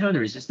 they didn't tell the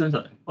resistance.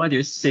 Why do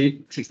you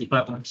say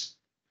 65 ohms?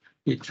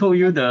 He told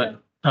you the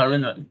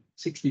current,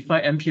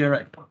 65 ampere,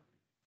 right?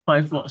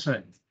 5 volts,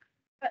 right?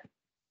 That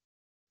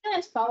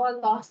is power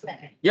loss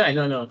there. Yeah, I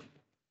know.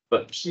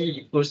 But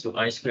P equals to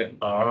I squared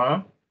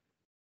R.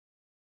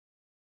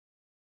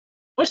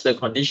 What's the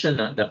condition?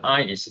 The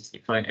I is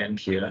 65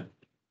 ampere.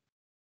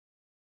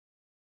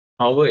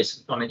 Power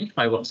is how many?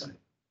 5 watts.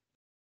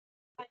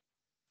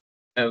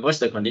 What's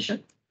the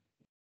condition?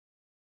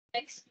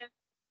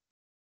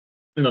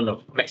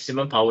 No.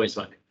 Maximum power is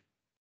what?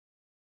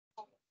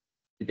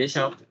 Did they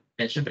tell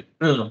mention?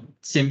 No.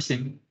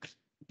 Same.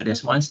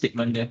 There's one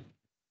statement there.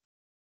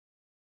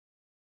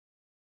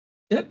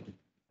 Yep.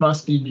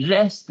 Must be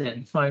less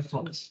than 5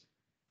 volts.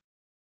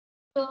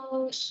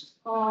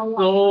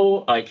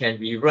 So I can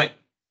rewrite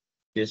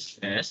this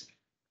as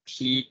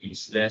P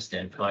is less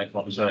than 5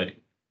 volts, right?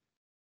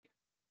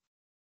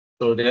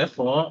 So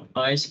therefore,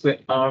 I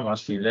squared R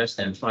must be less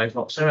than 5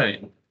 volts,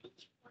 right?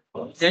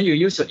 Then you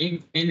use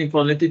the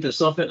inequality to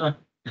solve it.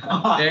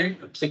 Then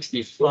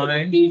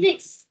 65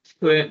 Physics.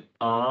 squared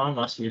R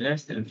must be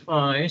less than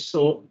 5.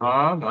 So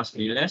R must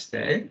be less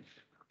than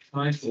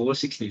 5 over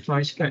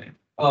 65 squared.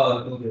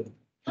 Okay.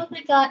 Oh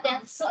my god,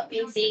 that's so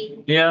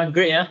amazing. Yeah,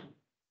 great, yeah.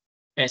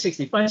 And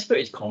 65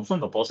 squared is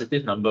confirmed a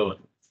positive number.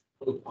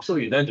 So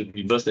you learn to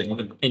reverse the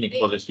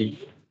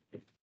inequality.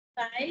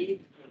 5,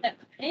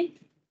 5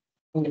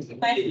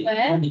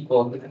 square.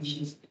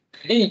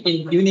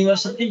 In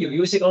university, you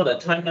use it all the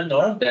time,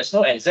 no? There's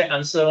no exact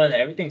answer, and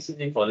everything is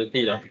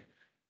inequality.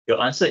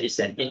 Your answer is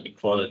an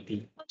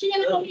inequality. Actually,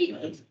 never told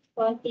me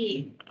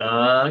equality.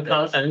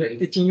 I'm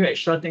teaching you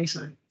extra things.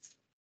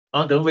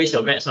 Don't waste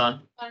your maths,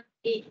 1,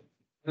 8.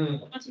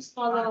 Much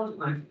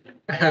smaller.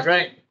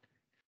 Right?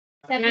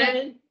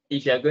 7.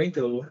 If you are going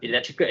to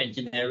electrical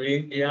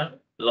engineering, yeah,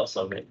 lots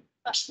of it.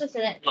 What's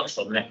that? Lots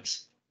of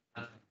maths.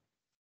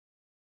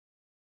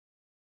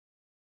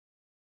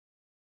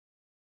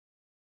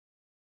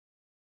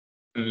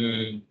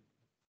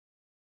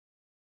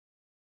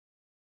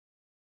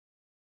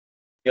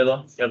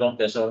 Yeah,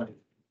 that's all.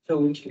 So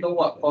you know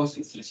what course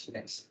is this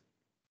next?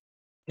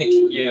 Next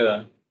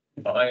year,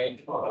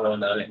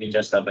 let me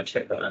just double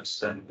check the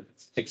answer.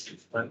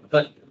 65,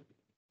 but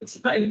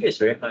it's not it's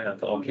very high.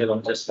 Okay,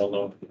 just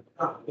follow.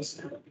 Yeah,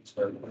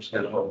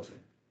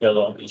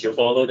 if you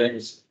follow, then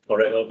it's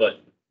correct.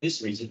 But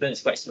this resistance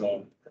is quite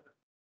small.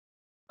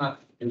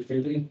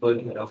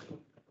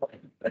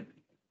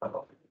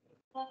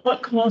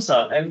 What course?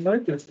 I'm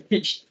going to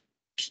teach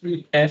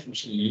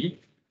PFG,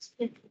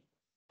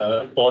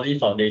 Poly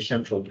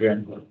Foundation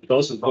program.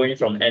 Those who going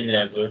from N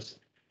levels.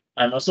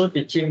 I'm also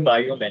teaching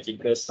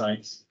biomedical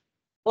science.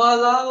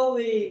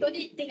 Walao Don't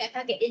you think I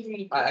can't get in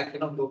already? I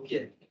cannot go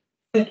here.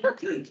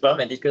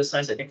 Biomedical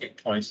science, I think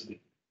 8 points.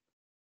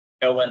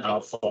 L1,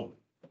 R4.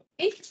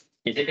 Eh?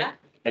 Is it? Yeah.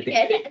 I think.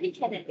 Yeah, I think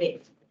can it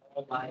wait.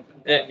 Oh my.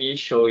 Let me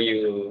show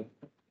you.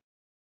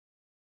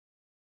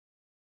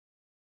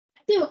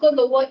 I think we'll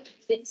go lower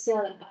this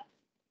year.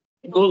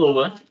 Go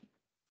lower.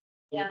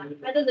 Yeah,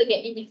 rather than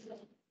get in next year.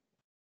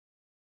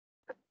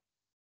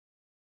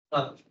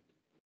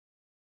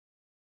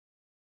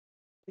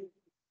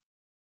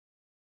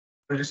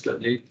 Where's the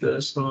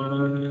latest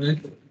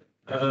one?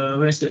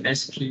 Where's the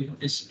SP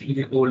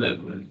O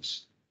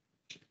levels?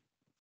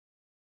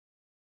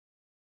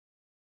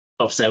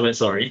 Of 7,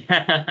 sorry. No,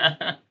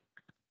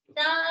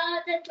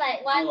 that's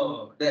like one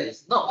Oh, that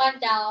is not. one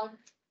down.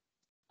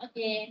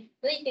 Okay,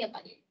 what do you think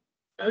about it?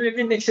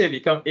 Maybe next year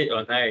become 8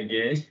 or 9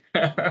 again.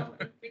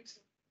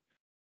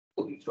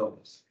 Good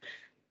jobs.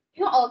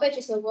 You know, our batch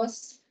is the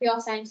worst pure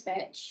science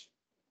batch.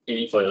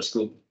 Aiming for your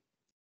school.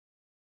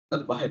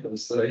 Not by the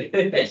say.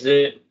 Is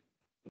it?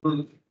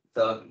 The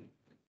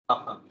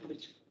Well,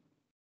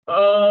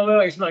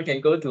 if not, I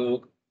can go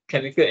to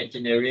chemical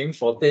engineering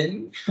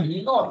 14.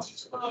 not.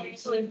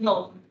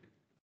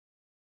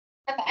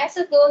 I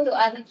also go to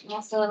other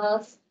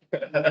classes.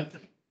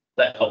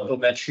 Like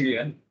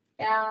optometry.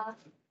 Yeah.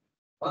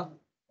 What?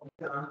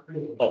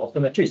 Oh,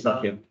 optometry is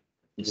not here.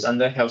 It's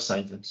under health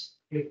sciences.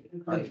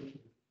 What?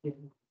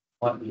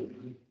 Do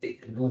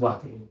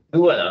what?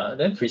 Do what?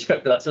 Then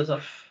prescribe glasses.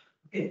 Oh.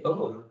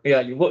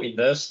 Yeah, you work in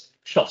the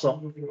shops,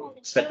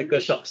 spectacle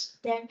shops.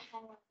 Damn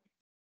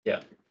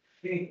hard.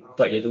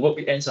 But you have to work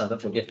weekends, don't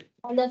forget.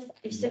 I love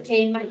it's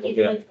okay, my is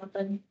very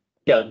important.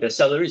 Yeah, the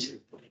salary is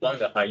one of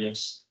the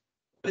highest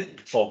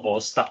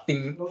for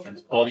starting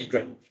poly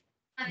grad.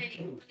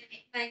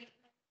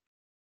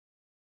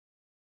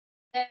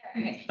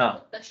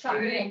 Ah. The shop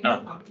right?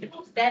 Ah.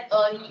 Close that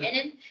early and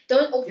then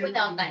don't open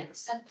on like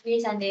Saturday,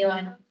 Sunday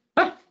one.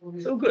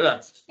 So good lah.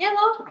 Yeah,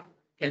 lor.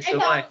 Can I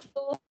survive.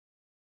 got